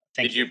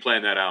 Did you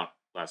plan that out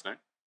last night?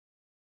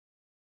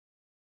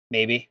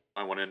 Maybe.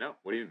 I want to know.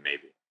 What do you mean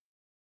maybe?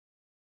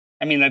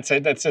 I mean,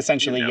 that's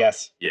essentially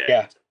yes.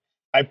 Yeah.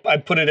 I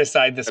put it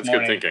aside this morning.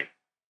 That's good thinking.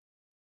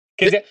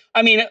 Because,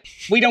 I mean,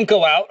 we don't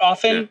go out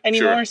often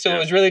anymore. So it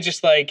was really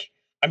just like,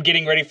 I'm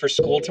getting ready for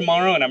school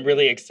tomorrow and I'm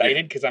really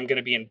excited because I'm going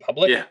to be in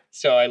public. Yeah.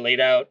 So I laid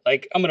out,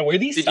 like, I'm going to wear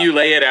these Did you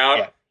lay it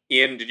out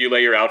did you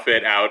lay your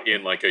outfit out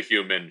in like a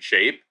human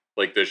shape?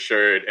 Like the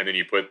shirt and then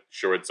you put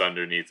shorts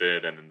underneath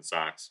it and then the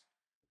socks?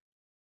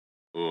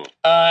 Ooh.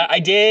 I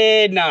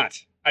did not.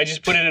 I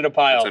just put it in a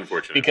pile. That's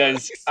unfortunate.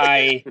 Because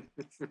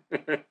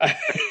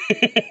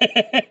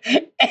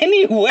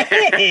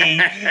Anyway,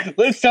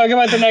 let's talk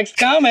about the next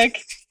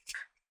comic.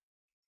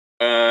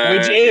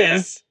 Which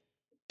is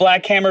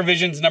Black Hammer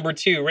Visions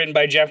 #2, written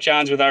by Jeff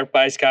Johns with art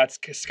by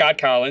Scott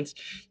Collins.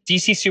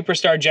 DC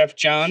superstar Jeff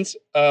Johns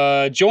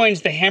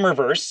joins the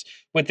Hammerverse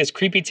with this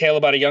creepy tale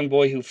about a young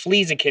boy who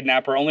flees a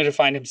kidnapper only to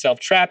find himself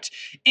trapped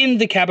in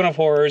the Cabin of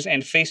Horrors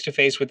and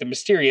face-to-face with the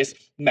mysterious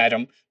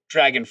Madame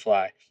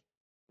Dragonfly.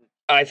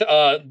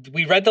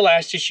 We read the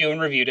last issue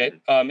and reviewed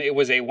it. It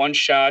was a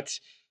one-shot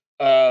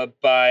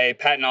by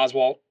Patton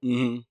Oswalt.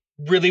 Mm-hmm.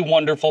 Really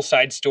wonderful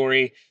side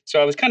story.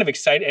 So I was kind of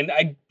excited, and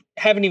I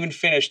haven't even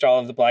finished all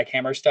of the Black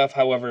Hammer stuff.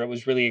 However, it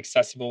was really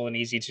accessible and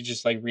easy to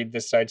just like read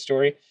this side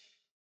story.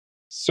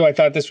 So I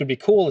thought this would be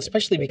cool,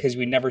 especially because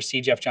we never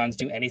see Jeff Johns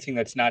do anything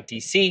that's not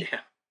DC.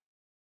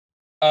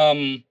 Yeah.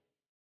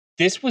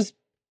 This was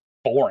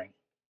boring.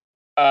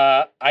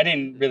 I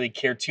didn't really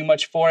care too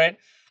much for it.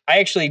 I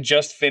actually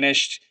just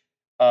finished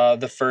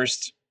the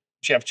first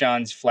Jeff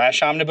Johns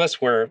Flash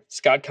Omnibus, where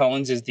Scott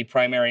Collins is the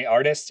primary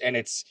artist, and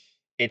it's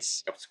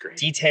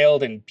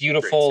detailed and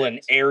beautiful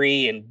and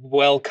airy and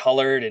well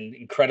colored and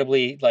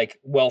incredibly like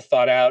well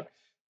thought out.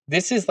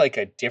 This is like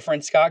a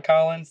different Scott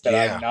Collins that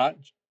I'm not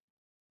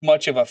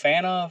much of a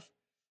fan of.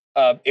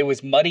 It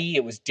was muddy.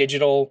 It was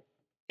digital.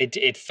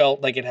 It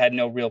felt like it had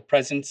no real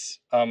presence.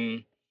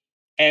 And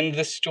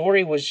the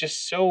story was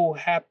just so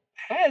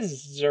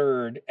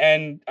haphazard.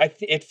 And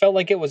it felt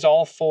like it was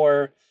all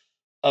for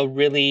a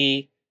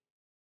really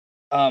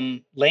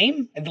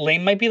lame.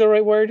 Lame might be the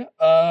right word.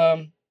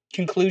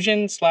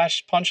 Conclusion /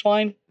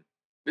 punchline.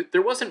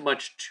 There wasn't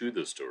much to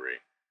the story.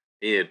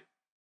 It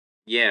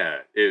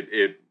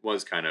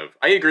was kind of...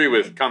 I agree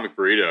with Comic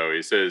Burrito.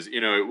 He says,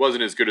 it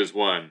wasn't as good as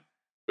one,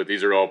 but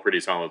these are all pretty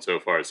solid so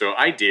far. So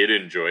I did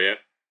enjoy it.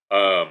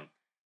 What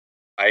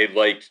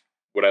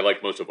I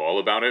liked most of all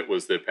about it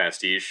was the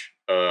pastiche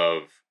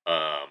of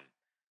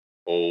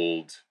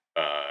old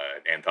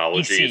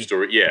anthology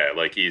story. Yeah,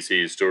 like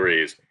EC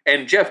stories.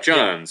 And Jeff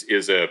Johns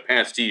is a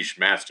pastiche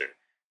master.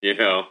 You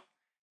know,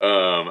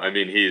 I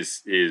mean,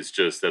 he's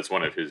just, that's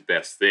one of his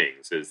best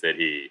things, is that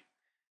he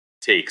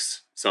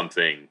takes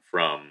something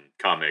from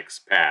comics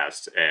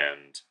past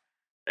and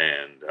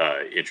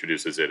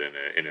introduces it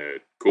in a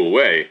cool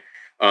way.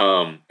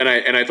 And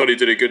I thought he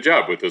did a good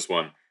job with this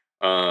one.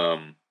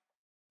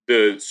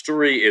 The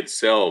story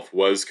itself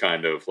was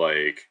kind of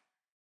like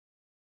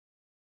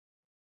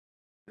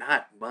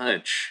not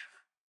much.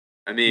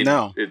 I mean,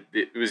 no.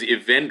 It was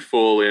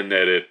eventful in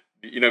that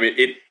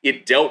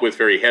it dealt with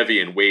very heavy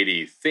and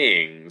weighty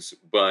things,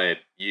 but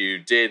you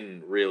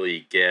didn't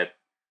really get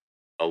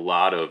a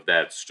lot of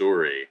that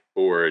story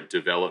or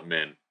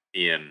development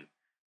in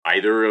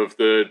either of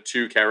the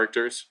two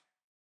characters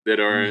that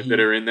are in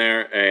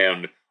there,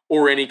 and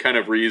or any kind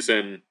of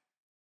reason.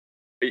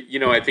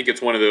 I think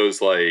it's one of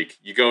those, like,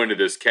 you go into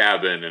this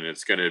cabin and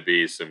it's going to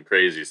be some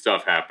crazy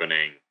stuff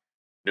happening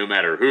no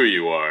matter who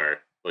you are.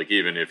 Like,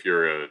 even if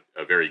you're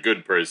a very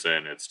good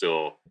person, it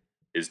still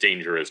is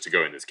dangerous to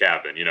go in this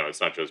cabin.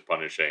 It's not just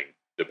punishing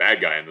the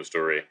bad guy in the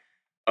story.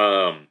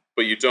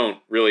 But you don't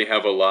really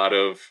have a lot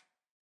of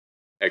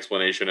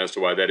explanation as to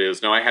why that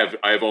is. Now,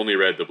 I've only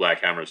read the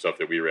Black Hammer stuff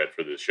that we read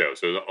for this show,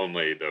 so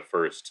only the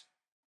first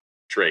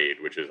trade,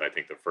 which is, I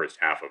think, the first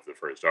half of the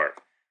first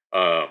arc.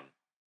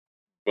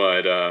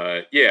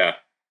 But yeah,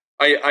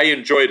 I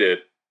enjoyed it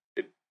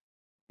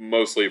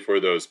mostly for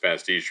those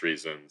pastiche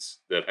reasons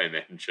that I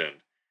mentioned.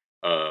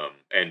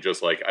 And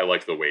just like, I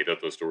liked the way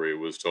that the story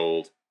was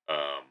told.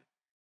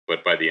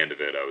 But by the end of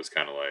it, I was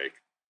kind of like,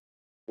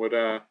 what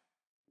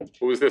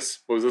was this?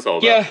 What was this all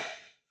about?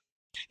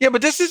 Yeah,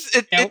 but this is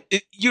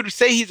it, you'd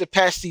say he's a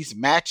pastiche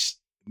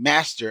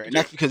master, and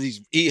that's because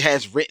he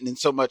has written in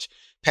so much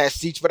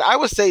pastiche. But I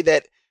would say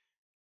that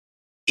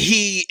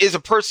he is a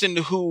person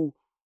who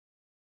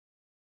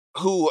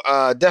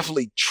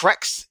definitely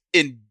treks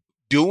in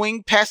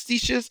doing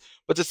pastiches,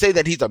 but to say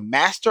that he's a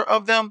master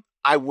of them,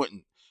 I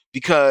wouldn't,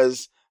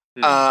 because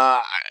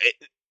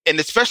and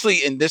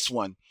especially in this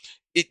one,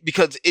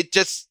 because it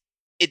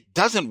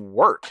doesn't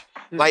work.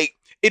 Like,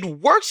 it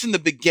works in the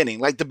beginning,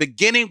 like the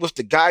beginning with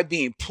the guy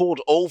being pulled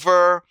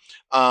over,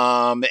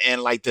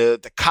 and like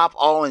the cop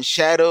all in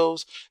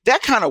shadows.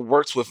 That kind of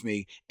works with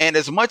me. And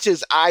as much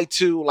as I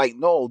too, like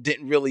Noel,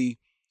 didn't really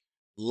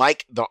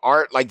like the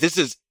art, like this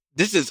is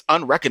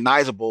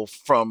unrecognizable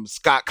from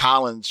Scott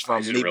Collins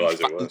from maybe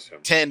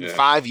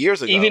 5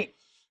 years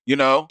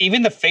ago.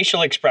 Even the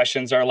facial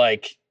expressions are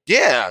like,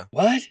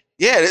 what?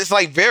 Yeah, it's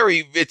like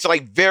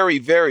very,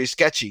 very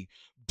sketchy.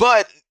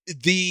 But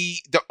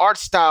the art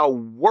style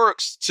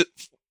works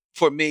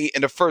for me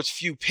in the first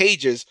few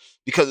pages,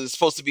 because it's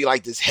supposed to be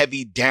like this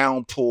heavy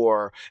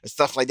downpour and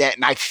stuff like that.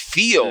 And I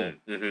feel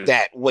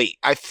that weight.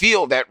 I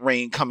feel that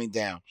rain coming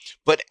down.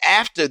 But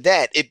after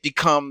that, it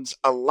becomes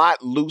a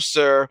lot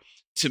looser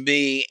to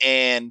me.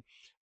 And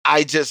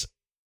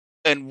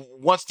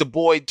once the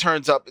boy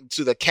turns up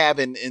into the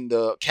cabin, in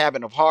the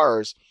Cabin of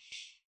Horrors,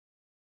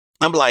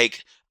 I'm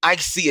like, I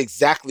see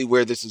exactly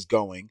where this is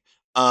going.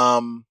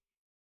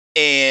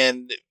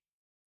 And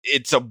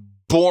it's a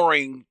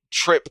boring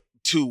trip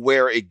to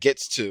where it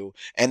gets to.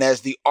 And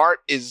as the art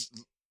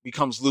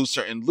becomes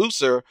looser and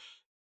looser,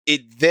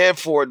 it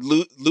therefore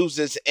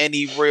loses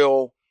any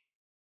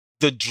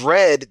the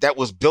dread that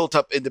was built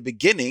up in the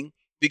beginning,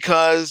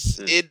 because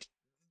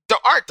the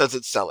art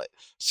doesn't sell it.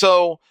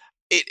 So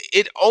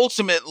it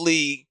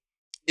ultimately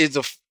is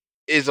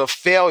a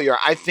failure.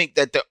 I think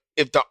that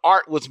if the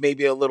art was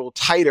maybe a little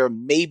tighter,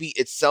 maybe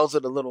it sells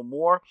it a little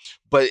more,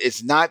 but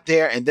it's not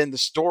there. And then the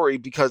story,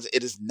 because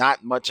it is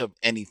not much of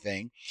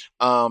anything,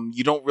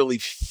 you don't really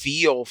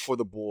feel for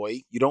the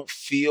boy. You don't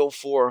feel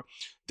for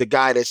the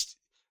guy that's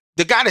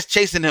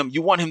chasing him.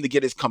 You want him to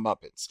get his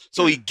comeuppance.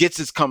 So he gets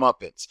his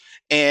comeuppance.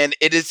 And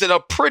it is in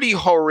a pretty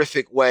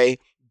horrific way,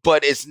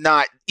 but it's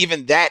not,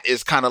 even that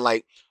is kind of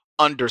like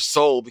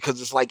undersold, because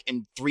it's like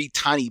in 3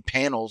 tiny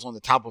panels on the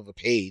top of a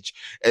page,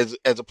 as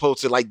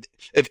opposed to, like,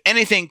 if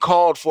anything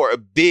called for a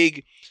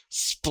big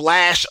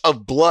splash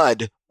of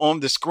blood on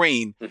the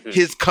screen,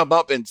 his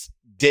comeuppance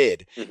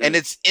did. And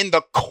it's in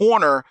the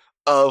corner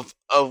of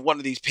one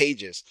of these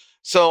pages.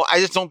 So I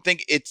just don't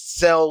think it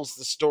sells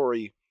the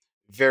story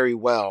very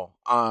well.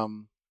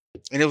 And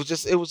it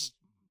was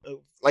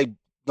like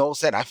Noel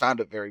said, I found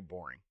it very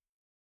boring.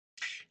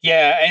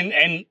 Yeah,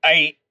 and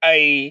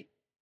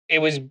it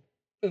was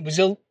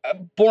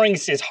boring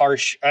is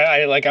harsh. I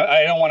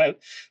don't want to.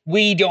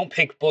 We don't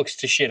pick books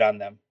to shit on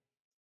them.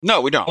 No,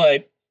 we don't.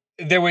 But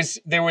there was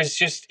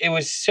just, it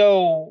was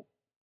so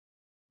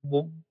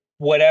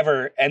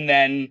whatever, and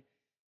then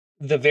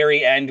the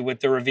very end with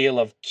the reveal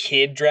of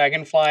Kid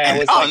Dragonfly, I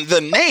was like,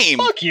 the name.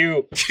 Fuck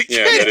you.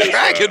 Kid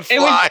Dragonfly.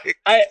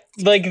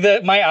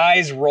 My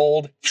eyes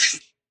rolled.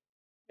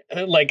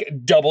 Like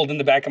doubled in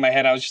the back of my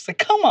head. I was just like,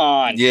 come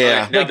on.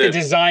 Yeah. Like, the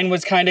design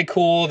was kind of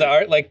cool. The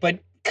art, but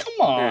come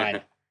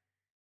on.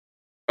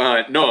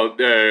 No,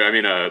 I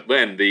mean,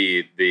 Len,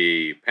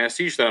 the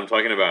pastiche that I'm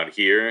talking about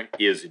here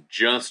is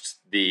just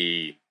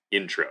the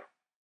intro,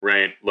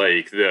 right?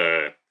 Like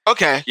the...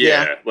 Okay.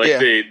 Yeah.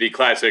 The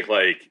classic,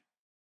 like,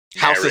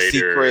 House of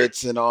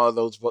Secrets and all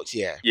those books.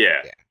 Yeah.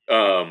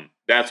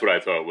 That's what I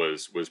thought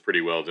was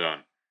pretty well done.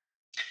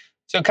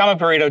 So Comic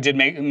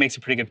Burrito makes a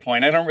pretty good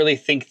point. I don't really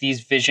think these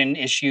Vision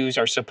issues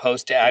are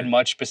supposed to add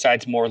much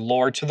besides more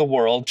lore to the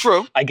world.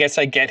 True. I guess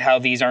I get how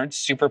these aren't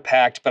super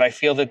packed, but I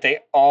feel that they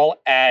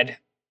all add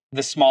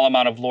the small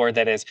amount of lore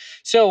that is.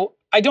 So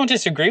I don't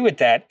disagree with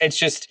that. It's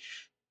just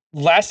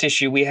last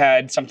issue we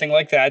had something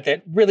like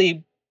that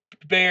really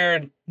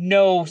bared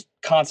no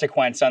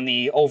consequence on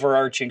the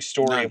overarching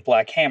story of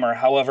Black Hammer.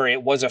 However,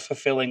 it was a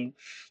fulfilling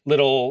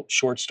little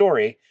short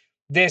story.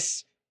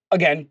 This,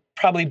 again,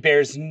 probably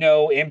bears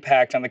no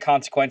impact on the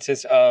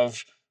consequences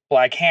of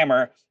Black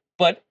Hammer,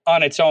 but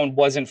on its own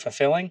wasn't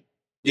fulfilling.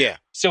 Yeah.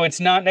 So it's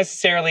not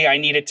necessarily I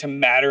need it to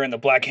matter in the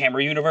Black Hammer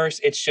universe.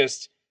 It's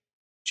just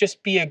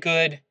be a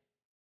good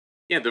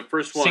the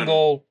first one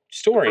single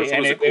story,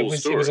 and it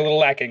was a little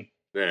lacking.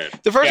 Yeah.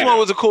 The first one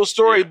was a cool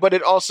story, but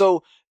it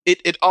also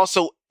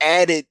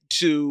added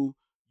to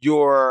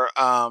your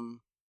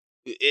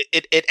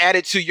it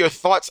added to your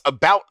thoughts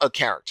about a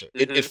character.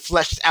 Mm-hmm. It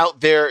fleshed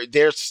out their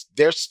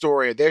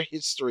story, their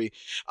history,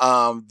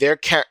 their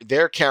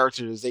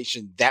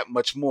characterization that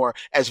much more,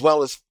 as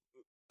well as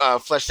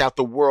fleshed out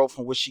the world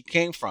from which she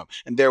came from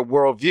and their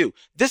worldview.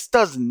 This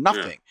does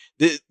nothing.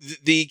 Yeah.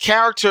 The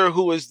character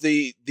who is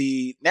the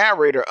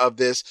narrator of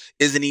this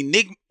is an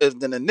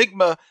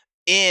enigma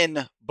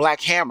in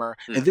Black Hammer,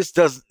 and this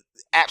does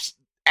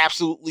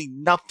absolutely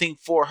nothing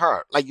for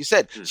her. Like you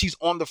said, she's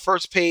on the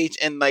first page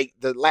and like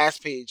the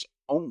last page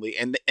only,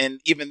 and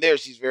even there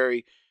she's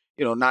very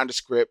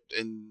nondescript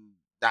and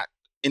not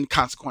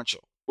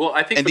inconsequential. Well,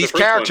 I think and these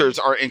characters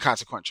are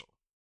inconsequential.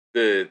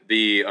 The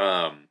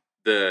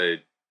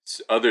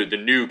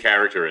new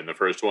character in the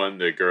first one,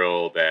 the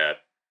girl that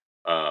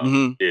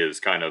is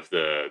kind of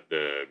the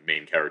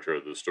main character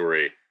of the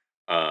story.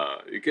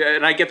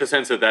 And I get the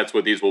sense that that's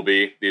what these will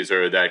be. These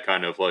are that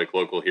kind of like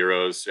local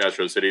heroes,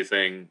 Astro City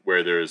thing,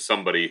 where there's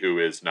somebody who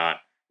is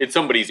not. It's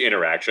somebody's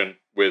interaction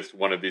with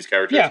one of these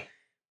characters. Yeah,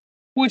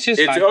 which is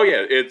fine. Oh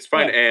yeah, it's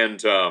fine.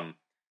 Yeah.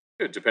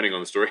 And depending on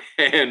the story.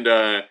 And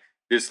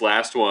this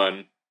last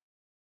one,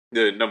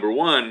 the number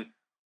one,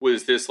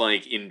 was this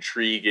like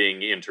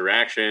intriguing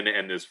interaction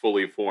and this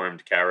fully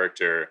formed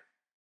character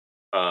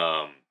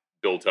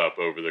built up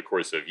over the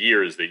course of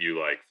years that you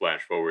like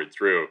flash forward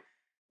through.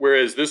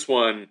 Whereas this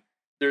one,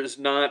 there's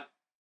not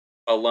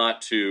a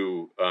lot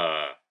to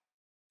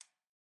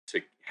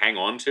hang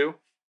on to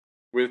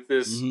with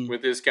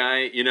this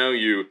guy.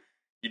 You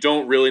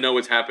don't really know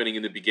what's happening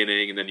in the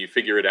beginning, and then you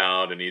figure it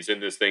out, and he's in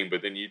this thing,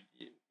 but then you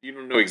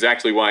don't know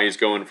exactly why he's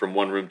going from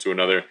one room to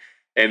another,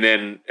 and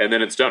then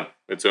it's done.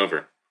 It's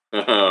over.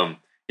 I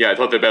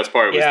thought the best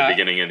part was the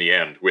beginning and the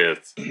end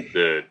with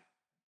the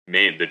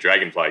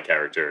Dragonfly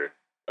character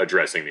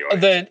addressing the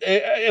audience.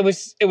 It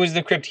was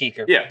the Crypt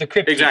Keeper. Yeah, the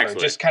Crypt Keeper,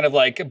 just kind of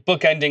like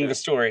bookending the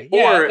story.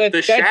 Or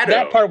the Shadow.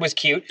 That part was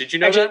cute. Did you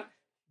know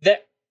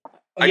that?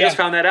 I just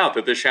found that out,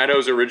 that the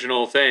Shadow's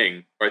original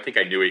thing, or I think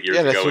I knew it years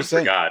ago and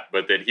forgot,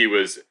 but that he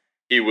was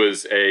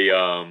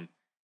a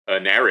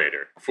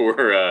narrator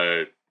for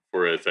a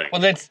thing.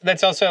 Well,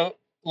 that's also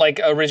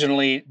like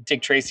originally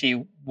Dick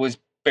Tracy was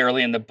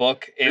barely in the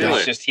book. It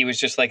was just he was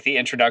just like the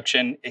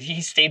introduction.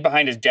 He stayed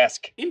behind his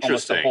desk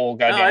almost the whole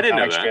goddamn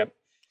comic strip.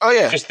 Oh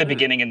yeah, just the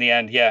beginning and the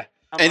end. Yeah,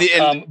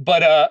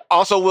 but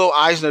also Will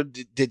Eisner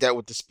did that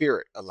with the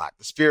Spirit a lot.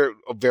 The Spirit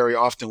very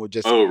often would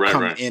just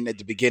come in at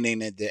the beginning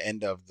and at the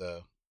end of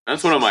the.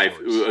 That's one of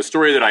a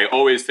story that I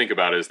always think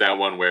about is that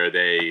one where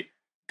they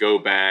go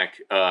back.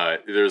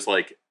 There's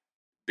like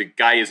the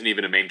guy isn't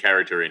even a main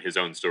character in his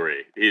own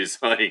story. He's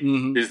like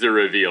is the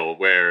reveal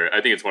where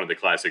I think it's one of the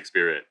classic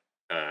Spirit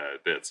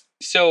bits.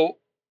 So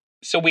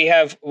we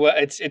have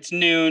it's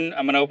noon.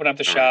 I'm gonna open up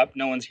the shop.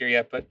 No one's here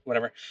yet, but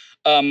whatever.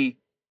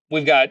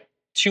 We've got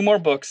 2 more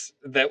books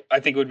that I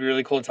think would be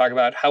really cool to talk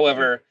about.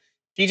 However,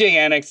 DJ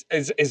Annex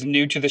is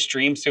new to the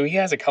stream, so he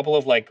has a couple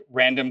of like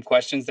random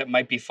questions that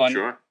might be fun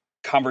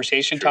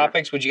conversation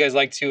topics. Would you guys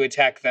like to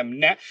attack them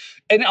now?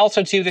 And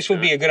also, too, this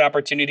would be a good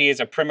opportunity as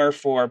a primer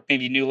for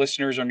maybe new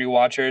listeners or new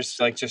watchers,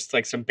 like just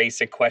like some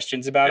basic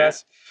questions about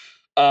us,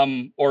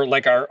 or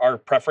like our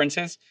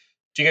preferences.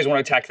 Do you guys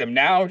want to attack them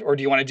now, or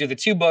do you want to do the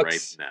 2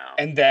 books right now,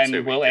 and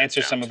then we'll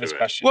answer some of his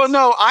questions? Well,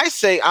 no, I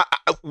say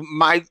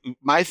my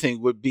thing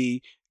would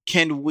be,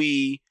 can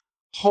we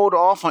hold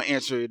off on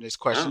answering this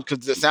question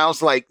because it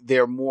sounds like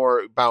they're more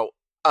about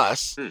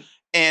us,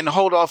 and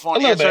hold off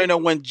on answering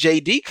them when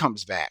JD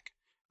comes back.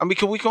 I mean,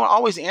 we can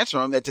always answer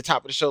them at the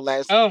top of the show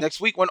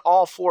next week when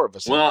all 4 of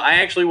us. Well, I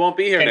actually won't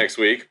be here next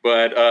week,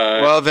 but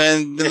well,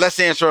 then let's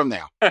answer them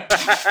now.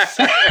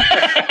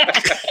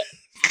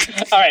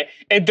 All right,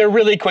 they're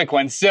really quick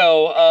ones.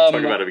 So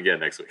talk about it again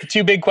next week.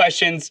 2 big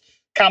questions: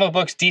 comic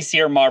books, DC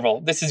or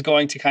Marvel? This is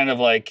going to kind of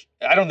like,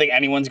 I don't think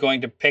anyone's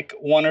going to pick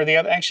one or the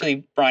other.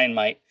 Actually, Brian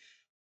might,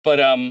 but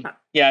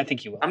yeah, I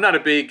think you will. I'm not a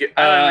big.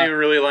 I don't even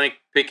really like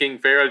picking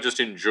fair. I just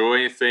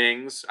enjoy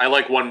things. I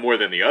like one more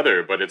than the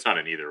other, but it's not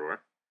an either or.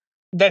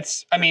 I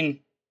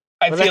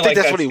feel like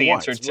that's the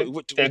answer.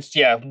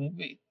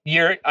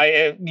 You're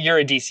a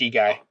DC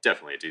guy. Oh,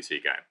 definitely a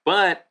DC guy.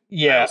 But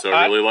yeah, I also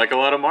really like a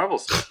lot of Marvel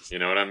stuff. You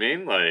know what I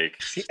mean? Like,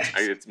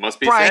 it must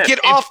be Brian, said.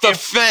 get off the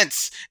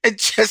fence and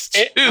just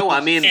choose. No,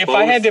 I mean, if both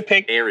I had to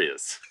pick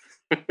areas.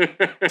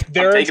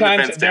 there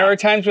are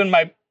times when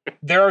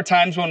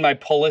my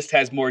pull list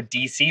has more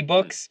DC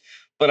books,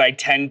 but I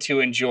tend to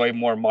enjoy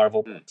more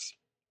Marvel books.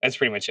 That's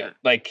pretty much it.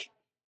 Like,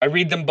 I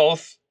read them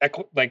both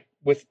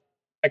with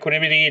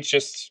equanimity. It's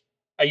just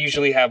I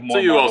usually have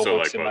more Marvel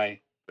books in my.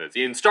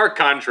 In stark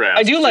contrast,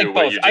 I do like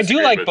both. I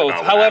do like both.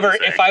 However,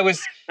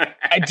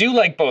 I do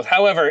like both.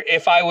 However,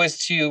 if I was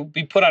to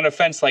be put on a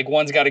fence, like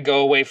one's got to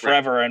go away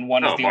forever, and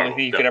one is the only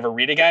thing you could ever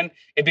read again,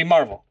 it'd be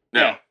Marvel.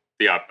 No,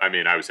 I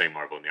mean, I was saying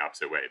Marvel in the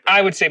opposite way. But...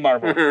 I would say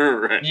Marvel.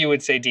 Right. You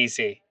would say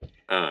DC.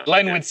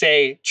 Len would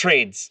say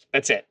trades.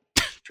 That's it.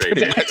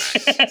 Trades.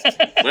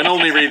 Len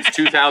only reads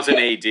 2000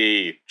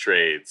 AD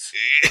trades.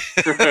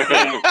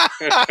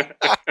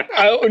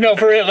 No,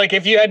 for real, like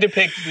if you had to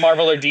pick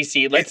Marvel or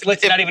DC, let's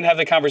not even have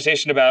the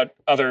conversation about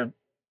other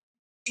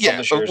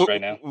publishers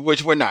right now.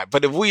 Which we're not.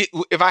 But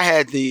if I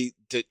had to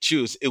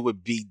choose, it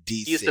would be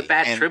DC. He's the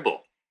bad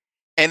Tribble.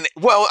 And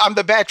well, I'm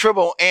the bad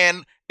Tribble,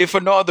 and if for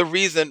no other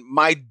reason,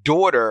 my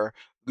daughter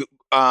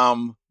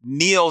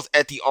kneels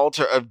at the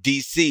altar of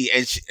DC,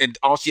 and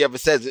all she ever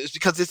says is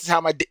because this is how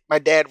my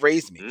dad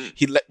raised me.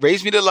 He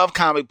raised me to love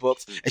comic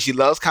books, and she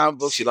loves comic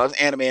books. She loves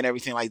anime and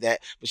everything like that.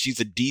 But she's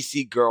a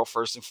DC girl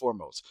first and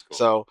foremost. Cool.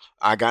 So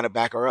I gotta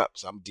back her up.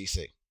 So I'm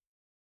DC.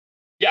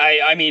 Yeah,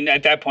 I mean,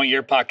 at that point,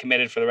 you're pot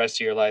committed for the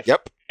rest of your life.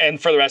 Yep. And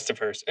for the rest of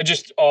hers,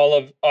 just all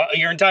of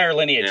your entire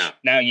lineage. Yeah.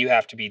 Now you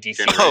have to be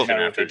DC.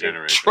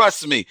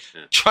 Trust me.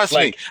 Trust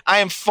me. I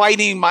am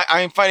fighting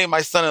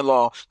my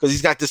son-in-law because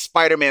he's got this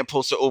Spider-Man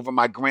poster over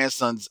my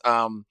grandson's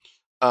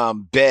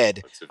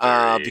bed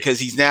because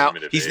he's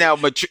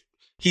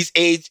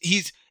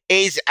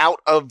aged out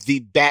of the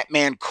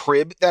Batman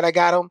crib that I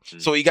got him.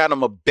 So he got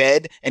him a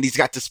bed and he's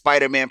got the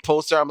Spider-Man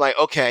poster. I'm like,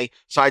 okay,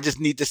 so I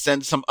just need to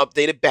send some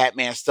updated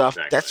Batman stuff.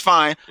 Exactly. That's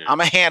fine. Yeah. I'm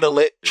gonna handle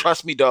it. Yeah.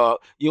 Trust me, dog.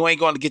 You ain't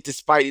going to get this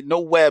Spidey.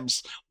 No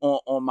webs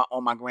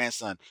on my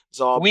grandson. It's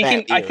all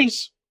I think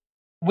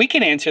we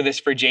can answer this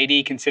for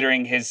JD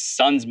considering his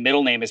son's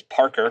middle name is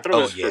Parker. I thought it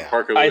was for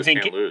Parker Lewis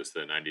Can't Lose,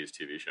 the 90s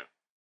TV show.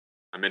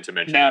 I meant to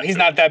mention. No, he's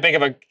not that big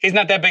of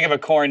a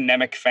Corn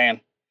Nemec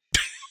fan.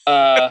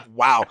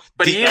 Wow,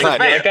 but he is a fan.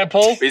 Like that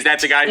poll? Is that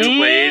the guy who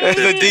played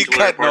the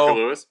titular Parker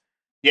Lewis?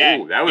 Yeah,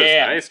 ooh, that was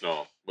nice,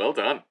 Noel. Well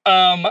done.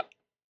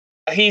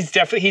 He's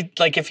definitely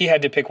like if he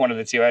had to pick one of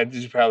the two, I'd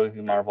probably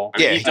be Marvel. I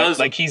mean, he does.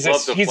 Like he's a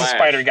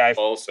Spider guy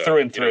also.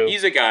 Through and through. You know,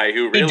 he's a guy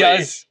who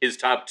really his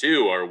top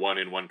two are one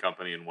in one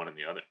company and one in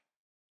the other.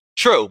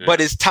 True, but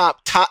his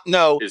top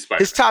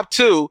his top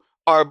two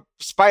are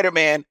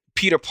Spider-Man,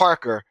 Peter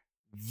Parker,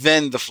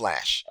 then the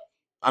Flash.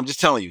 I'm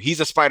just telling you, he's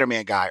a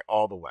Spider-Man guy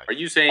all the way. Are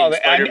you saying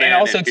Spider-Man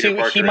and Peter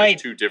Parker are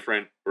two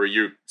different, or are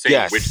you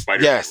saying which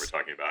Spider-Man we're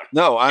talking about?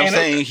 No, I'm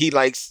saying he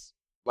likes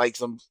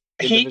them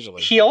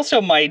individually. He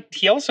also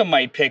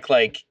might pick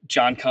like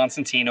John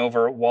Constantine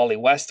over Wally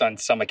West on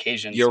some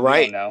occasions. You're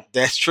right.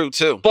 That's true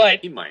too.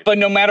 But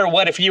no matter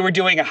what, if you were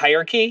doing a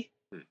hierarchy,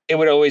 it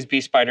would always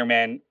be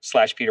Spider-Man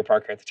 / Peter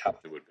Parker at the top.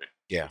 It would be.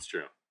 Yeah, that's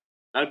true.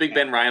 Not a big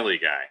Ben Reilly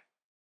guy.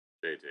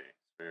 JJ,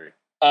 very.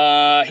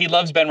 He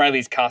loves Ben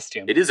Reilly's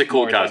costume. It is a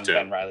cool costume.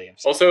 Ben Reilly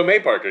himself. Also, May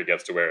Parker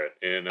gets to wear it.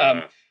 In,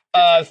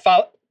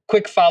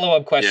 quick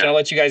follow-up question. I'll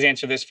let you guys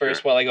answer this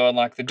first while I go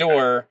unlock the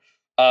door.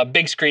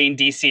 Big screen,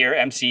 DC or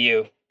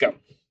MCU? Go.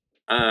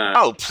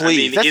 Oh,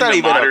 please. I mean, in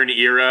the modern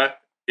era,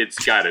 it's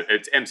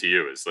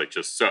MCU is like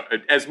just so.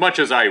 As much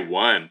as I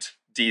want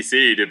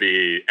DC to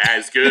be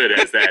as good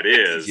as that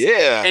is,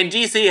 yeah. And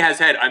DC has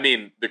had. I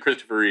mean, the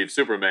Christopher Reeve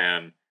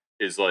Superman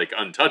is like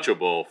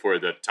untouchable for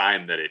the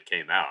time that it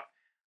came out.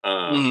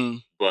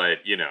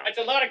 But you know, it's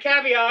a lot of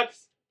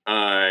caveats.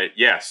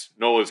 Yes,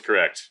 Noel is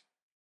correct.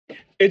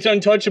 It's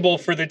untouchable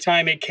for the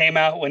time it came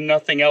out when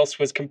nothing else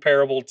was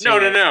comparable to.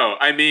 No.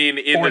 I mean,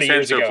 in the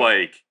sense of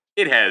like,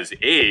 it has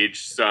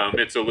aged some.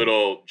 It's a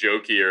little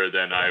jokier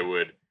than I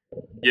would,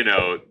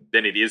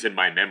 than it is in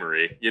my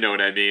memory. You know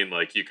what I mean?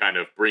 Like, you kind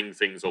of bring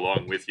things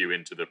along with you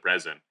into the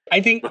present.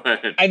 I think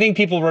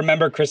people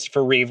remember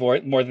Christopher Reeve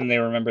more than they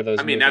remember those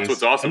movies. I mean, that's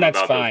what's awesome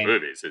about those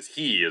movies, is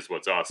he is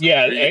what's awesome.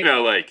 Yeah.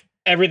 Like...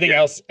 Everything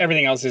else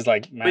is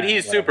like... But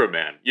he's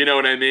Superman. You know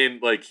what I mean?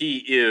 Like, he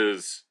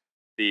is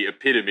the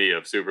epitome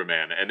of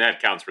Superman, and that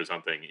counts for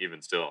something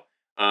even still.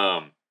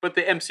 But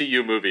the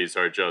MCU movies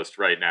are just,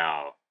 right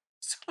now,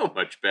 so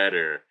much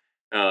better.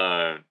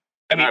 I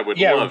would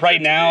love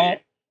right now,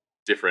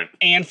 different.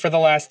 And for the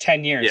last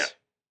 10 years.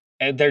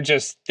 Yeah.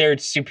 They're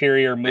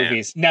superior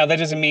movies. Now, that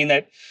doesn't mean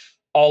that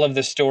all of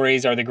the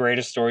stories are the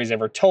greatest stories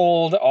ever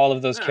told. All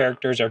of those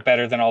characters are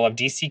better than all of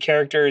DC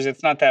characters.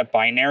 It's not that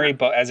binary,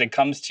 but as it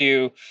comes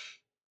to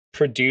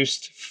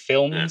produced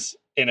films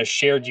in a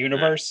shared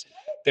universe,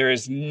 there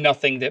is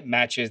nothing that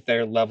matches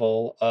their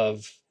level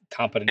of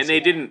competency.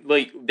 And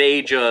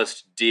they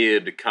just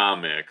did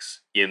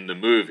comics in the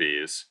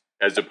movies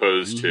as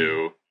opposed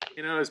to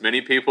as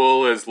many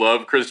people as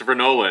love Christopher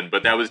Nolan,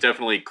 but that was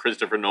definitely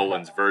Christopher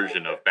Nolan's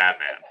version of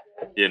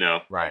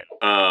Batman. Right.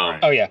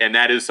 Oh yeah. And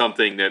that is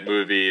something that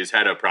movies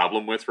had a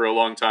problem with for a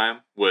long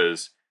time.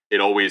 Was it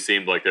always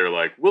seemed like they were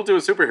like, we'll do a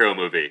superhero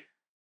movie,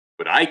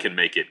 but I can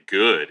make it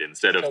good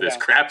instead of this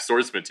crap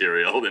source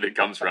material that it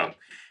comes from.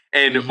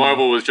 And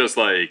Marvel was just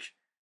like,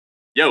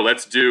 yo,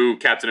 let's do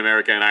Captain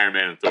America and Iron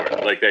Man and Thor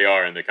like they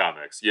are in the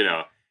comics,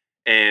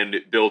 and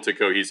built a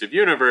cohesive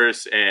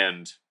universe.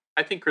 And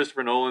I think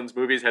Christopher Nolan's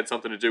movies had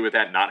something to do with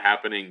that not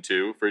happening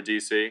too for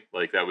DC.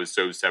 Like that was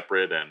so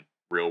separate and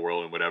real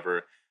world and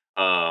whatever.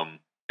 And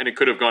it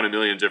could have gone a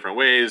million different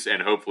ways,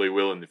 and hopefully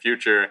will in the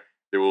future.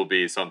 There will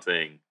be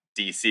something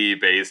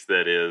DC based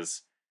that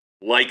is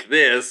like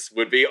this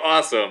would be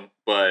awesome,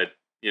 but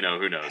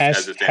who knows?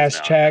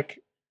 Hashtag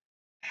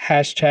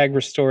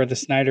restore the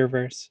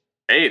Snyderverse.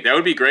 Hey, that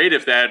would be great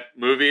if that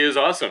movie is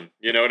awesome.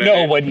 You know what I mean?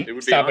 No, it wouldn't. It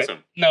would Stop be awesome.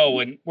 It. No, it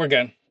wouldn't. We're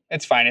good.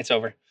 It's fine. It's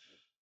over.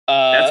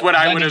 That's what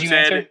I would have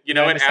said. Answer? You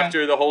know what?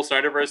 After the whole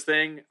Snyderverse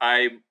thing,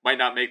 I might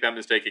not make that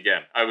mistake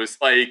again. I was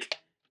like,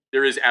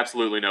 there is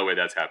absolutely no way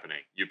that's happening.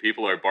 You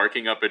people are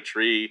barking up a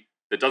tree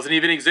that doesn't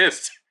even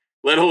exist,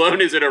 let alone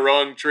is it a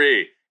wrong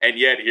tree. And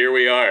yet here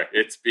we are.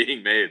 It's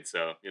being made.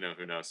 So,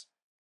 who knows?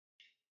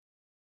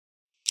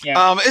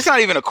 Yeah. It's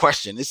not even a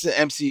question. It's the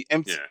MC.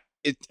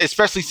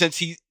 Especially since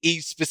he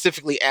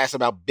specifically asked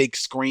about big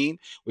screen,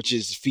 which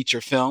is feature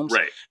films.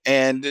 Right.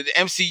 And the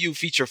MCU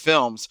feature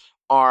films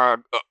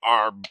are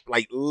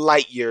like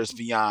light years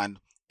beyond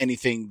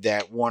anything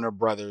that Warner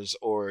Brothers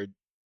or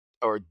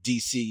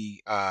DC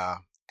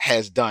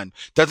has done.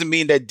 Doesn't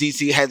mean that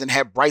DC hasn't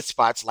had bright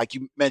spots, like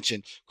you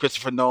mentioned,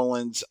 Christopher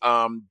Nolan's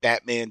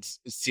Batman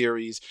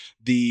series,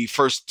 the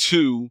first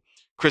two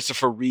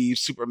Christopher Reeve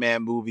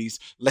Superman movies.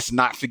 Let's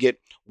not forget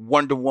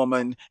Wonder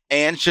Woman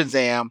and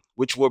Shazam,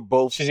 which were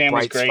both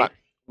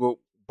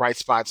bright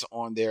spots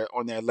on their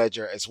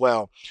ledger as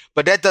well.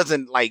 But that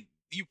doesn't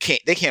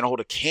they can't hold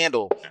a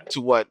candle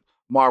to what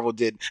Marvel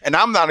did. And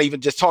I'm not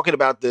even just talking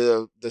about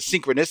the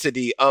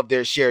synchronicity of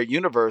their shared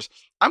universe.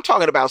 I'm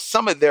talking about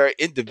some of their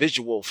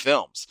individual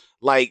films.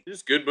 Like,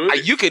 it's good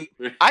movies.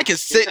 I can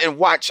sit and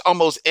watch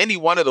almost any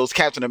one of those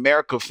Captain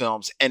America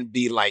films and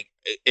be like,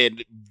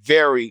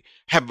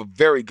 have a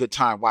very good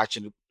time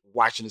watching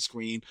the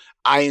screen.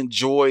 I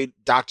enjoyed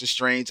Doctor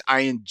Strange.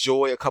 I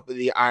enjoy a couple of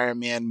the Iron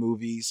Man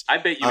movies. I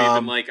bet you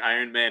even like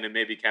Iron Man and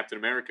maybe Captain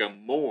America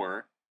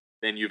more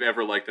than you've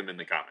ever liked them in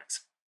the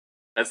comics.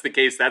 That's the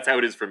case. That's how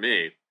it is for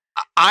me.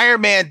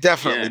 Iron Man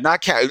definitely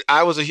not.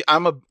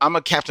 I'm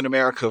a Captain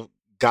America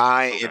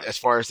guy as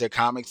far as their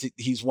comics.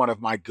 He's one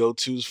of my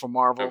go-tos for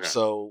Marvel. Okay.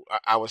 So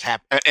I was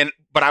happy,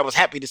 but I was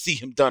happy to see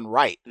him done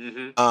right.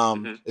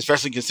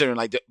 Especially considering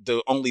like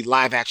the only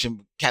live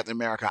action Captain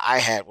America I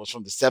had was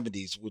from the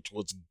 70s, which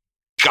was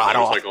god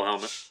awful.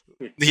 Helmet.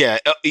 Yeah,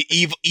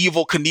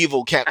 evil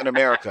Knievel Captain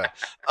America.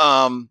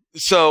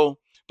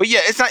 But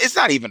yeah, it's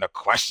not even a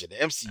question. The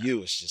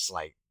MCU is just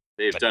like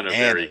they've done a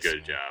very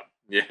good job.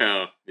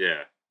 Yeah.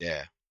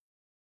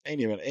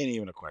 Ain't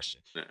even a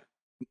question. Yeah.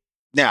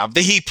 Now,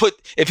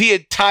 if he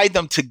had tied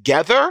them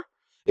together,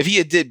 if he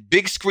had did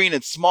big screen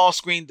and small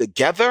screen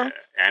together,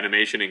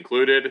 animation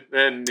included,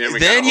 then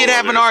you'd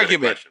have an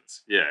argument.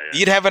 Yeah,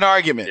 you'd have an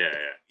argument.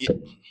 Yeah.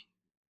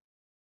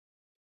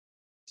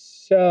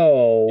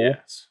 So,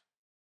 yes,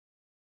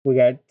 we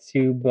got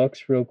two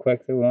books real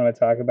quick that we want to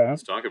talk about.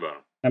 Let's talk about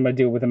them. I'm gonna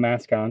do it with a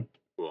mask on.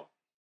 Cool.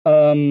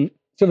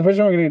 So the first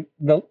one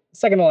the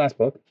second to last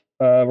book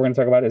we're gonna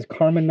talk about is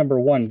Carmen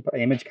 #1 by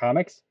Image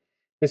Comics.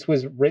 This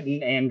was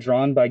written and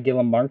drawn by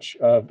Gilliam March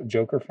of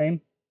Joker fame.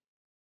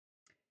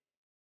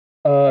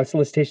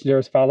 Solicitations are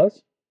as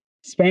follows.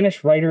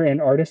 Spanish writer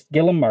and artist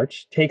Gilliam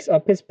March takes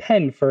up his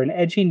pen for an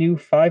edgy new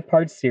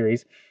 5-part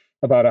series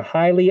about a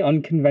highly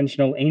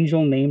unconventional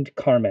angel named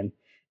Carmen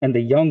and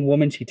the young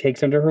woman she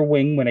takes under her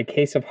wing when a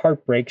case of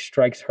heartbreak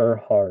strikes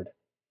her hard.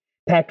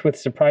 Packed with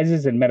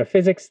surprises and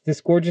metaphysics,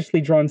 this gorgeously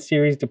drawn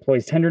series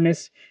deploys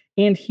tenderness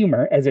and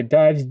humor as it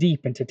dives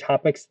deep into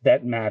topics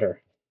that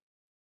matter.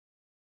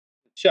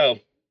 So,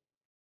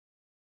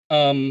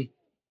 I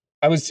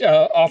was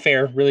off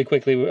air really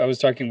quickly. I was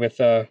talking with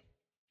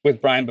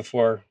Brian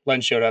before Len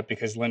showed up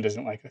because Len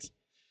doesn't like us.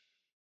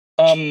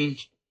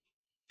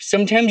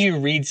 Sometimes you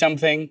read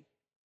something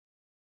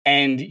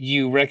and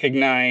you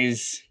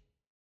recognize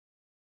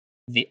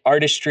the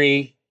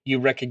artistry, you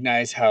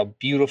recognize how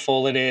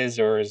beautiful it is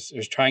or is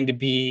trying to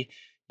be.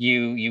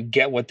 You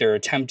get what they're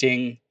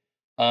attempting,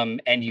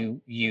 and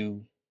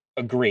you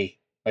agree,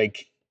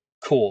 like,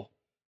 cool.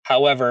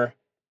 However,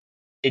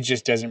 it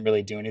just doesn't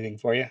really do anything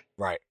for you.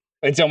 Right.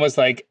 It's almost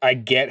like I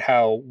get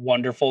how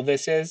wonderful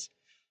this is,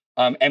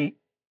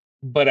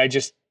 but I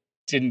just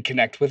didn't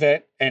connect with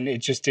it, and it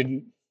just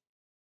didn't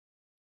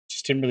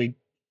really.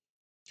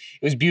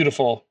 It was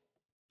beautiful,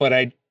 but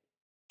I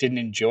didn't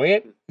enjoy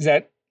it. Is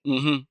that?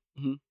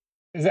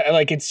 Is that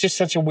like it's just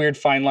such a weird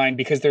fine line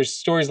because there's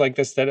stories like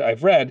this that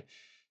I've read.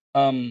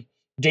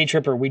 Day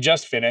Tripper we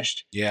just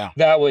finished. Yeah,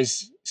 that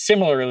was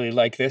similarly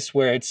like this,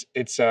 where it's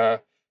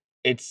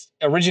It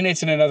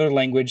originates in another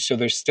language, so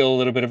there's still a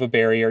little bit of a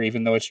barrier,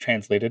 even though it's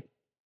translated.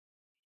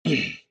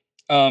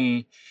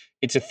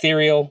 It's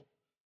ethereal.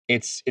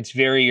 It's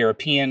very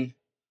European.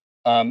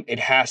 It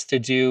has to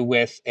do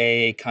with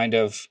a kind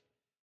of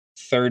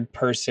third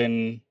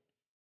person,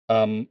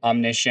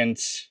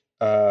 omniscient,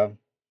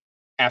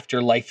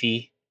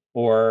 afterlifey,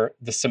 or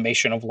the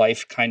summation of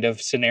life kind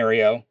of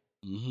scenario.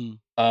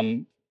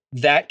 Mm-hmm.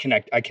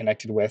 I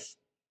connected with.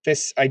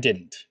 This I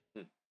didn't.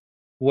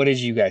 What did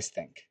you guys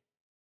think?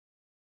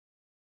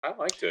 I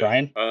liked it.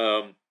 Brian?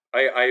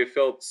 I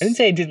felt... I didn't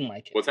say I didn't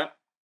like it. What's that?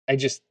 I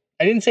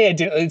didn't say I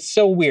did. It's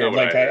so weird.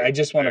 Like I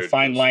just want to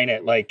fine line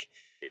it. Like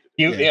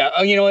yeah.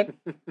 Oh, you know what?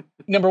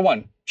 Number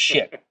one,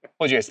 shit.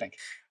 What do you guys think?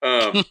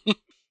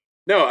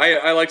 No,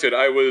 I liked it.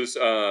 I was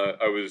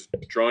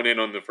drawn in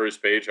on the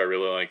first page. I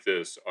really like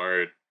this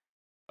art.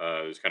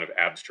 It was kind of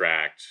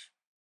abstract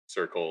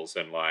circles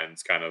and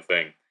lines kind of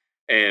thing.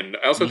 And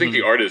I also think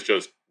the art is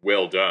just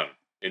well done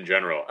in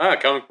general.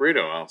 Comic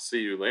Burrito, I'll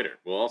see you later.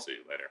 We'll all see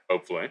you later,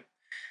 hopefully.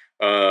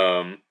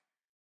 I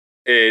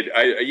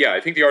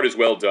think the art is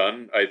well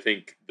done. I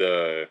think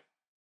the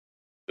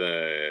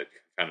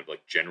kind of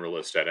like general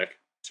aesthetic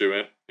to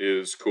it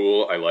is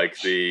cool. I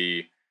like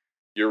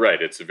you're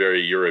right, it's a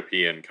very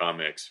European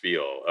comics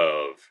feel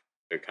of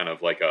a kind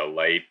of like a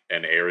light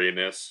and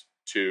airiness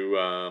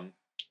to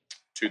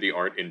the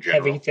art in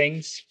general. Heavy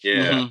things.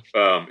 Yeah.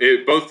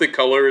 Both the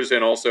colors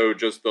and also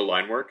just the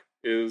line work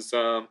has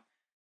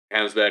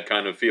that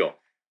kind of feel.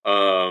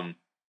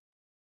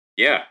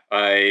 Yeah,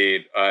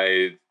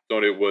 I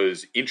thought it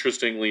was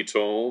interestingly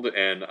told,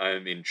 and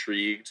I'm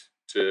intrigued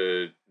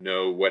to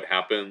know what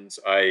happens.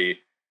 I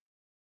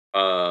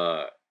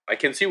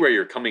can see where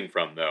you're coming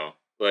from, though.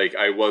 Like,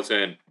 I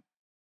wasn't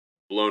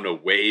blown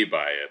away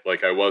by it.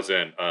 Like, I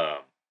wasn't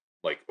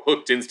like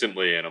hooked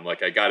instantly, and I'm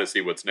like, I got to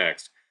see what's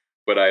next.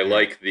 But I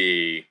like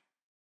the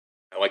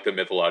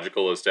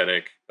mythological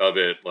aesthetic of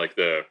it. Like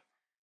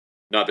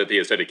not that the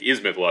aesthetic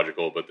is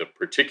mythological, but the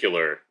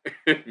particular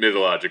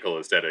mythological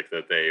aesthetic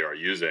that they are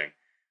using.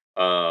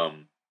 I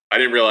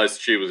didn't realize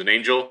she was an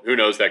angel. Who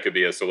knows? That could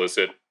be a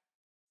solicit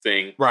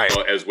thing, right?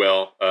 As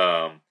well.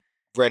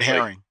 Red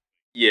herring.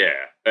 Yeah,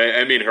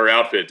 I mean, her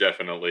outfit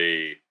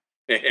definitely,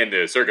 and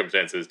the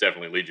circumstances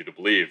definitely lead you to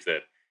believe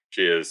that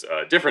she is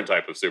a different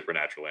type of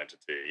supernatural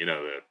entity. You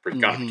know, the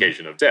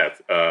personification of death.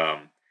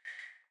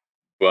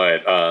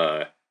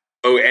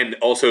 And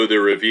also the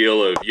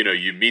reveal of, you know,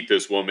 you meet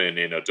this woman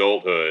in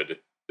adulthood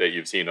that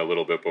you've seen a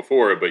little bit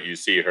before, but you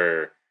see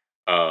her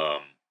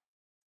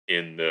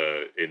in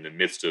the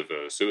midst of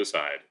a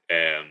suicide.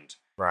 And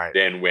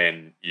then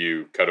when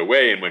you cut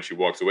away and when she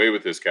walks away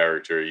with this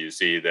character, you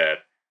see that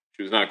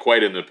she was not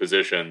quite in the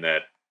position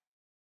that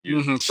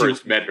you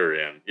first met her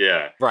in.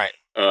 Yeah. Right.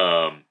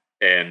 I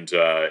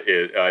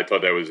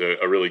thought that was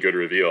a really good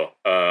reveal.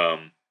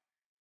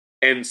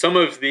 And some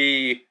of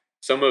the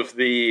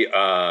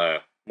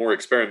more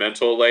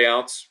experimental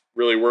layouts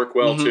really work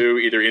well too,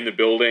 either in the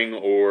building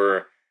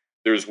or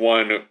there's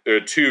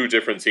two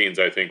different scenes,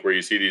 I think, where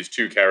you see these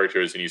two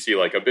characters and you see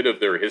like a bit of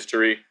their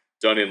history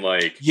done in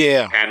like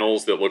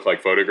panels that look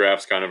like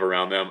photographs kind of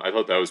around them. I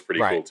thought that was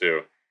pretty cool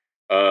too.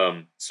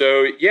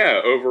 So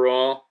yeah,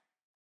 overall,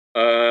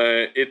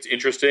 it's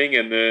interesting.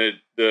 And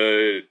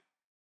the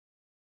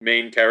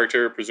main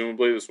character,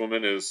 presumably this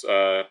woman, is,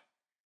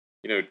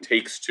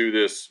 takes to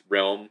this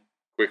realm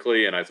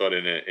quickly, and I thought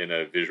in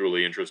a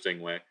visually interesting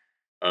way.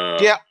 What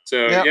do you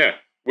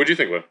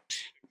think, Lynn?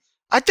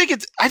 I think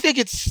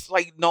it's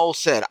like Noel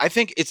said. I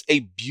think it's a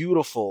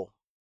beautiful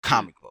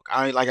comic book.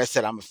 I mean, like I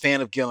said, I'm a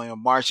fan of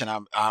Gilliam March, and I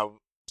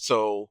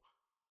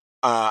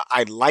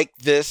like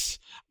this.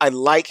 I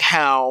like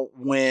how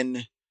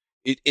when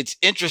it's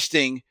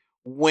interesting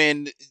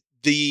when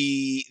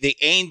the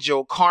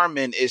angel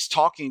Carmen is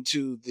talking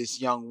to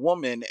this young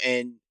woman,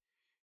 and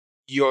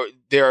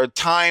there are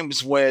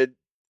times when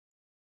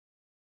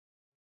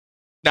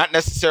not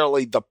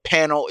necessarily the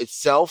panel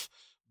itself,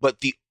 but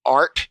the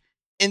art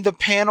in the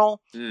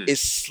panel is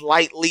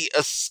slightly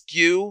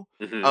askew,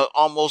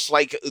 almost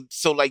like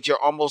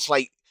you're almost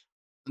like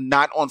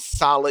not on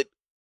solid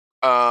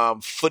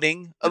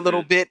footing a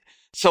little bit.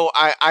 So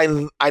I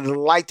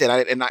liked it,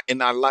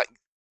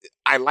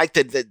 I liked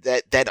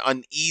that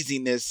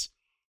uneasiness,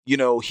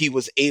 he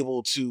was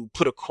able to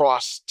put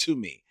across to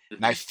me.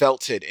 And I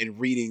felt it in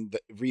reading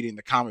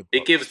the comic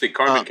book. It gives the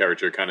Carmen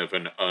character kind of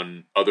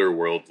an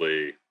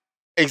otherworldly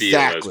feel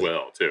as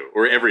well too,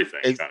 or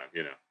everything kind of,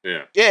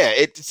 yeah.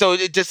 It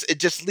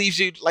just leaves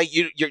you like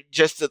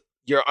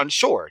you're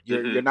unsure.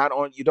 You're not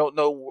on. You don't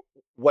know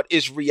what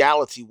is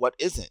reality, what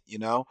isn't.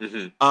 So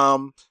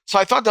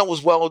I thought that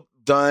was well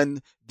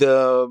done.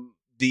 The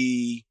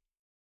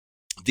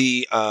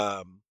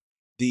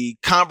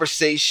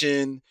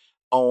conversation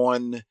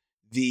on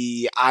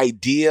the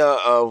idea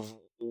of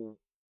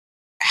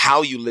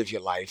how you live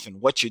your life and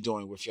what you're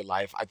doing with your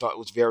life, I thought it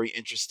was very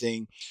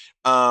interesting.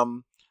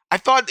 I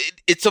thought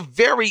it's a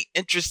very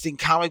interesting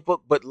comic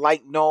book, but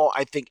like Noel,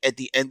 I think at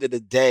the end of the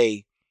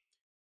day,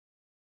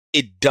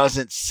 it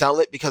doesn't sell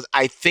it because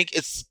I think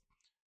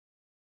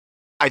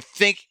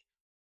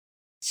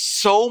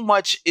so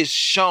much is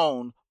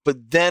shown,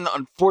 but then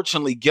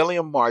unfortunately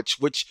Guillaume March,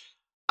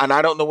 and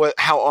I don't know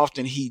how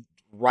often he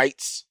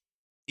writes,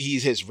 he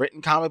has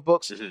written comic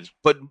books,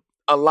 but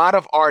a lot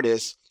of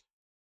artists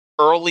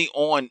early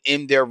on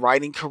in their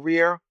writing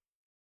career,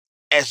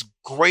 as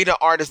great an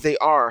artist they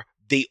are,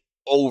 they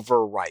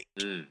overwrite.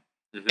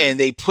 And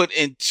they put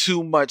in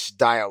too much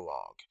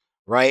dialogue,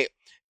 right?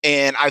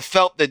 And I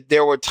felt that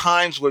there were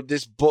times where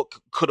this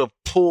book could have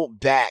pulled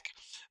back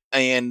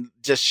and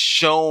just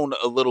shown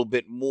a little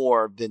bit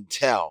more than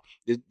tell.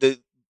 It's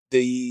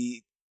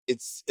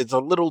a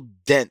little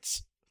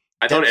dense.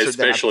 I thought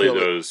especially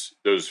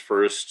those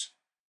first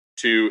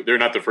two, they're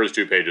not the first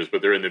 2 pages,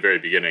 but they're in the very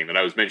beginning that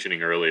I was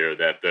mentioning earlier,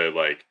 that the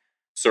like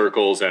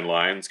circles and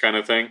lines kind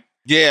of thing.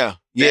 Yeah.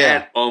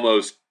 That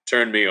almost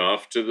turned me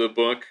off to the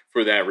book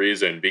for that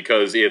reason,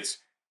 because it's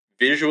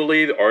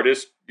visually, the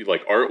artist,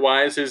 like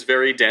art-wise, is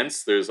very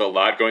dense. There's a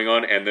lot going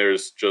on, and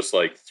there's just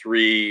like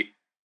 3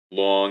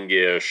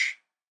 longish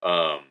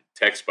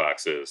text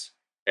boxes,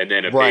 and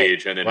then a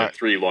page, and then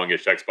 3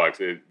 longish text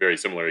boxes, very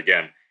similar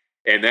again.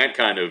 And that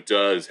kind of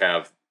does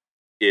have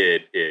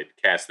it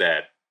casts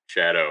that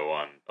shadow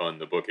on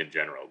the book in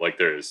general. Like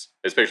there's,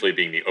 especially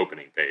being the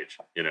opening page,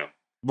 you know.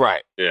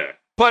 Right. Yeah.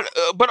 But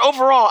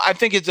overall, I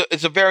think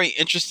it's a very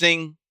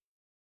interesting.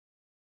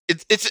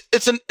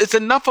 It's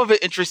enough of an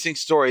interesting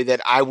story that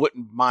I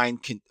wouldn't mind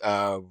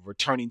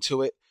returning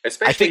to it.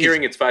 Especially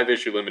hearing it's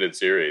 5-issue limited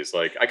series,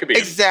 like I could be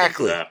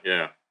exactly that.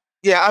 Yeah.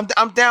 Yeah,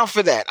 I'm down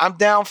for that.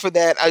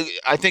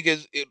 I think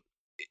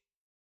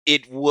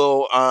it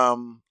will.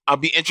 I'll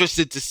be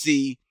interested to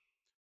see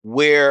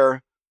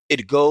where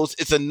it goes.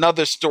 It's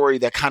another story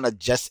that kind of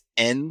just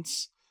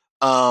ends.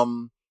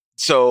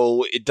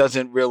 So it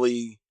doesn't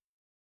really.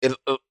 It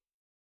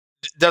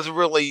doesn't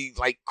really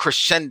like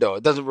crescendo.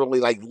 It doesn't really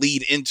like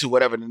lead into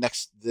whatever the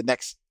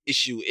next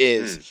issue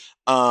is.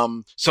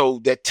 So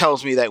that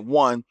tells me that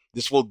one,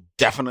 this will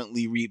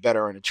definitely read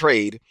better in a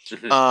trade.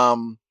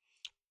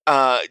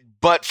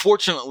 But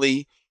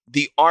fortunately,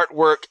 the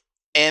artwork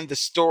and the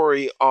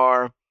story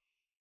are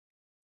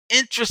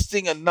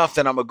interesting enough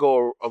that I'm gonna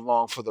go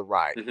along for the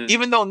ride.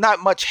 Even though not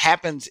much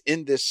happens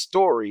in this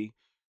story,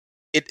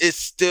 it is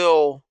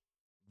still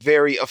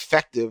very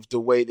effective the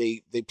way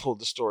they pulled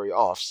the story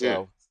off.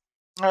 So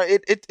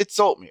it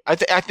sold me. I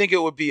think it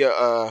would be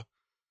a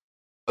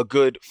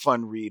good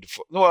fun read.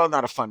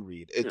 Not a fun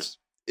read. It's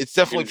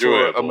definitely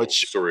enjoyable for a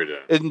mature story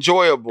to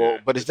enjoyable,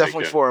 but it's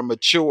definitely for a more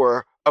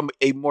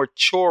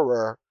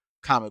maturer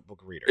comic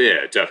book reader.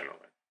 Yeah, definitely.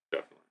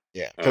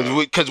 Yeah,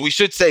 because we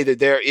should say that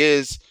there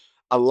is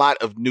a lot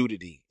of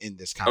nudity in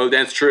this comic. Oh,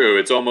 that's true.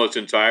 It's almost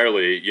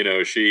entirely,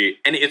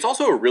 and it's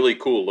also a really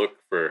cool look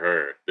for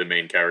her, the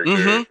main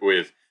character.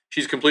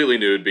 She's completely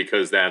nude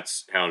because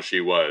that's how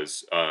she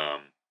was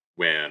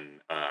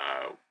when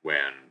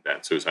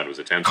that suicide was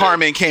attempted.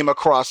 Carmen came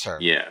across her.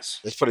 Yes,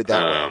 let's put it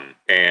that way.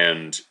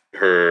 And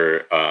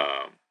her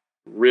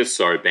wrists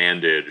are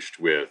bandaged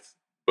with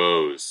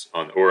bows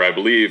or I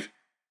believe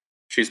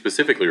she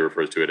specifically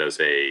refers to it as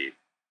a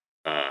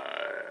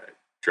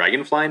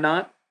dragonfly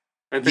knot.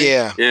 I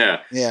think.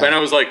 Yeah. And I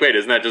was like, wait,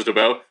 isn't that just a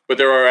bow? But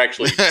there are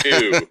actually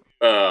 2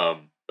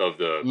 of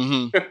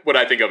the what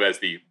I think of as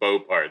the bow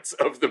parts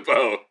of the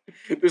bow.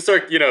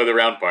 The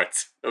round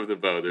parts of the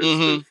bow.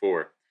 There's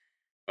 4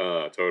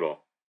 total.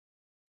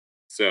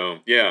 So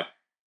yeah,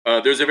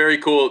 there's a very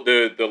cool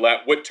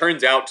what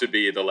turns out to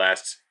be the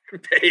last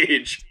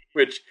page,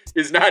 which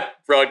is not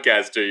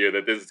broadcast to you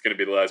that this is going to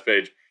be the last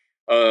page.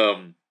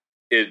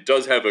 It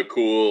does have a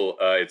cool.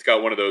 It's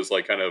got one of those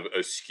like kind of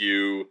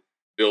askew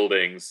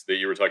buildings that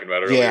you were talking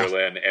about earlier,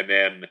 Lynn, and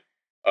then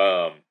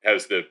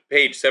has the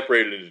page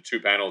separated into 2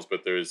 panels,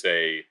 but there's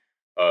a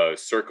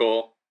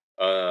circle.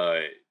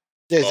 There's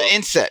an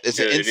inset. It's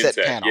an inset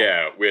panel.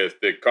 Yeah, with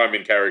the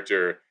Carmen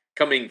character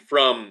coming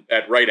from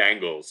at right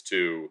angles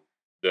to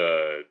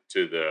the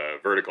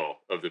vertical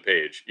of the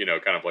page.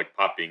 Kind of like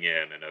popping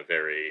in a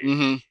very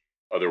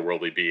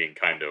otherworldly being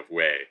kind of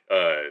way.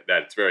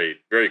 That's very,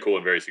 very cool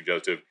and very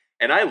suggestive.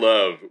 And I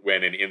love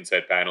when an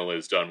inset panel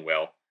is done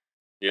well.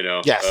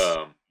 Yes.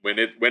 When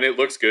it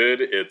looks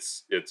good,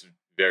 it's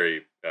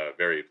very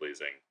very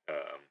pleasing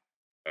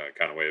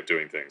kind of way of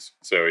doing things.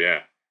 So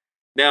yeah.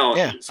 Now,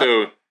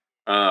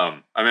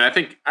 I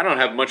think I don't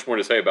have much more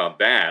to say about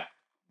that,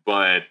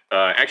 but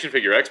Action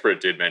Figure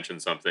Expert did mention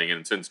something,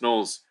 and since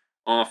Noel's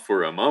off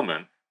for a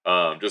moment,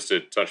 just to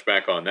touch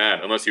back on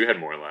that, unless you had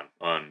more, Len,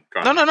 on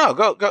Carmen. No,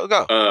 go.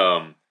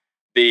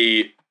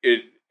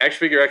 Action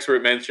Figure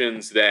Expert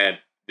mentions that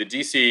the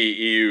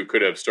DCEU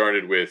could have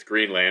started with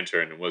Green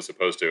Lantern and was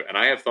supposed to, and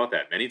I have thought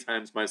that many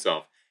times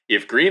myself.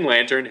 If Green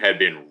Lantern had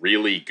been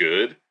really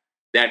good,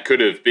 that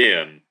could have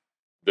been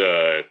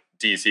the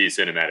DC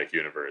Cinematic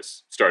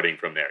Universe starting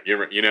from there.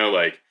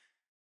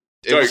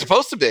 It was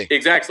supposed to be.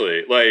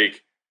 Exactly.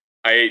 Like,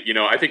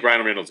 I think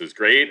Ryan Reynolds is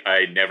great.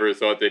 I never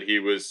thought that he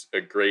was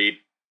a great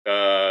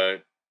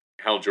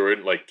Hal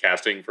Jordan, like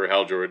casting for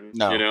Hal Jordan.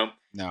 No.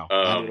 No.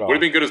 Would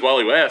have been good as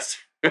Wally West,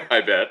 I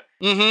bet.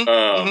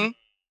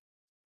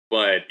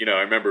 But,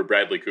 I remember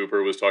Bradley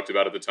Cooper was talked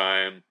about at the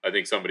time. I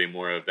think somebody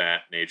more of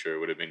that nature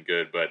would have been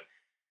good.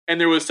 And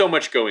there was so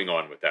much going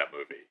on with that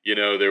movie.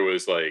 There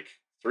was like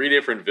 3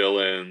 different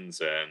villains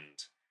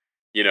and,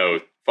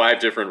 5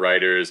 different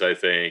writers, I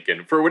think.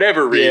 And for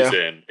whatever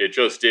reason, it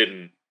just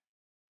didn't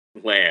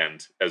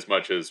land as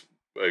much as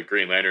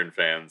Green Lantern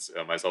fans,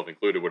 myself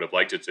included, would have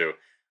liked it to.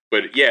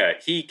 But yeah,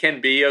 he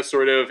can be a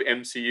sort of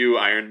MCU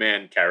Iron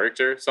Man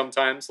character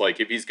sometimes. Like,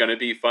 if he's going to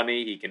be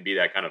funny, he can be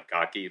that kind of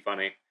cocky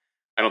funny.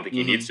 I don't think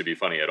he needs to be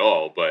funny at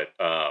all. But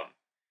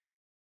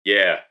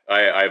yeah,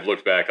 I've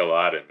looked back a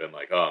lot and been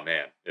like, oh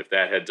man, if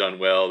that had done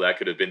well, that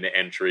could have been the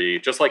entry.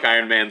 Just like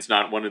Iron Man's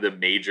not one of the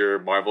major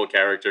Marvel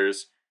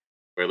characters,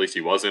 or at least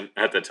he wasn't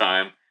at the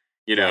time.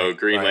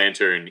 Green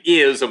Lantern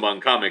is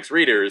among comics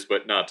readers,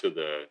 but not to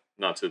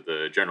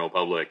the general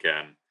public.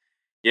 And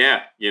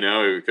yeah,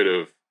 it could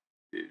have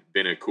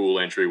been a cool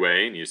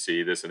entryway, and you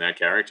see this and that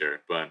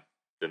character, but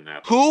didn't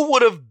happen. Who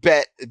would have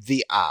bet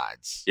the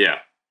odds? Yeah,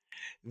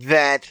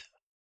 that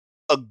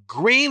a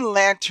Green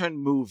Lantern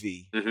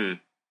movie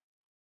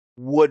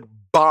would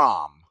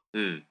bomb,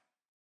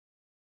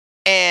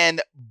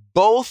 and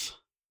both.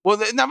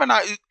 Well,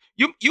 not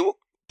you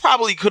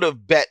probably could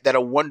have bet that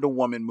a Wonder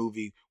Woman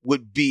movie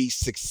would be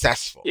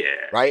successful. Yeah,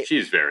 right.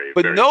 She's very,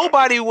 but very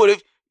nobody would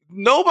have.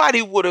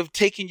 Nobody would have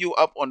taken you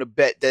up on the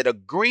bet that a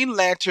Green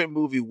Lantern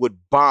movie would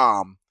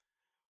bomb,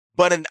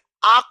 but an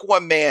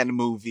Aquaman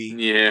movie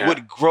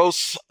would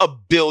gross $1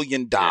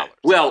 billion. Yeah.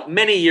 Well,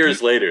 many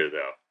years later,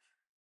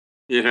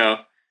 though,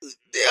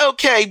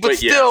 Okay, but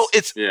still,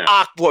 it's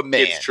Aquaman.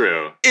 It's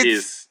true.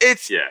 It's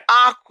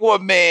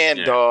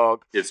Aquaman,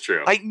 dog. It's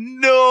true. Like,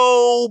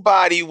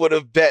 nobody would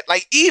have bet.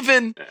 Like,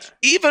 even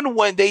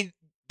when they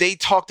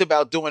talked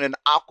about doing an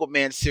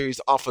Aquaman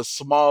series off of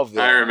Smallville,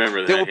 I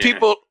remember that. There were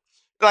people.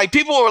 Like,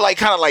 people were like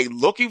kind of like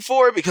looking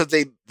for it because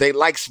they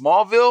like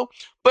Smallville,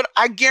 but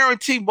I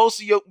guarantee most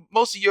of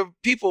your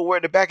people were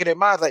in the back of their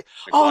minds like,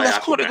 oh, that's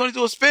cool. They're going to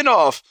do a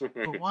spinoff.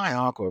 But why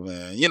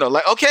Aquaman?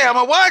 Like, okay, I'm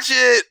gonna watch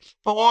it,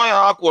 but why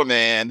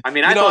Aquaman? I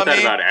mean, I thought that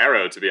about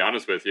Arrow. To be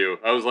honest with you,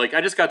 I was like,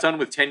 I just got done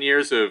with 10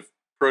 years of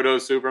Proto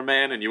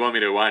Superman, and you want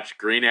me to watch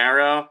Green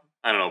Arrow?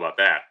 I don't know about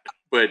that,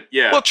 but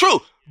yeah. Well, true.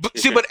 But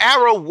see, but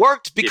Arrow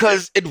worked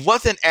because it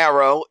wasn't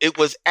Arrow. It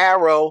was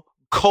Arrow :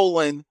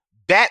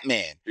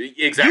 Batman.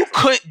 Exactly. You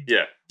couldn't.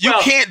 Yeah. You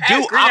can't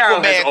do Green Aquaman.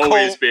 Arrow has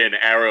always been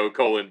Arrow :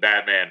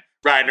 Batman,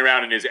 riding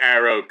around in his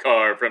Arrow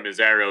car from his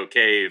Arrow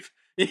cave.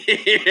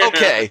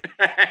 Okay,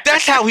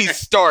 that's how he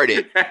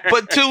started.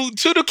 But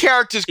to the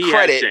character's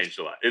credit, he has changed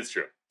a lot. It's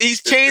true.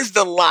 He's changed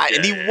a lot,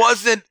 and he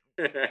wasn't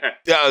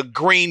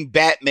Green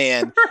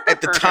Batman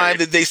at the time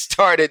that they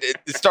started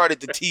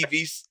the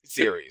TV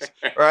series,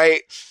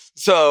 right?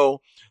 So.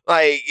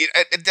 Like,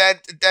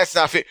 that's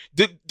not fair.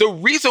 The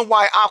reason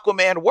why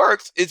Aquaman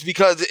works is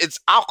because it's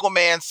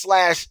Aquaman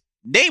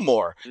 /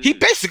 Namor. He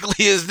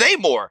basically is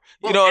Namor.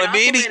 You know what I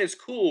mean? Aquaman is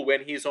cool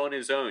when he's on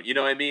his own. You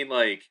know what I mean?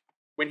 Like,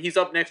 when he's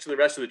up next to the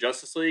rest of the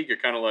Justice League, you're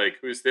kind of like,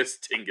 who's this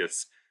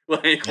dingus?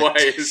 Like, why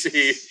is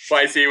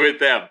he with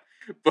them?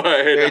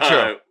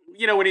 But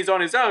when he's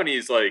on his own,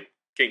 he's like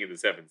King of the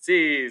Seven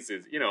Seas,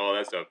 all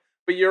that stuff.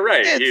 But you're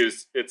right.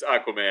 It's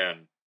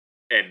Aquaman.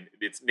 And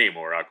it's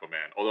Namor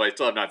Aquaman. Although I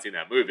still have not seen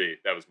that movie.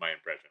 That was my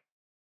impression.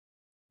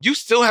 You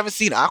still haven't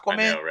seen Aquaman?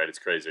 I know, right? It's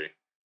crazy.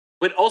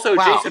 But also,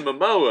 Jason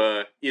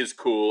Momoa is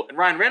cool. And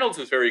Ryan Reynolds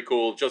is very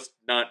cool, just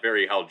not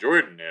very Hal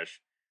Jordan-ish.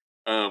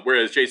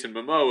 Whereas Jason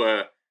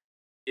Momoa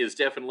is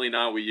definitely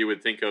not what you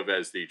would think of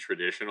as the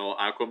traditional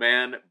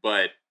Aquaman.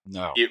 But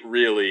it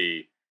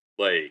really,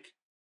 like,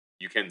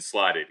 you can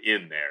slot it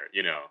in there,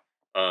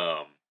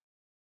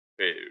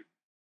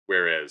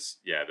 whereas,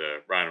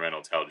 the Ryan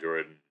Reynolds, Hal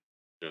Jordan,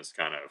 just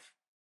kind of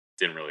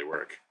didn't really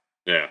work.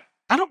 Yeah.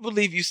 I don't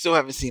believe you still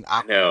haven't seen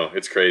Aquaman. No,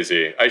 it's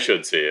crazy. I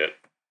should see it.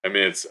 I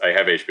mean, I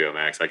have HBO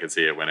Max. I can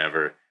see it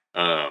whenever.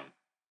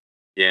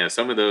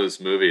 Some of those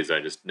movies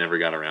I just never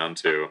got around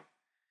to.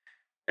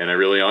 And I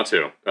really ought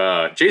to.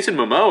 Jason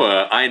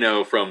Momoa, I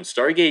know from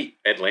Stargate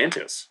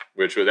Atlantis,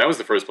 that was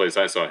the first place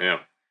I saw him.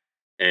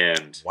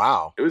 And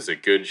it was a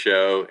good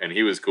show, and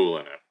he was cool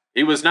in it.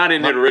 He was not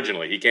in it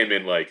originally. He came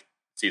in like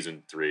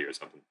season 3 or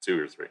something, 2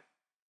 or 3.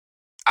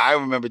 I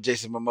remember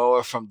Jason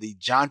Momoa from the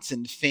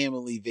Johnson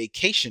Family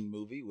Vacation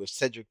movie with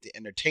Cedric the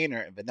Entertainer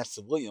and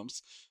Vanessa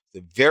Williams,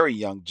 the very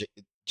young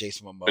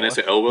Jason Momoa.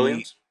 Vanessa L.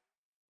 Williams?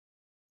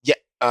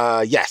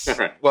 Yes.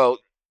 Well,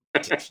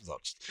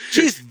 look,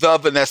 she's the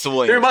Vanessa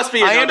Williams. There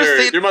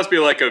must be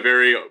like a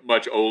very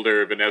much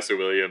older Vanessa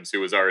Williams who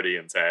was already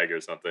in SAG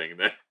or something.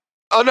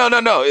 Oh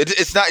no!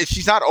 It's not.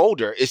 She's not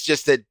older. It's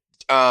just that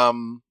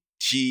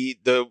she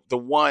the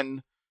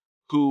one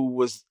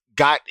who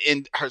got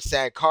in her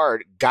SAG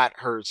card got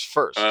hers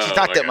first. She's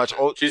not that much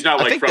old. She's not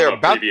like from a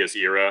previous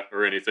era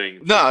or anything.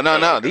 No.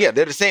 Okay. Yeah,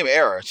 they're the same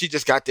era. She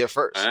just got there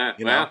first.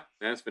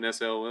 That's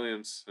Vanessa L.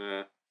 Williams.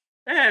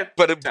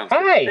 But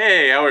hi.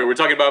 Hey, how are we? We're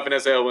talking about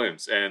Vanessa L.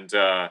 Williams, and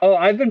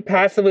I've been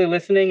passively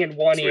listening in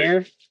one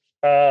ear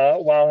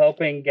while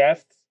helping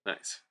guests.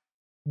 Nice.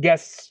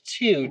 guests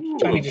to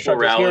Tiny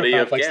Destructor's Hero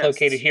Complex,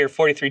 located here,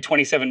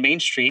 4327 Main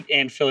Street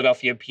in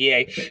Philadelphia,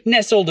 PA,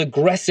 nestled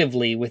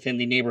aggressively within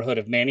the neighborhood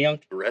of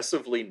Manayunk.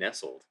 Aggressively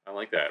nestled. I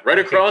like that. Right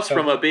across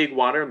from a big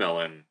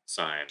watermelon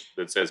sign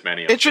that says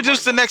Manayunk.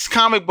 Introduce the next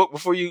comic book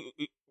before you...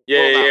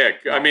 Yeah.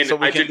 I mean, so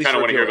I did kind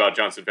of want to hear about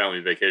Johnson Family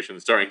Vacation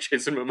starring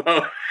Jason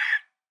Momoa.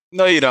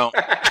 No, you don't.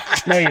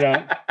 No, you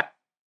don't.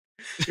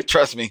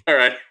 Trust me. All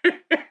right.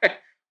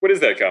 What is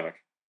that comic?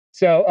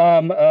 So,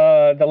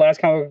 the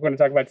last comic we're going to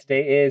talk about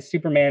today is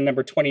Superman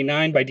number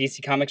 29 by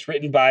DC Comics,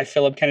 written by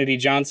Philip Kennedy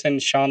Johnson,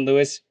 Sean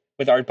Lewis,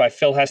 with art by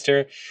Phil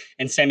Hester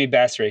and Sammy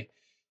Basri.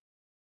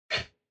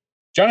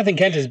 Jonathan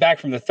Kent is back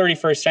from the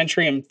 31st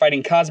century and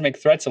fighting cosmic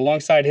threats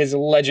alongside his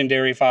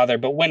legendary father.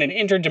 But when an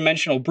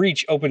interdimensional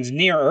breach opens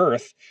near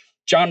Earth,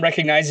 John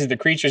recognizes the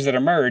creatures that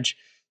emerge,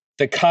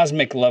 the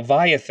cosmic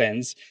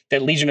leviathans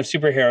that Legion of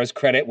Superheroes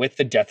credit with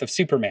the death of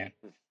Superman.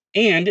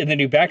 And in the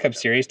new backup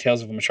series,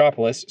 Tales of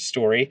Metropolis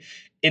story,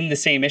 in the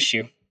same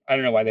issue. I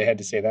don't know why they had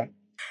to say that.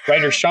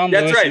 Writer Sean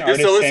Lewis. That's right. This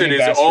solicit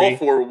is all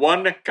for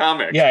one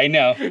comic. Yeah, I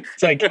know.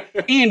 It's like,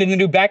 and in the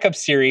new backup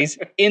series,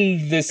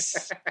 in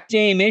this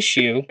same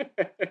issue,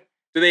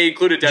 do they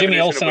include a definition Jimmy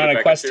Olsen on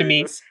a quest to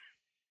meet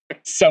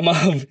some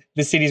of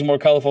the city's more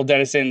colorful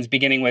denizens,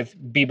 beginning with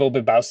Bebo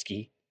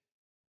Bibowski.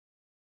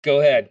 Go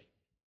ahead.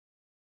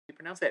 You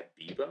pronounce that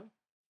Bebo?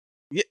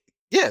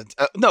 Yeah.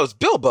 No, it's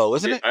Bilbo,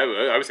 isn't it?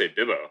 I would say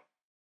Bibbo.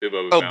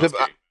 Bibbo. Oh,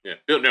 Bibbo. Yeah.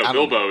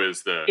 Bilbo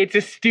is the... It's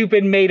a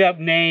stupid made-up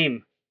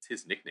name. It's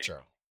his nickname. True.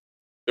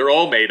 They're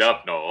all made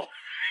up, Noel.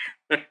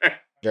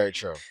 Very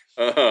true.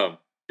 Dude,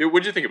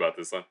 what'd you think about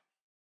this one?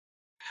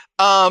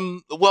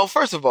 Well,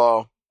 first of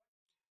all,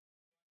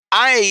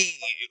 I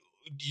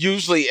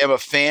usually am a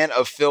fan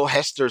of Phil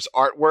Hester's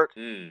artwork,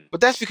 but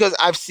that's because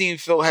I've seen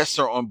Phil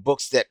Hester on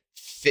books that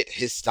fit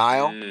his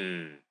style.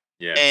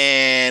 Yeah.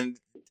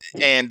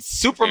 And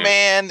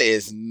Superman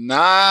is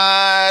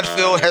not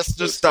Phil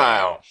Hester's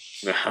style.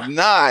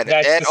 Not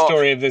That's at the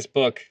story of this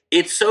book.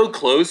 It's so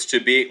close to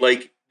be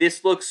like,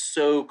 this looks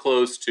so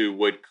close to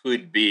what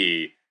could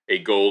be a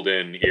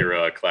golden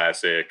era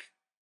classic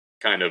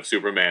kind of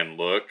Superman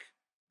look,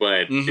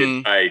 but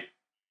I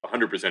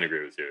 100%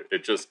 agree with you.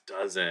 It just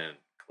doesn't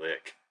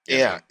click.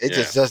 It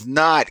just does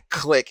not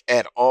click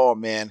at all,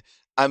 man.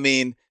 I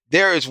mean,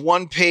 there is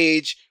one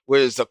page where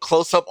there's a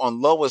close up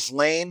on Lois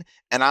Lane,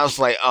 and I was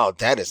like, "Oh,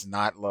 that is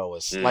not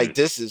Lois. Like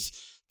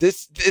this,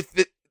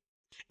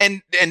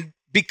 and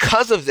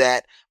because of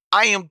that,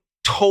 I am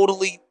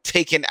totally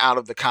taken out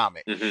of the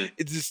comic.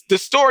 The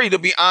story, to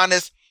be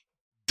honest,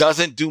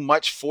 doesn't do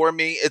much for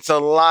me. It's a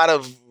lot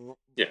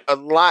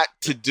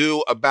to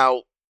do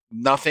about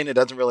nothing. It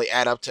doesn't really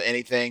add up to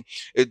anything.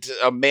 It's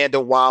Amanda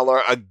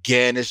Waller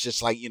again. It's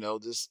just like,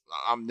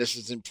 this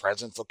is in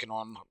presence looking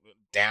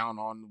down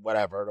on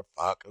whatever the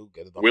fuck. Who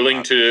gives a willing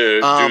fuck?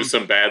 To do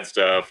some bad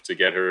stuff to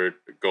get her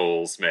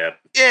goals met.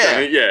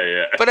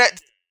 Yeah. But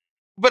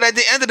at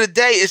the end of the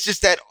day, it's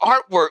just that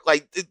artwork.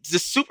 Like the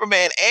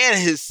Superman and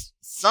his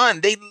son,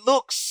 they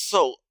look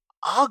so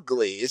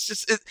ugly. It's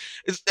just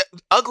it's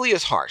ugly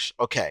is harsh.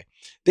 Okay,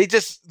 they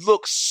just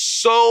look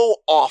so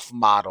off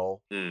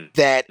model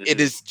that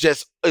it is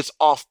just it's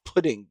off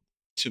putting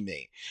to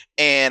me,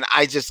 and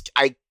I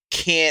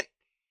can't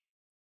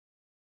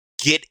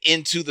get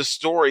into the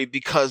story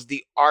because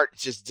the art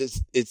just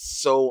it's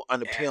so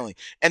unappealing.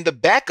 And the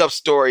backup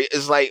story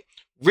is like,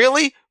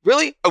 really?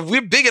 Are we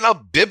bigging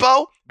up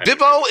Bibbo?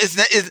 Bibbo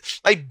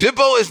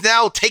is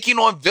now taking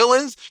on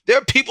villains. There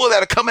are people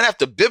that are coming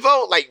after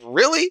Bibbo. Like,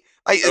 really?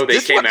 Like,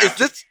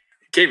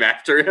 came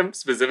after him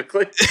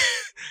specifically?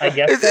 I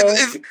guess so.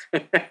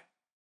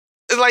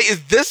 It's like,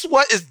 is this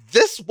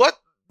what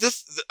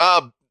this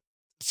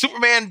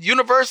Superman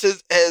universe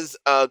has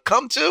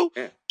come to?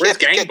 Yeah. Where's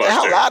Gangbuster? Get the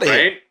hell out of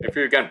here. If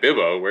you've got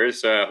Bibbo,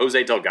 where's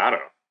Jose Delgado?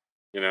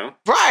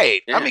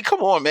 Right. Yeah. I mean,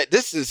 come on, man.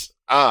 This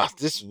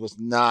was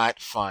not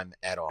fun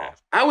at all.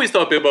 I always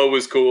thought Bibbo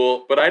was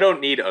cool, but I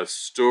don't need a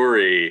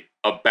story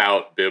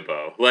about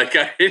Bibbo. Like,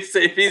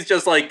 if he's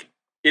just like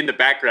in the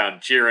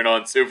background cheering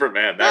on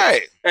Superman,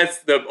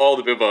 that's all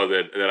the Bibbo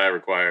that I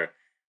require.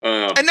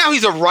 And now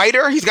he's a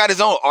writer. He's got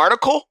his own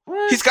article.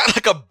 What? He's got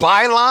like a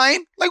byline.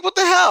 Like, what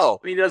the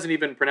hell? I mean, he doesn't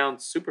even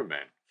pronounce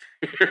Superman.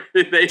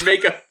 They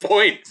make a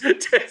point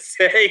to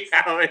say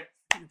how it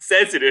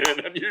says it in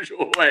an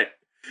unusual way.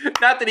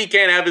 Not that he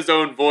can't have his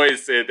own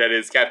voice that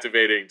is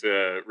captivating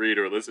to read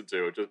or listen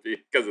to, just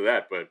because of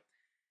that. But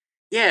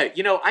yeah,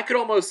 I could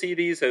almost see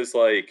these as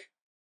like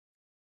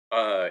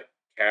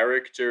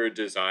character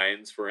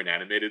designs for an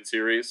animated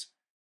series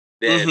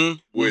that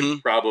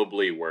would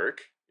probably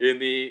work in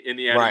the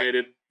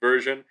animated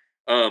version.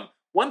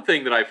 One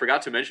thing that I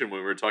forgot to mention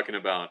when we were talking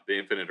about the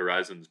Infinite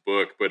Horizons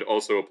book, but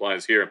also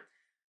applies here,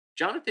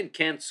 Jonathan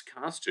Kent's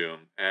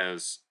costume,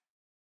 as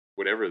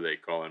whatever they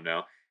call him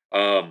now,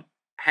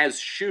 has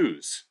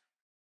shoes.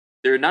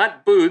 They're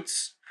not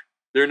boots.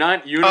 They're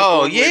not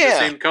uniformly the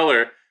same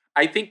color.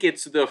 I think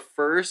it's the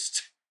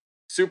first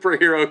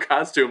superhero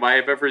costume I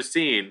have ever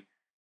seen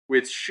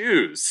with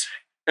shoes.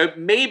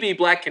 Maybe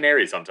Black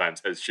Canary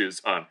sometimes has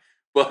shoes on,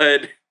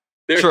 but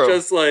They're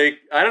just like,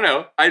 I don't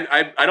know.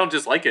 I don't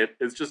dislike it.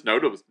 It's just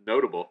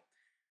notable.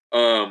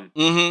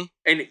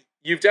 And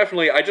you've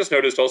definitely, I just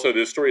noticed also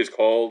this story is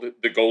called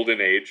The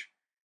Golden Age.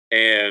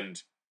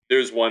 And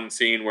there's one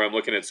scene where I'm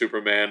looking at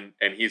Superman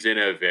and he's in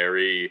a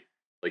very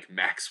like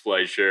Max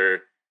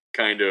Fleischer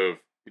kind of,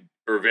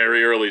 or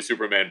very early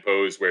Superman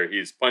pose where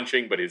he's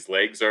punching, but his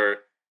legs are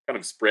kind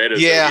of spread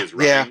as though he's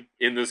running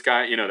in the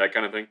sky, that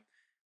kind of thing.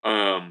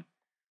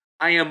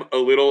 I am a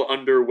little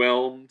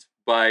underwhelmed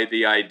by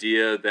the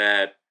idea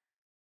that,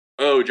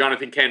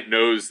 Jonathan Kent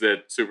knows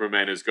that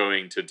Superman is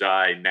going to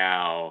die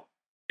now,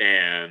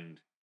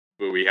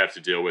 but we have to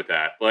deal with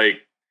that.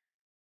 Like,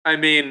 I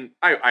mean,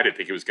 I didn't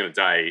think he was going to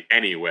die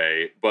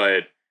anyway,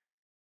 but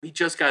we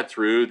just got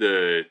through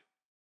the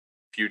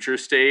future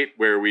state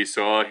where we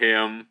saw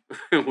him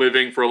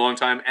living for a long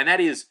time, and that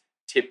is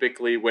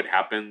typically what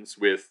happens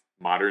with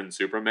modern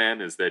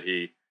Superman, is that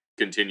he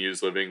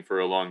continues living for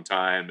a long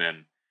time,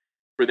 and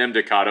for them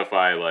to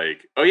codify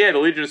like, oh yeah, the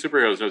Legion of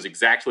Superheroes knows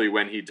exactly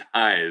when he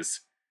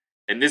dies,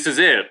 and this is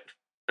it.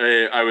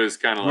 I was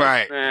kind of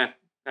like,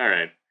 all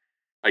right,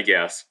 I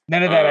guess.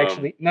 None of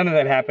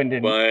that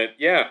happened. But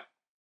yeah,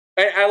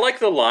 I like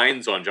the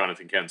lines on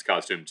Jonathan Kent's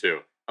costume too.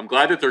 I'm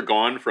glad that they're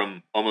gone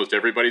from almost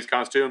everybody's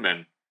costume,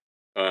 and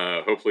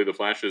hopefully the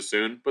Flash is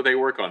soon, but they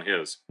work on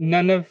his.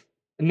 None of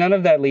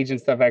that Legion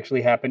stuff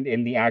actually happened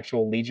in the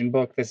actual Legion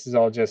book. This is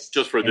all just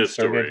for this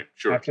story,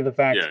 sure, after the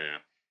fact.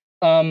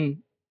 Yeah.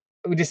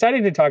 We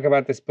decided to talk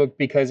about this book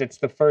because it's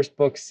the first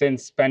book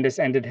since Bendis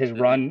ended his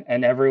run,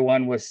 and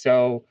everyone was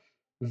so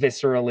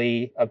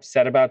viscerally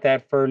upset about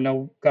that for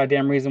no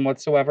goddamn reason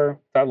whatsoever.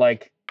 But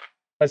like,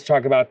 let's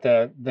talk about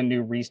the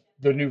new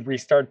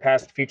restart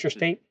past future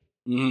state.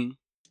 Mm-hmm.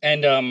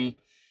 And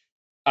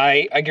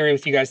I agree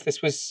with you guys.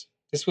 This was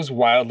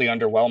wildly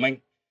underwhelming.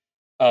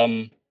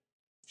 From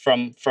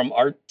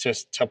art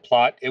to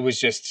plot, it was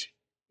just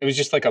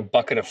like a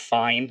bucket of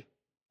fine.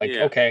 Like,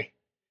 okay.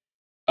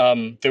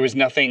 There was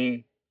no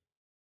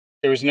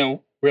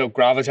real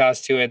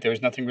gravitas to it. There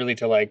was nothing really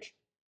to like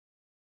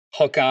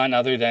hook on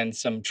other than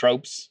some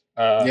tropes.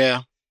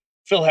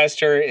 Phil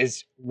Hester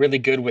is really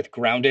good with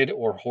grounded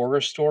or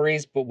horror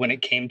stories, but when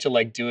it came to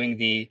like doing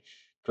the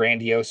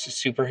grandiose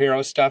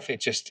superhero stuff,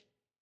 it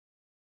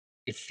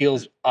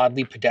feels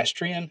oddly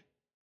pedestrian.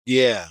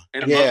 Yeah.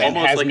 And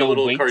almost like a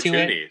little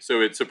cartoony.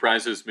 So it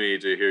surprises me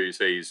to hear you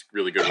say he's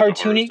really good with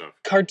the horror stuff.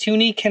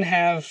 Cartoony can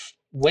have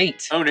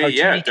weight. Oh, no,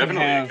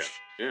 definitely.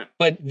 Yeah.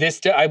 But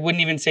this, I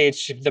wouldn't even say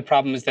the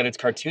problem is that it's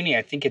cartoony.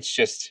 I think it's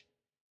just...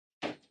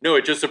 No,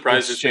 it just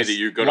surprises me that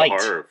you go to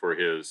horror for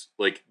his...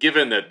 Like,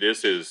 given that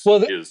this is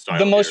his style.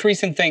 The most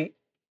recent thing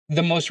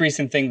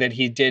that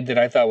he did that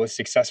I thought was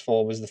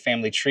successful was The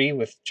Family Tree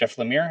with Jeff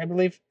Lemire, I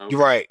believe. Okay.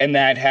 Right. And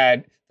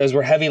those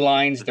were heavy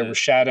lines. There were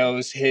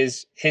shadows.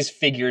 His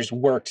figures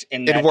worked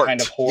in that kind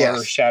of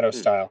horror shadow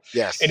style.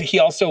 Yes. And he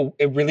also,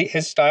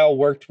 his style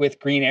worked with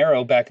Green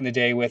Arrow back in the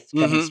day with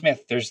Kevin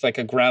Smith. There's like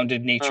a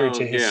grounded nature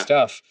to his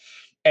stuff.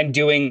 And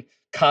doing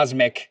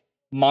cosmic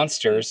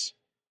monsters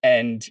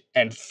and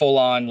full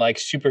on like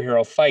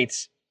superhero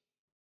fights,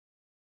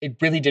 it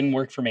really didn't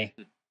work for me.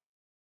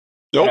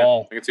 Nope. At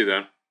all. I can see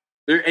that.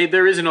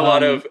 There isn't a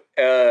lot of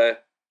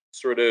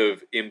sort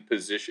of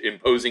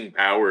imposing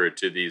power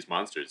to these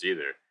monsters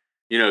either.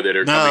 That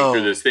are coming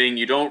through this thing.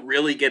 You don't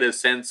really get a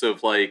sense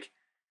of like,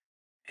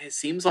 it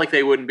seems like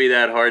they wouldn't be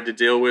that hard to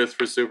deal with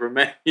for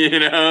Superman.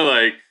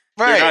 Like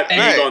they're not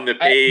big on the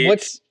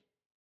page.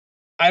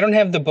 I don't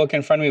have the book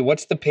in front of me.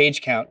 What's the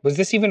page count? Was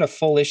this even a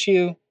full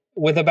issue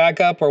with a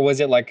backup, or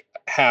was it like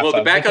half? Well,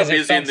 the backup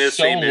is in this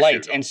so same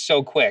light issue, and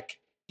so quick.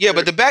 Yeah,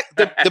 but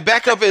the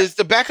backup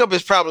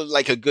is probably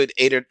like a good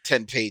 8 or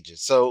 10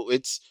 pages. So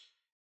it's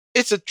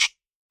a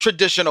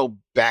traditional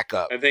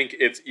backup. I think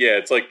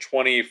it's like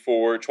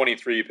 24,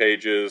 23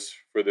 pages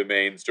for the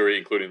main story,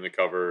 including the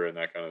cover and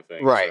that kind of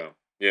thing. Right.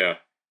 So,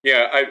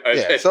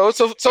 yeah. So it's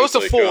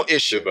a full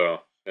issue.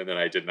 And then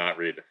I did not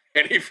read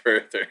any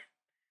further.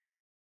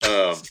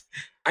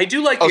 I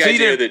do like the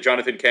idea that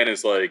Jonathan Kent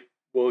is like,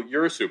 well,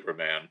 you're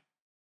Superman.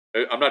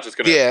 I'm not just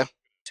going to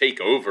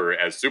take over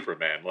as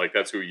Superman. Like,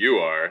 that's who you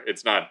are.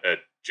 It's not a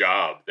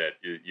job that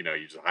you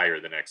just hire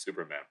the next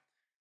Superman.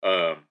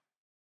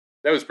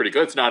 That was pretty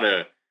good. It's not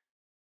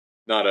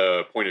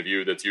a point of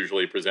view that's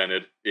usually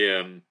presented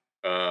in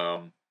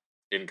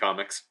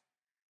comics.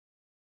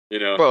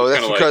 Well,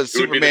 that's because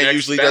Superman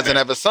usually doesn't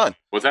have a son.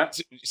 What's that?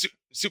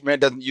 Superman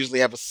doesn't usually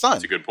have a son.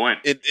 That's a good point.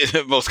 In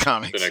most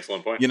comics. That's an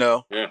excellent point.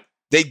 Yeah.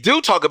 They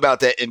do talk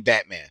about that in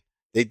Batman.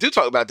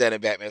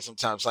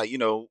 Sometimes. Like,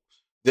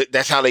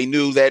 that's how they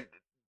knew that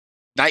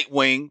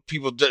Nightwing,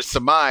 people just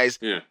surmise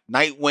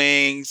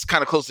Nightwing's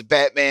kind of close to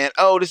Batman.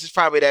 Oh, this is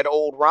probably that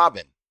old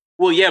Robin.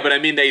 Well, yeah, but I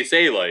mean, they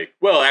say like,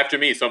 well, after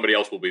me, somebody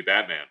else will be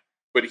Batman.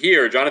 But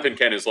here, Jonathan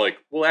Kent is like,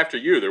 well, after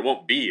you, there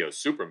won't be a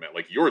Superman.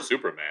 Like, you're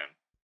Superman.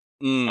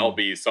 I'll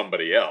be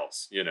somebody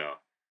else,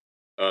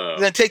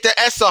 Then take the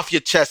S off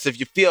your chest if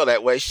you feel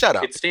that way. Shut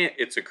up. It's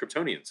a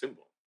Kryptonian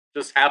symbol.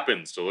 Just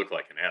happens to look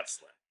like an S.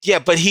 Yeah,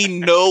 but he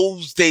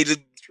knows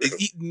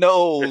He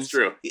knows. It's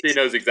true. He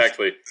knows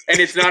exactly. And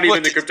it's not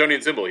even the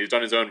Kryptonian symbol. He's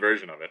done his own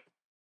version of it.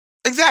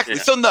 Exactly.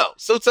 Yeah. So no.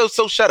 So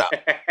shut up.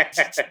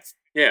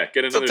 Yeah,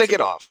 get another. So take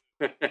it off.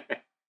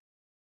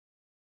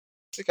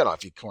 Take it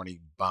off, you corny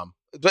bum.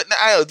 But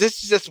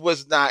this just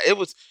was not. It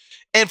was,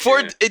 and for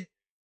it,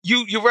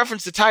 you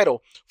referenced the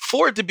title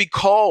for it to be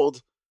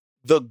called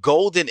the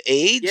Golden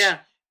Age. Yeah,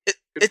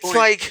 it's point.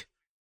 Like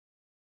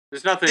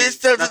there's nothing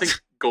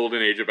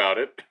Golden Age about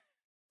it.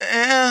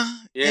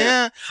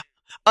 Yeah.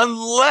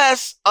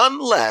 Unless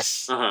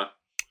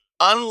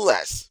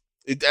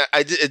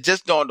it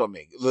just dawned on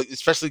me,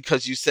 especially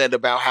because you said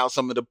about how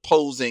some of the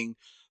posing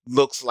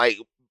looks like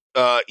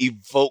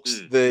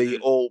evokes the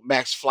old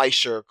Max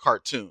Fleischer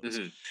cartoons.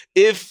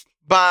 If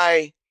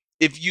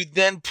you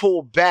then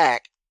pull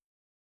back,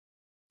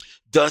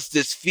 does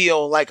this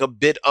feel like a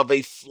bit of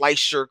a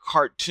Fleischer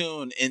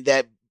cartoon in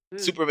that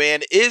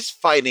Superman is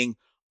fighting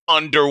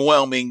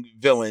underwhelming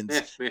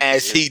villains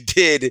as he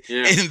did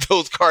in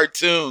those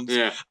cartoons,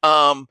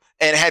 and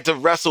had to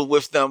wrestle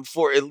with them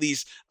for at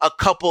least a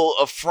couple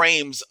of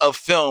frames of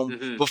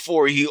film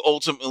before he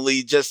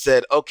ultimately just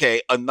said,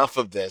 okay, enough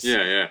of this.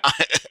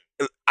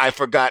 I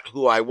forgot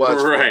who I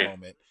was for a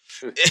moment.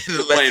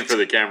 Playing for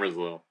the cameras a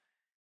little.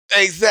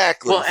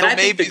 Exactly. Well, and I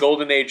think the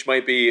Golden Age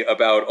might be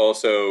about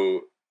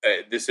also,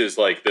 this is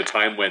like the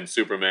time when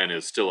Superman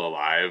is still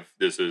alive.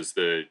 This is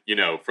the,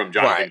 from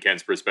Jonathan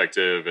Kent's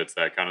perspective, it's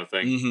that kind of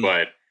thing.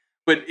 But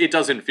it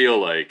doesn't feel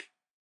like,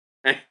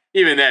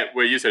 even that,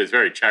 what you said is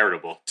very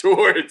charitable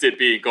towards it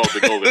being called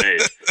the Golden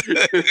Age.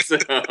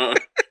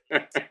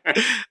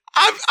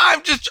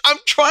 I'm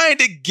trying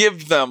to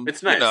give them,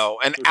 it's nice.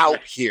 An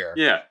out here.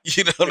 Yeah.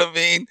 You know what I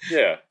mean?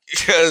 Yeah.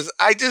 Because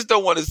I just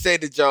don't want to say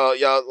that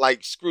y'all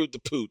like screwed the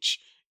pooch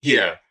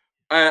here.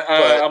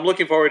 Yeah. I'm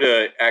looking forward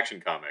to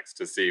Action Comics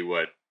to see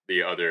what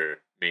the other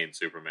main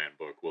Superman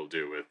book will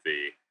do with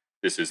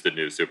this is the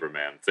new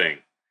Superman thing.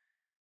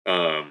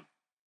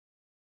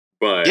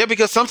 But yeah,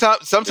 because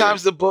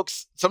sometimes the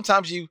books,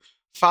 sometimes you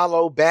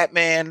follow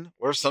Batman,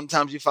 or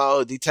sometimes you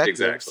follow a detective.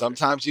 Exactly.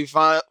 Sometimes you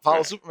follow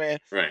Superman.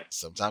 Right.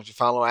 Sometimes you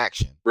follow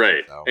Action.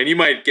 Right. So. And you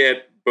might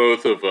get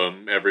both of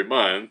them every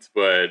month,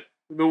 but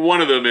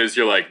one of them is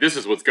you're like, this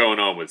is what's going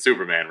on with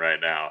Superman right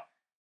now.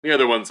 The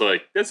other one's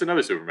like, that's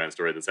another Superman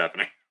story that's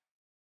happening.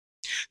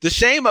 The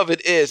shame of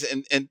it is,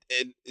 and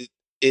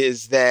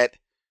is that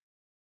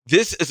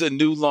this is a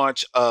new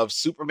launch of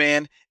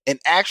Superman, and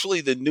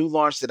actually the new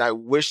launch that I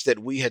wish that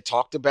we had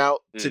talked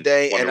about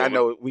today, Wonder and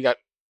Woman. I know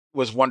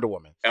was Wonder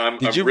Woman. I'm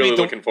really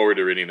looking forward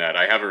to reading that.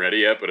 I haven't read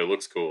it yet, but it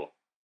looks cool.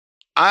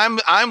 I'm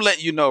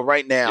letting you know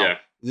right now.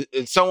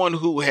 Yeah. Someone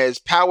who has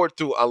powered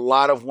through a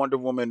lot of Wonder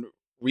Woman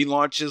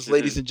relaunches,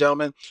 ladies and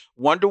gentlemen,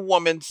 Wonder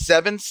Woman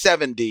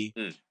 770,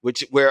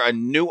 where a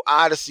new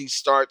odyssey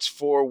starts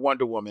for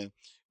Wonder Woman,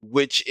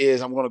 which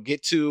is, I'm going to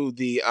get to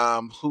the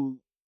who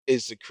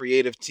is the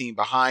creative team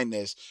behind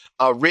this,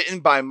 written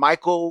by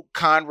Michael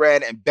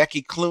Conrad and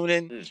Becky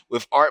Cloonan,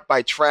 with art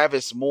by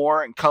Travis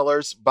Moore and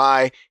colors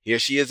by, here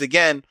she is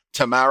again,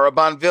 Tamara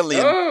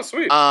Bonvillain. Oh,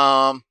 sweet.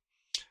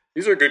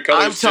 These are good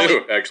colors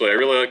too, actually. I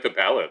really like the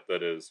palette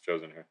that is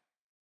chosen here.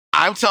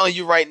 I'm telling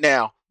you right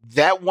now,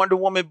 that Wonder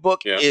Woman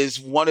book is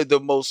one of the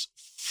most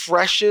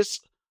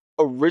freshest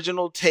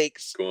original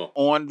takes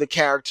on the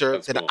character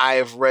that I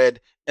have read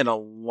in a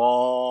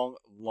long,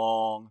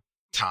 long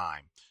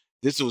time.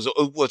 This was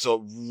a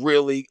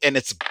really, and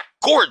it's a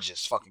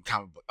gorgeous fucking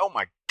comic book. Oh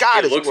my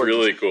God, it looks gorgeous.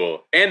 Really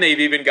cool. And they've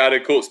even got a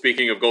cool,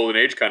 speaking of Golden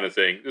Age kind of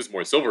thing, this is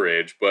more Silver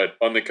Age, but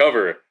on the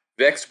cover,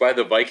 Vexed by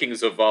the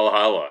Vikings of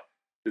Valhalla.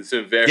 It's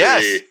a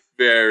very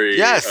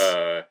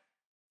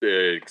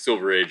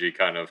Silver Agey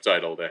kind of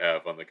title to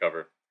have on the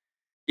cover.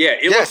 Yeah,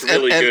 it looks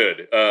really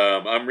good.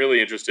 I'm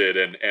really interested,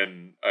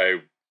 and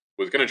I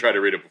was going to try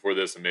to read it before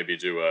this and maybe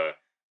do a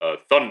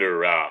Thunder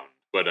round,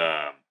 but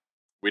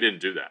we didn't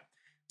do that.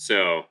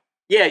 So,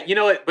 yeah, you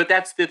know what? But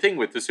that's the thing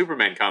with the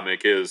Superman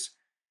comic is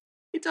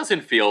it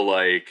doesn't feel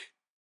like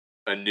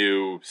a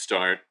new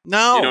start.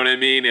 No. You know what I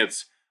mean?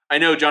 I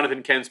know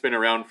Jonathan Kent's been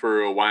around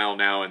for a while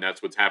now, and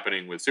that's what's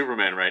happening with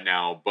Superman right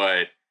now,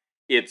 but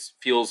it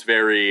feels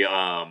very,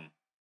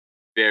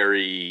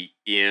 very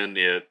in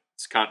its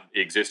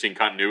existing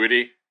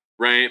continuity,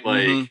 right?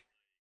 Like,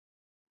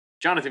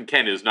 Jonathan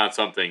Kent is not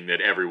something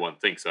that everyone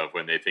thinks of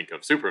when they think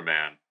of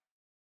Superman.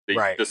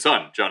 The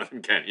son,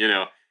 Jonathan Kent,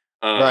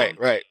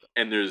 right.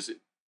 And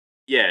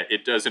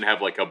it doesn't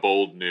have like a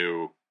bold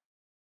new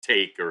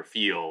take or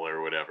feel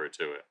or whatever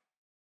to it.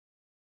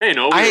 Hey,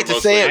 no, I hate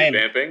to say it,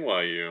 vamping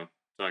while you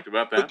talked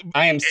about that.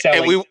 I am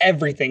selling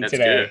everything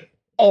today. Good.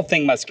 All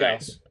thing must go.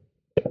 Nice.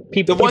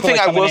 People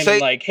I will say,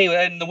 like,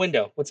 hey, in the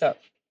window, what's up?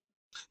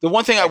 The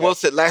one thing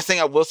last thing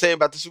I will say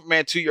about the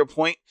Superman, to your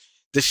point,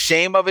 the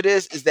shame of it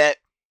is that,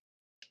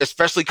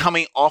 especially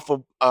coming off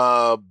of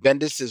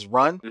Bendis's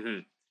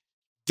run,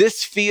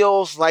 this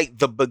feels like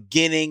the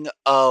beginning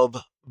of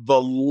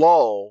the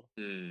lull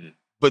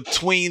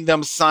between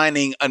them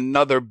signing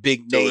another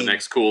big name. The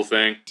next cool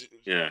thing.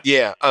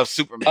 Yeah, of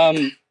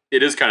Superman.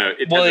 It is kind of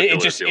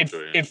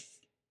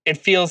it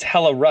feels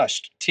hella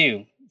rushed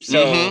too.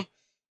 So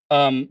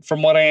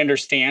from what I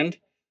understand,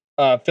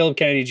 Philip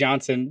Kennedy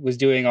Johnson was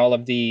doing all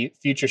of the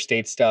future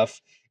state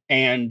stuff,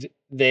 and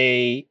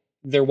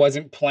there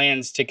wasn't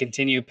plans to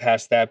continue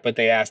past that, but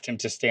they asked him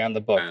to stay on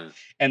the book.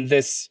 And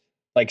this,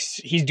 like,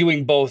 he's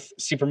doing both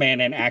Superman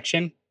and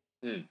action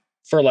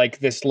for like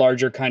this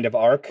larger kind of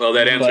arc. Well,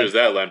 that answers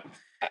that, Len.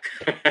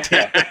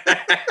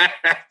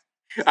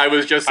 I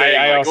was just saying,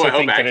 I also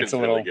think that it's a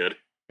little really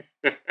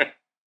good.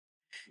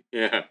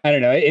 Yeah. I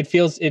don't know. It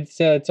feels it's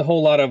a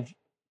whole lot of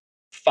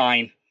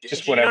fine.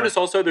 Just whatever. You notice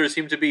also there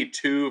seem to be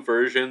two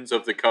versions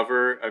of the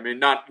cover. I mean,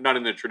 not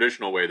in the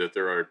traditional way that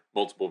there are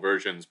multiple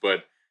versions,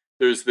 but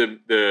there's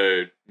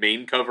the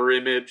main cover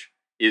image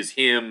is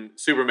him.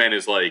 Superman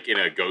is like in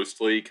a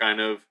ghostly kind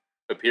of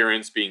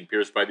appearance, being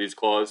pierced by these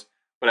claws.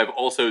 But I've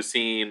also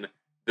seen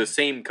the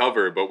same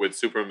cover, but with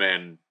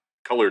Superman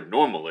colored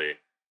normally,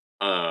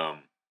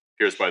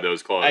 pierced by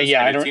those claws.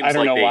 Yeah, I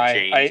don't know why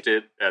they changed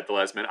it at the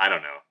last minute. I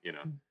don't know. You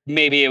know,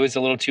 maybe it was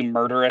a little too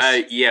murderous.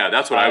 Yeah,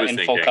 that's what I was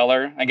thinking. In full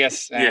color, I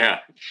guess. Yeah,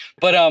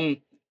 but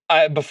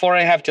before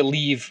I have to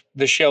leave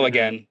the show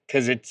again,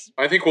 because it's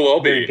I think we'll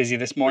all very be busy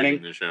this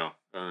morning. The show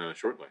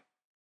shortly.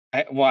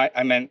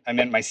 I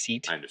meant my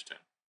seat. I understand.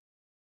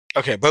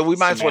 Okay, but we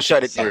might as well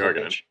shut it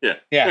down.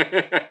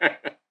 Yeah.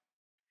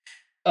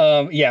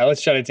 Yeah,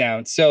 let's shut it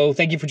down. So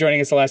thank you for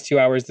joining us the last 2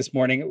 hours this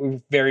morning.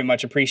 We very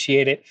much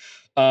appreciate it.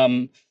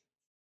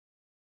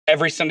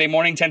 Every Sunday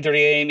morning, 10:30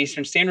 a.m.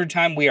 Eastern Standard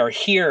Time, we are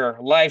here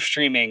live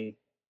streaming,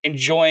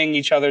 enjoying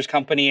each other's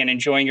company and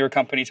enjoying your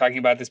company, talking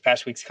about this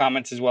past week's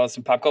comments as well as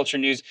some pop culture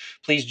news.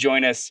 Please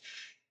join us.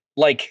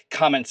 Like,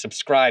 comment,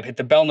 subscribe, hit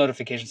the bell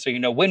notification so you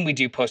know when we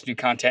do post new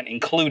content,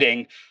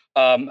 including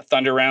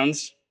Thunder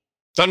Rounds.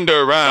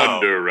 Thunder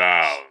Round.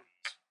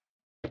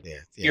 Yeah.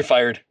 You're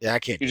fired. Yeah, I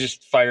can't. You're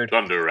just fired.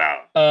 Thunder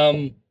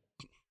Round.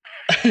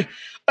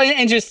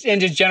 And just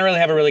generally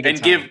have a really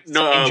good time. And give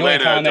Lana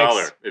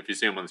 $1 if you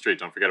see him on the street.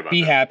 Don't forget about that.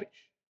 Be happy.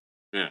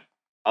 Yeah,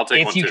 I'll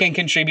take one if you can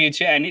contribute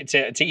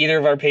to either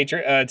of our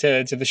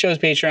to the show's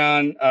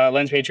Patreon,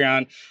 Len's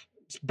Patreon,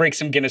 break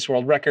some Guinness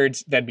World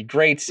Records. That'd be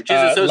great. Which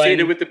is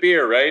associated with the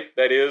beer, right?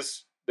 That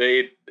is,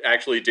 they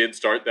actually did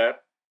start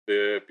that.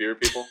 The beer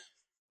people.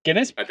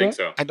 Guinness? I think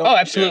so.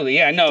 Absolutely.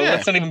 Yeah. No,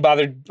 let's not even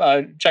bother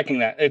checking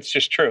that. It's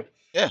just true.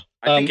 Yeah.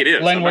 I think it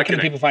is. Len, where can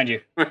people find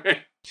you?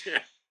 Yeah.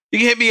 You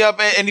can hit me up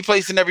at any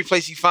place and every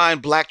place you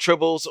find Black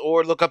Tribbles,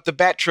 or look up the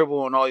Bat Tribble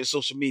on all your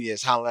social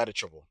medias. Holla at a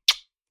Tribble.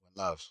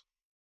 Love.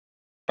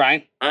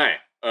 Brian? Hi.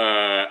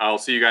 I'll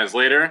see you guys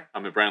later.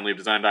 I'm at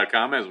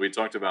BrianLeeDesign.com, as we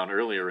talked about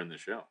earlier in the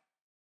show.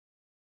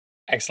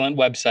 Excellent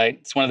website.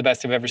 It's one of the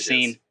best I've ever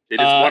seen.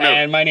 It is one of,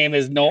 and my name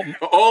is Noel.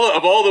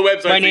 All the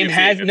websites. My name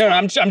has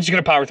I'm just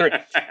going to power through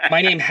it.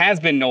 My name has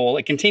been Noel.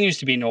 It continues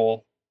to be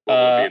Noel. Be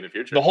in the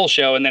future. The whole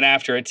show, and then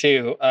after it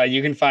too.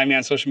 You can find me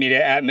on social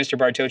media at Mr.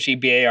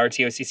 Bartocci,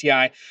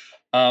 BARTOCCI,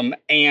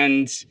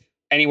 and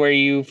anywhere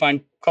you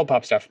find Cult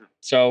Pop stuff.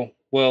 So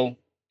we'll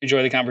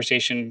enjoy the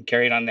conversation,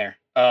 carry it on there.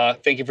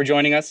 Thank you for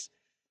joining us.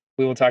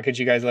 We will talk at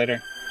you guys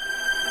later.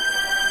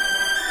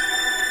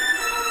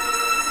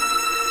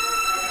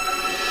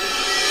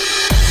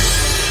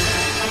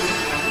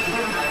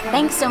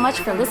 Thanks so much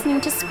for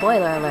listening to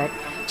Spoiler Alert.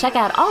 Check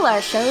out all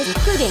our shows,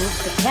 including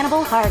the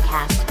Cannibal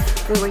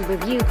Horrorcast, where we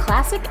review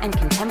classic and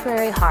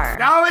contemporary horror.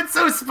 Oh, it's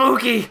so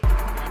spooky!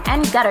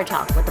 And Gutter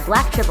Talk with the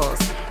Black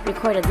Tribbles,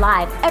 recorded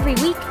live every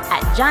week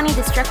at Johnny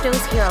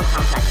Destructo's Hero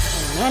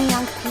Complex in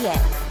Manayunk, PA.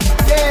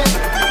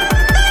 Yeah.